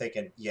internally, I'm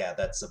thinking, yeah,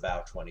 that's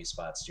about 20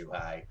 spots too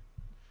high.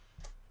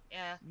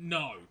 Yeah.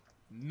 No.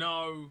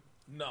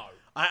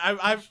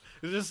 I've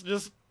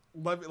just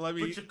let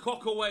me. Put your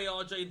cock away,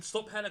 RJ, and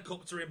stop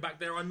helicoptering back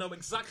there. I know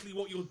exactly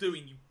what you're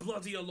doing, you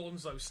bloody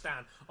Alonso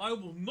stan. I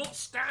will not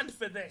stand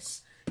for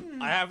this.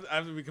 I have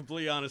to be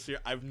completely honest here.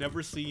 I've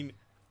never seen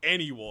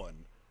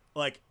anyone,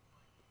 like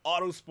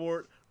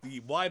Autosport, the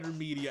wider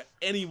media,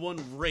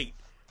 anyone rate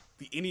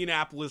the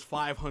Indianapolis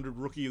 500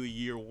 Rookie of the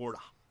Year award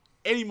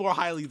any more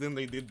highly than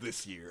they did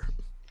this year.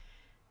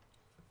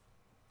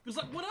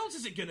 Because, what else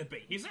is it going to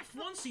be? His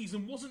F1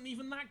 season wasn't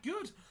even that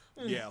good.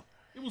 Yeah.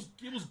 It was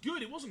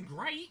good. It wasn't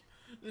great.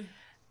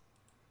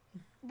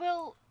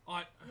 Well,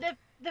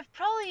 they've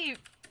probably...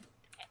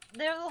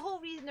 The whole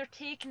reason they're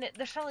taking it,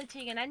 they're suddenly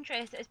taking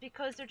interest, is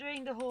because they're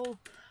doing the whole,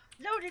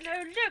 look,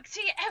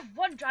 see,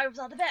 F1 drivers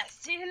are the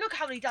best. See, look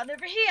how they done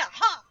over here,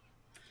 ha!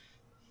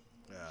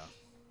 Yeah.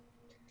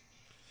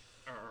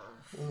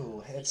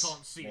 Ooh, You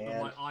can't see it,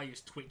 but my eye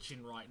is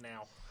twitching right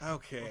now.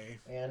 Okay.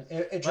 And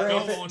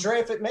Dre,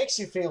 if it makes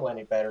you feel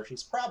any better,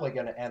 he's probably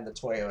going to end the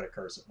Toyota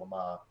curse at Le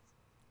Mans.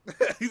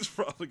 He's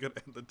probably going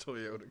to end the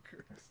Toyota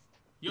curse.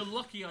 You're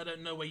lucky I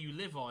don't know where you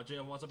live, RJ,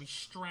 otherwise I'll be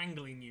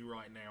strangling you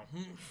right now.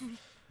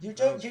 You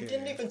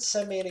didn't even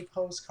send me any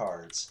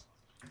postcards.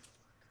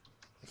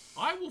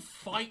 I will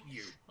fight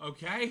you,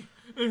 okay?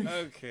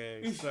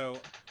 Okay, so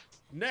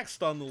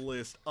next on the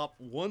list, up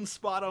 1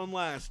 spot on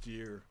last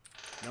year,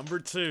 number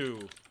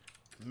 2,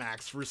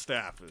 Max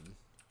Verstappen.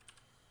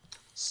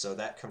 So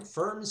that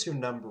confirms who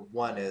number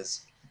 1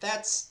 is.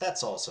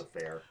 That's also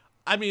fair.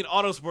 I mean,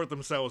 Autosport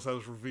themselves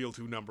has revealed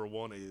who number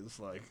 1 is,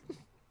 like.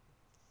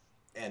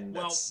 And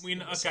Well, that's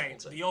okay,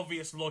 the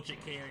obvious logic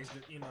here is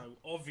that,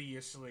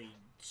 obviously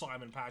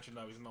Simon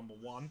Pagenaud is number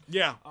 1.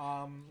 Yeah.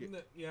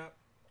 Yeah.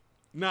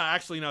 No,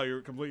 actually, no, you're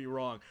completely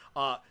wrong.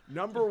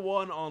 Number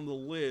 1 on the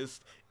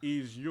list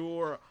is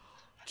your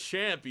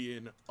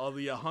champion of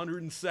the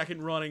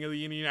 102nd running of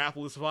the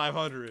Indianapolis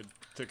 500,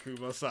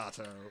 Takuma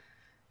Sato.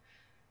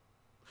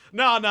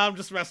 No, I'm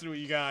just messing with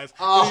you guys.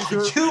 Oh,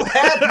 you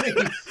had me!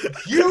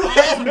 You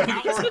had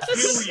me for a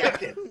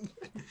second!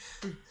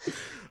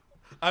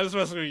 I'm just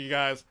messing with you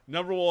guys.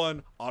 Number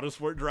 1,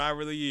 Autosport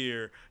Driver of the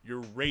Year, your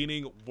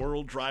reigning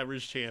World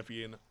Drivers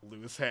Champion,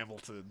 Lewis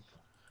Hamilton.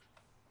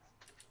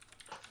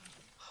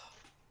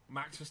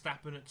 Max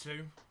Verstappen at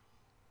 2.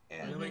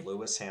 And Really?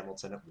 Lewis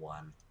Hamilton at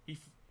 1. He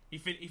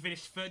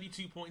finished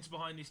 32 points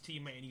behind his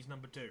teammate, and he's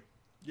number 2.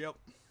 Yep.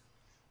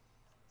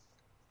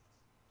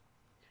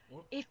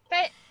 He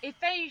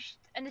finished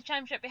in the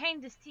championship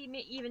behind his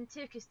teammate, even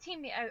took his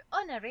teammate out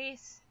on a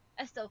race,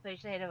 and still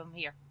finished ahead of him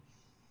here.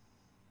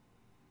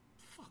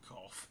 Fuck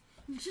off.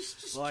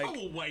 Just Like- go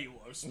away,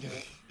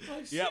 Autosport.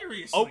 Like, Yep.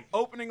 seriously.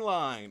 Opening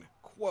line.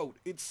 Quote,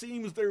 "It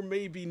seems there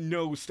may be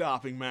no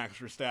stopping Max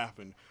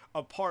Verstappen,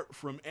 apart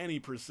from any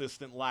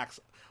persistent lack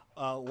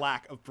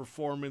of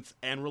performance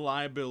and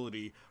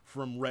reliability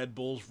from Red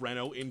Bull's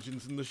Renault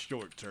engines in the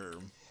short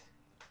term."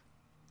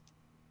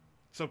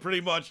 So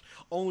pretty much,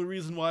 only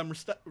reason why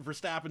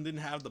Verstappen didn't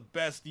have the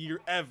best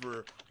year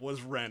ever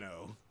was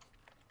Renault.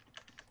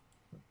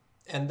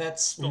 And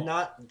that's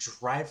not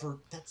driver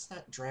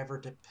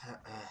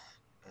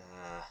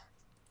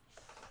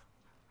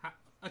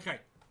Okay,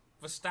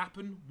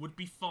 Verstappen would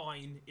be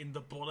fine in the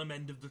bottom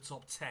end of the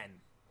top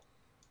 10.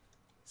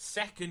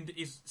 Second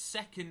is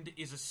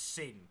a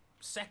sin.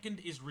 Second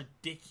is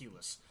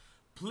ridiculous.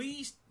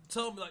 Please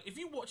tell me, like, if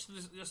you watched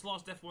this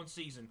last F1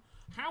 season,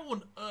 how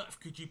on earth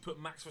could you put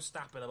Max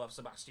Verstappen above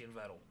Sebastian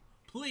Vettel?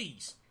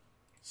 Please,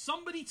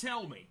 somebody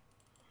tell me.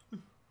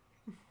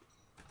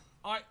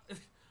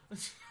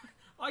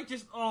 I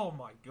just, oh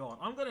my god,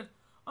 I'm gonna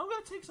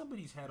take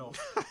somebody's head off.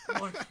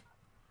 Like,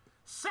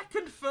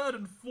 second, third,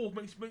 and fourth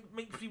makes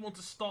me want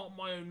to start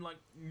my own, like,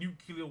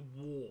 nuclear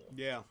war.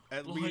 Yeah,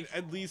 at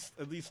least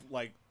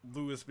like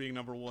Lewis being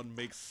number one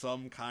makes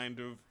some kind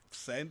of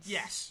sense.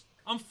 Yes,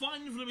 I'm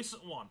fine with Lewis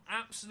at 1.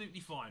 Absolutely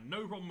fine.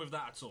 No problem with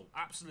that at all.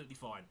 Absolutely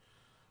fine.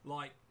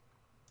 Like,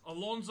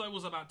 Alonso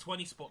was about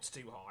 20 spots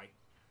too high.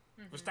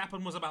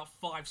 Verstappen was about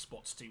 5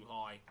 spots too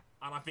high.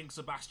 And I think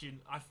Sebastian,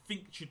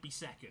 should be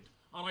second.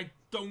 And I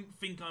don't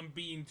think I'm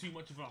being too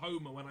much of a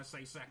homer when I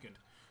say second.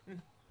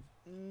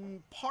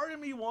 Part of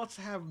me wants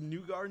to have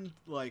Newgarden,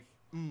 like,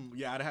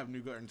 yeah, I'd have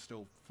Newgarden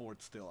still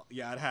fourth still.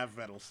 Yeah, I'd have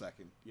Vettel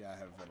second. Yeah, I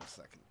have Vettel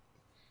second.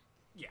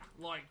 Yeah,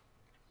 like,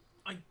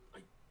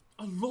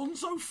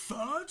 Alonso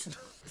third?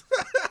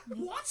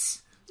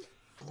 What?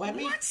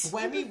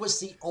 Buemi was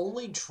the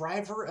only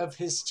driver of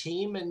his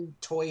team in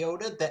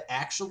Toyota that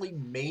actually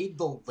made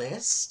the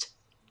list?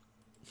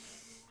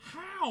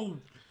 How?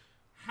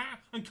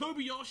 And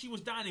Kobayashi was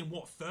down in,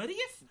 what,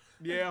 30th?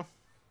 Yeah.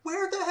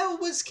 Where the hell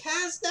was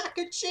Kaz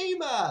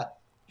Nakajima?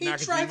 He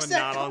Nakajima drives that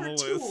not car on the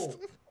too. list.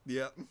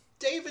 Yep.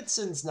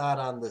 Davidson's not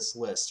on this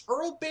list.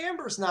 Earl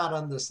Bamber's not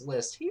on this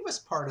list. He was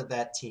part of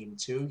that team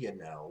too, you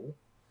know.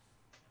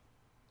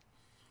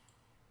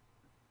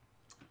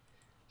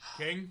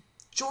 King?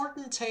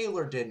 Jordan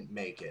Taylor didn't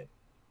make it.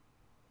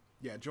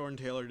 Yeah, Jordan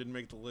Taylor didn't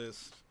make the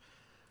list.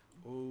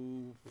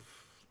 Oh.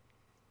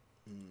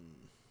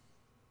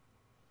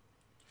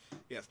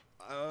 Yes.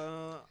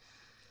 I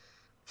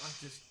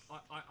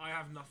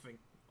have nothing.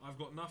 I've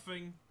got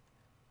nothing.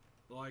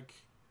 Like,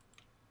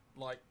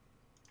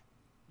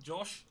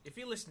 Josh, if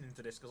you're listening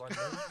to this, because I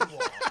know you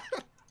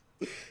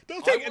are.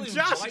 Don't take it.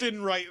 Josh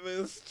didn't write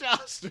this.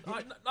 Josh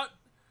didn't.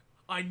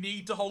 I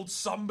need to hold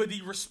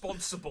somebody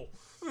responsible.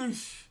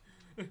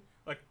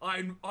 Like,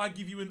 I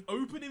give you an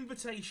open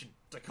invitation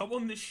to come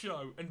on this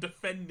show and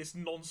defend this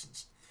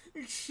nonsense.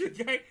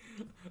 Okay?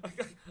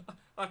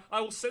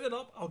 I will set it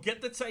up. I'll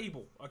get the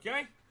table.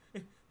 Okay?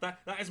 That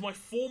is my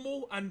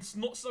formal and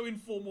not so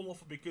informal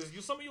offer, because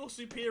some of your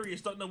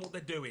superiors don't know what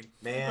they're doing.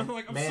 Man,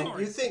 I'm man,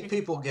 sorry. You think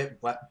people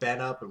get bent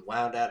up and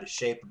wound out of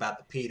shape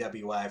about the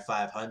PWI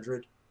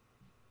 500?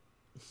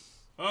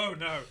 Oh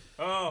no!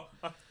 Oh,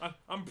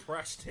 I'm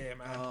pressed here,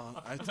 man.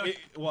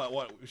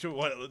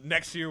 What?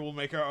 Next year we'll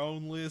make our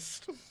own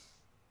list.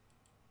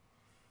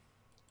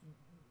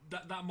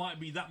 That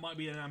might be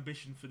an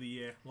ambition for the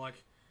year.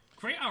 Like,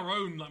 create our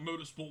own, like,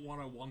 Motorsport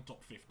 101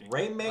 top 50.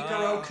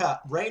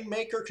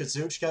 Rainmaker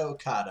Kazuchika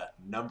Okada,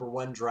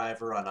 #1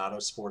 driver on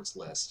Autosport's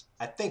list.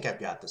 I think I've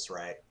got this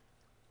right.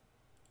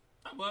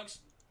 That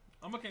works.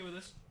 I'm okay with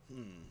this.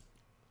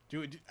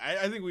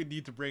 I think we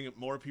need to bring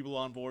more people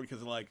on board,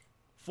 because, like,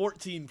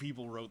 14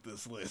 people wrote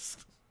this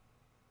list.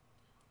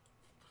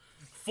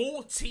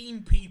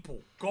 14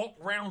 people got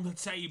round the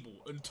table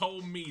and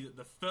told me that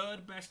the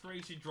third best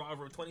racing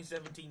driver of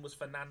 2017 was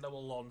Fernando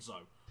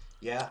Alonso.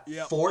 Yeah,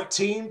 yep.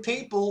 14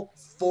 people.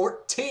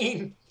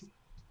 14.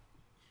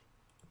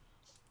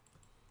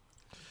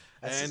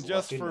 That's and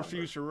just for number.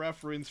 Future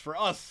reference for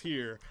us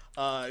here,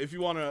 if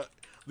you want to,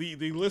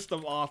 the list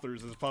of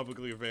authors is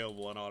publicly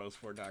available on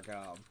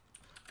Autosport.com.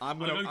 I'm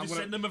going to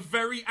send them a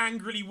very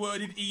angrily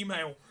worded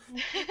email.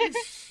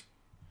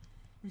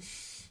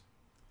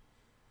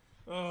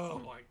 Oh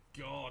my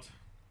god.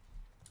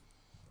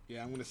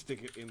 Yeah, I'm going to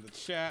stick it in the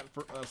chat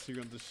for us here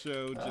on the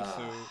show, just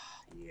so...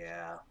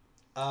 Yeah.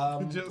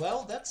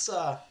 Well, that's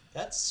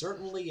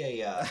certainly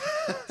a,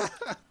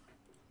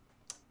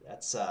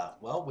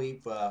 well,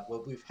 we've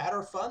had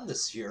our fun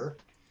this year.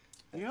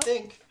 Yep.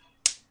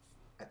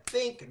 I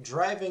think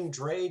driving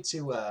Dre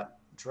to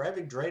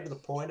the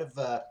point of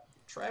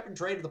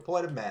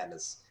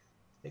madness.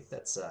 I think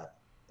that's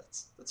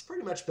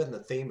pretty much been the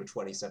theme of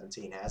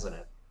 2017, hasn't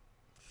it?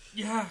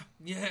 Yeah,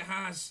 it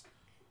has.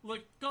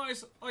 Like,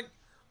 guys, like,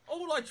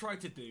 all I try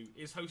to do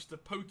is host a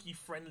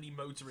pokey-friendly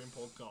motoring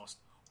podcast.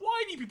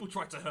 Why do people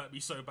try to hurt me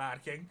so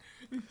bad, King?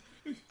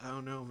 I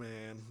don't know,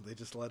 man. They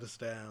just let us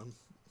down.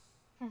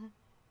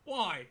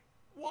 Why?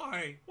 What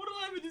did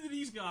I ever do to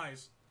these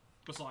guys?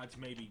 Besides,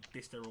 maybe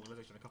diss their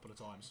organization a couple of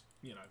times.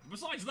 You know.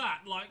 Besides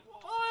that, like,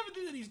 what did I ever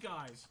do to these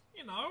guys?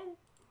 You know?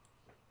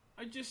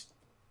 I'm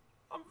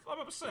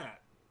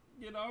upset.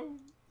 You know?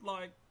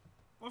 Like,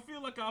 I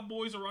feel like our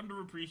boys are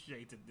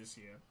underappreciated this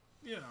year.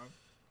 You know.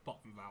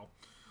 Apart from Val.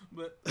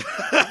 But...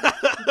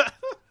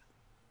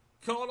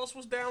 Carlos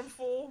was down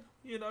 4,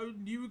 you know,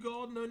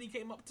 Newgarden only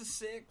came up to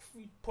 6th,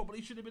 he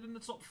probably should have been in the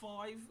top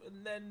 5,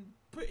 and then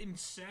putting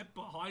Seb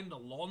behind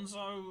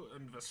Alonso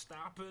and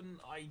Verstappen,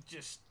 I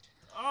just,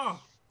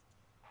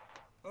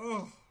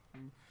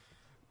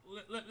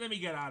 let me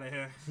get out of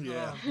here.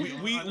 Yeah,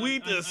 we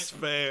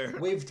despair.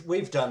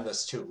 We've done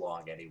this too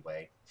long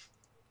anyway.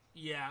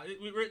 Yeah,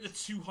 we're at the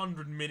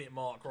 200-minute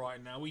mark right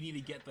now. We need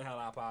to get the hell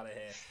up out of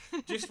here.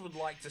 Just would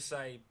like to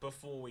say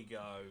before we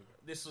go,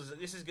 this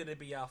is going to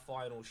be our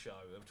final show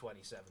of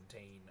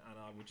 2017, and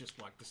I would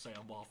just like to say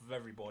on behalf of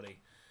everybody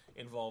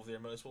involved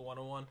in Motorsport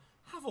 101,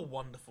 have a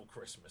wonderful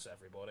Christmas,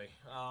 everybody.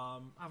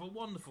 Have a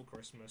wonderful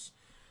Christmas.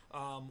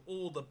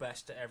 All the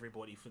best to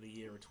everybody for the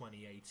year of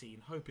 2018.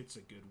 Hope it's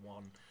a good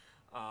one.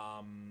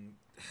 I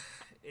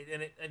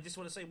just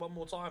want to say one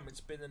more time, it's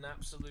been an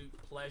absolute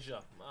pleasure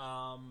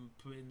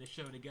putting this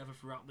show together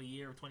throughout the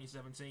year of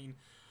 2017.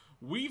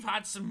 We've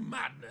had some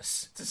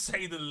madness, to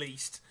say the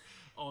least,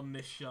 on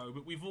this show,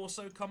 but we've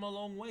also come a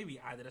long way. We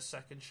added a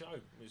second show,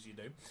 as you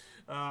do,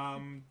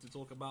 to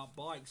talk about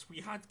bikes.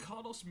 We had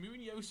Carlos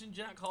Munoz and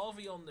Jack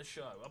Harvey on the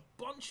show, a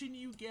bunch of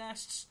new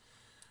guests,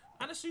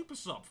 and a super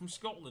sub from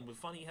Scotland with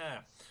funny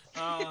hair.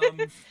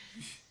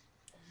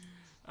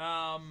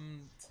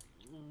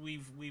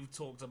 We've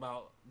talked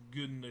about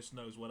goodness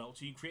knows what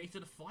else. You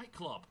created a fight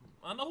club,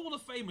 and the Hall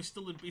of Fame is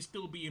still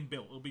being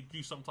built. It'll be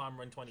due sometime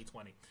in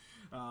 2020.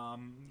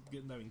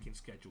 Knowing King's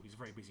schedule, he's a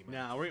very busy man.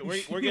 Now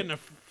we're getting a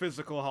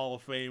physical Hall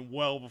of Fame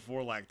well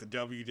before like the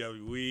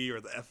WWE or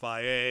the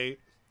FIA.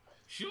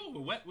 Sure,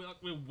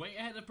 we're way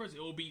ahead of the present.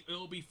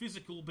 It'll be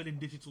physical, but in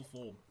digital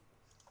form.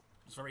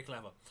 It's very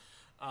clever.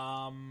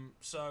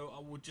 So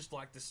I would just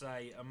like to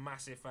say a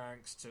massive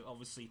thanks to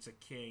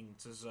King,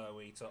 to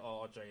Zoe, to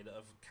RJ that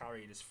have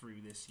carried us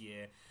through this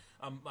year.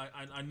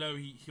 I know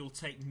he'll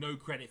take no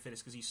credit for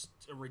this because he's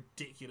a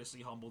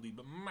ridiculously humble dude,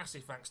 but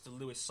massive thanks to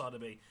Lewis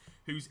Sotheby,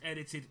 who's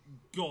edited,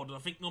 I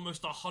think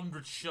almost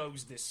 100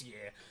 shows this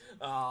year,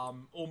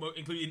 almost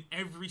including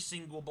every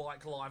single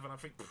Bike Live, and I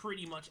think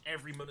pretty much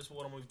every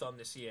Motorsport one we've done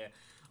this year.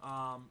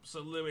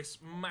 So Lewis,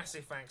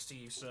 massive thanks to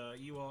you, sir.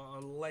 You are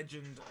a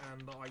legend,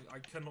 and I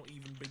cannot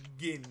even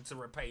begin to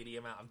repay the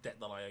amount of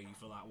debt that I owe you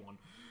for that one.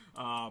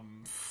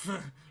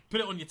 Put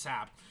it on your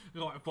tab,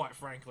 quite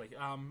frankly.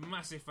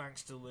 Massive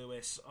thanks to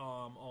Lewis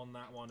on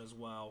that one as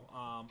well.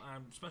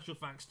 And special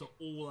thanks to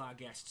all our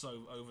guests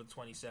over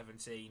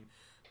 2017.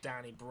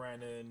 Danny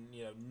Brennan,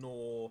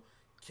 Nor,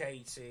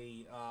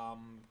 Katie,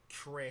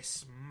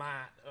 Chris,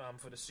 Matt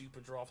for the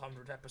Super Draft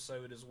 100th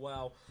episode as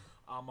well.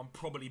 I'm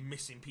probably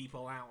missing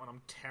people out, and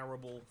I'm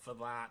terrible for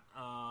that.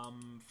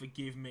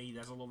 Forgive me,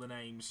 there's a lot of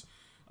names.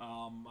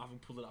 I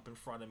haven't pulled it up in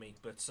front of me,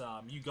 but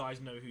you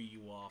guys know who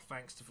you are.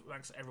 Thanks to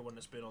everyone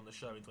that's been on the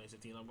show in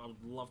 2017. I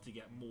would love to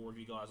get more of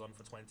you guys on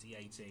for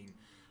 2018.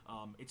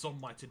 It's on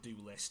my to-do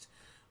list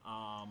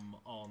on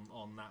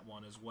that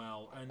one as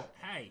well. And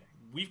hey,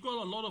 we've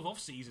got a lot of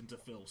off-season to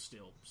fill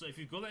still. So if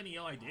you've got any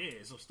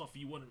ideas of stuff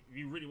you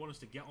really want us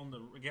to get on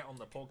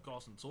the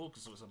podcast and talk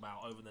to us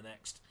about over the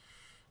next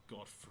 3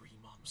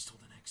 months till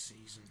the next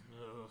season.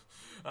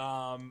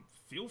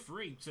 Feel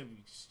free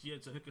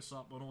to hook us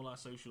up on all our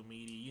social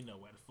media. You know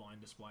where to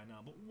find us by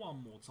now. But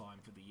one more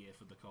time for the year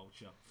for the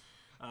culture.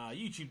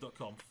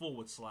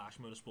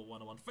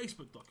 YouTube.com/Motorsport101.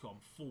 Facebook.com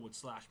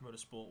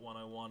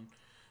 /Motorsport101.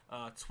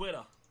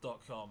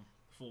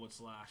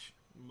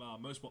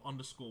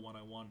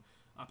 Twitter.com/Motorsport_101.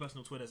 Our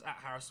personal Twitters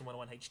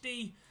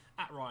 @Harrison101HD,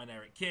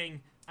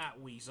 @RyanEricKing,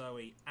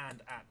 @WeZoe,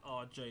 and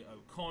 @RJ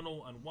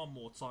O'Connell. And one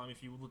more time,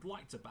 if you would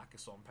like to back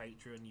us on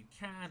Patreon, you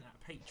can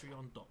at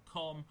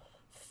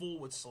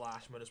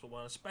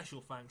patreon.com/Motorsport101. A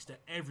special thanks to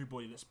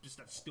everybody that's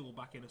still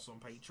backing us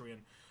on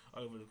Patreon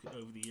over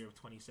the year of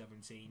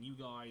 2017. You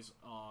guys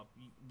are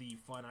the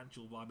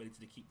financial viability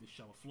to keep this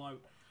show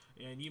afloat,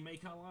 and you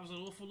make our lives an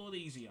awful lot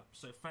easier.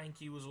 So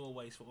thank you as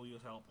always for all your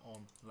help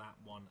on that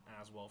one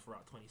as well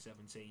throughout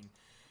 2017.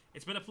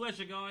 It's been a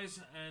pleasure,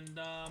 guys, and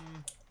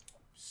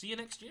see you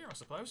next year, I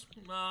suppose.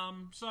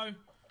 So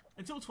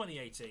until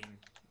 2018,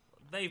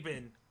 they've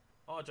been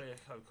RJ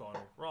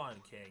O'Connell,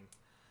 Ryan King,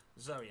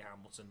 Zoe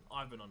Hamilton.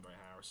 I've been Andre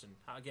Harrison.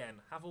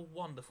 Again, have a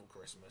wonderful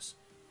Christmas,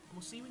 and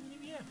we'll see you in the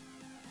new year.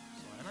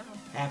 Sayonara.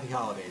 Happy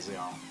holidays,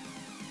 y'all.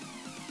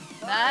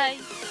 Bye.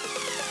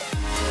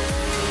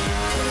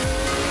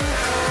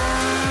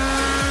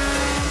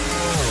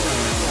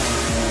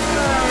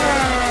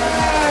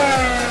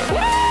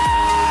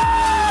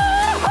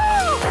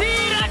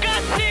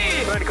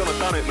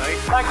 Done it, mate.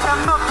 You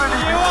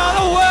are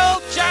the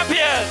world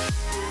champion!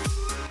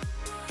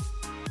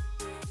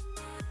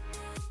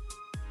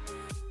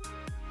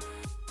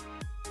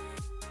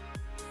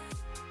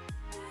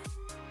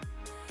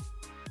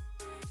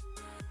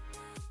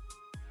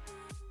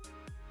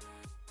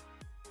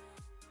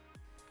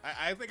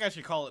 I think I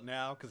should call it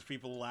now because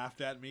people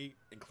laughed at me,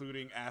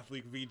 including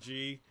Athlete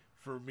VG,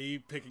 for me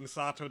picking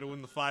Sato to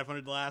win the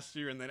 500 last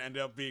year and then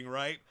ended up being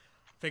right.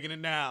 Picking it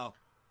now.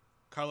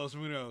 Carlos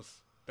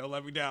Munoz. Don't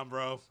let me down,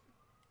 bro.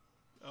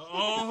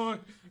 Oh,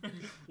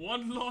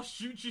 one last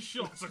shoot your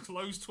shot to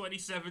close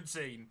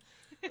 2017.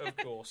 Of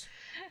course.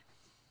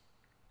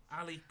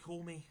 Ali,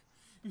 call me.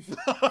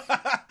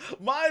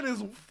 Mine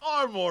is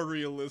far more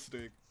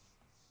realistic.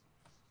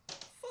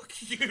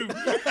 Fuck you.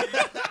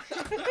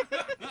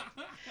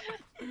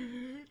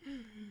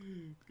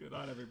 Good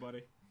night,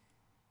 everybody.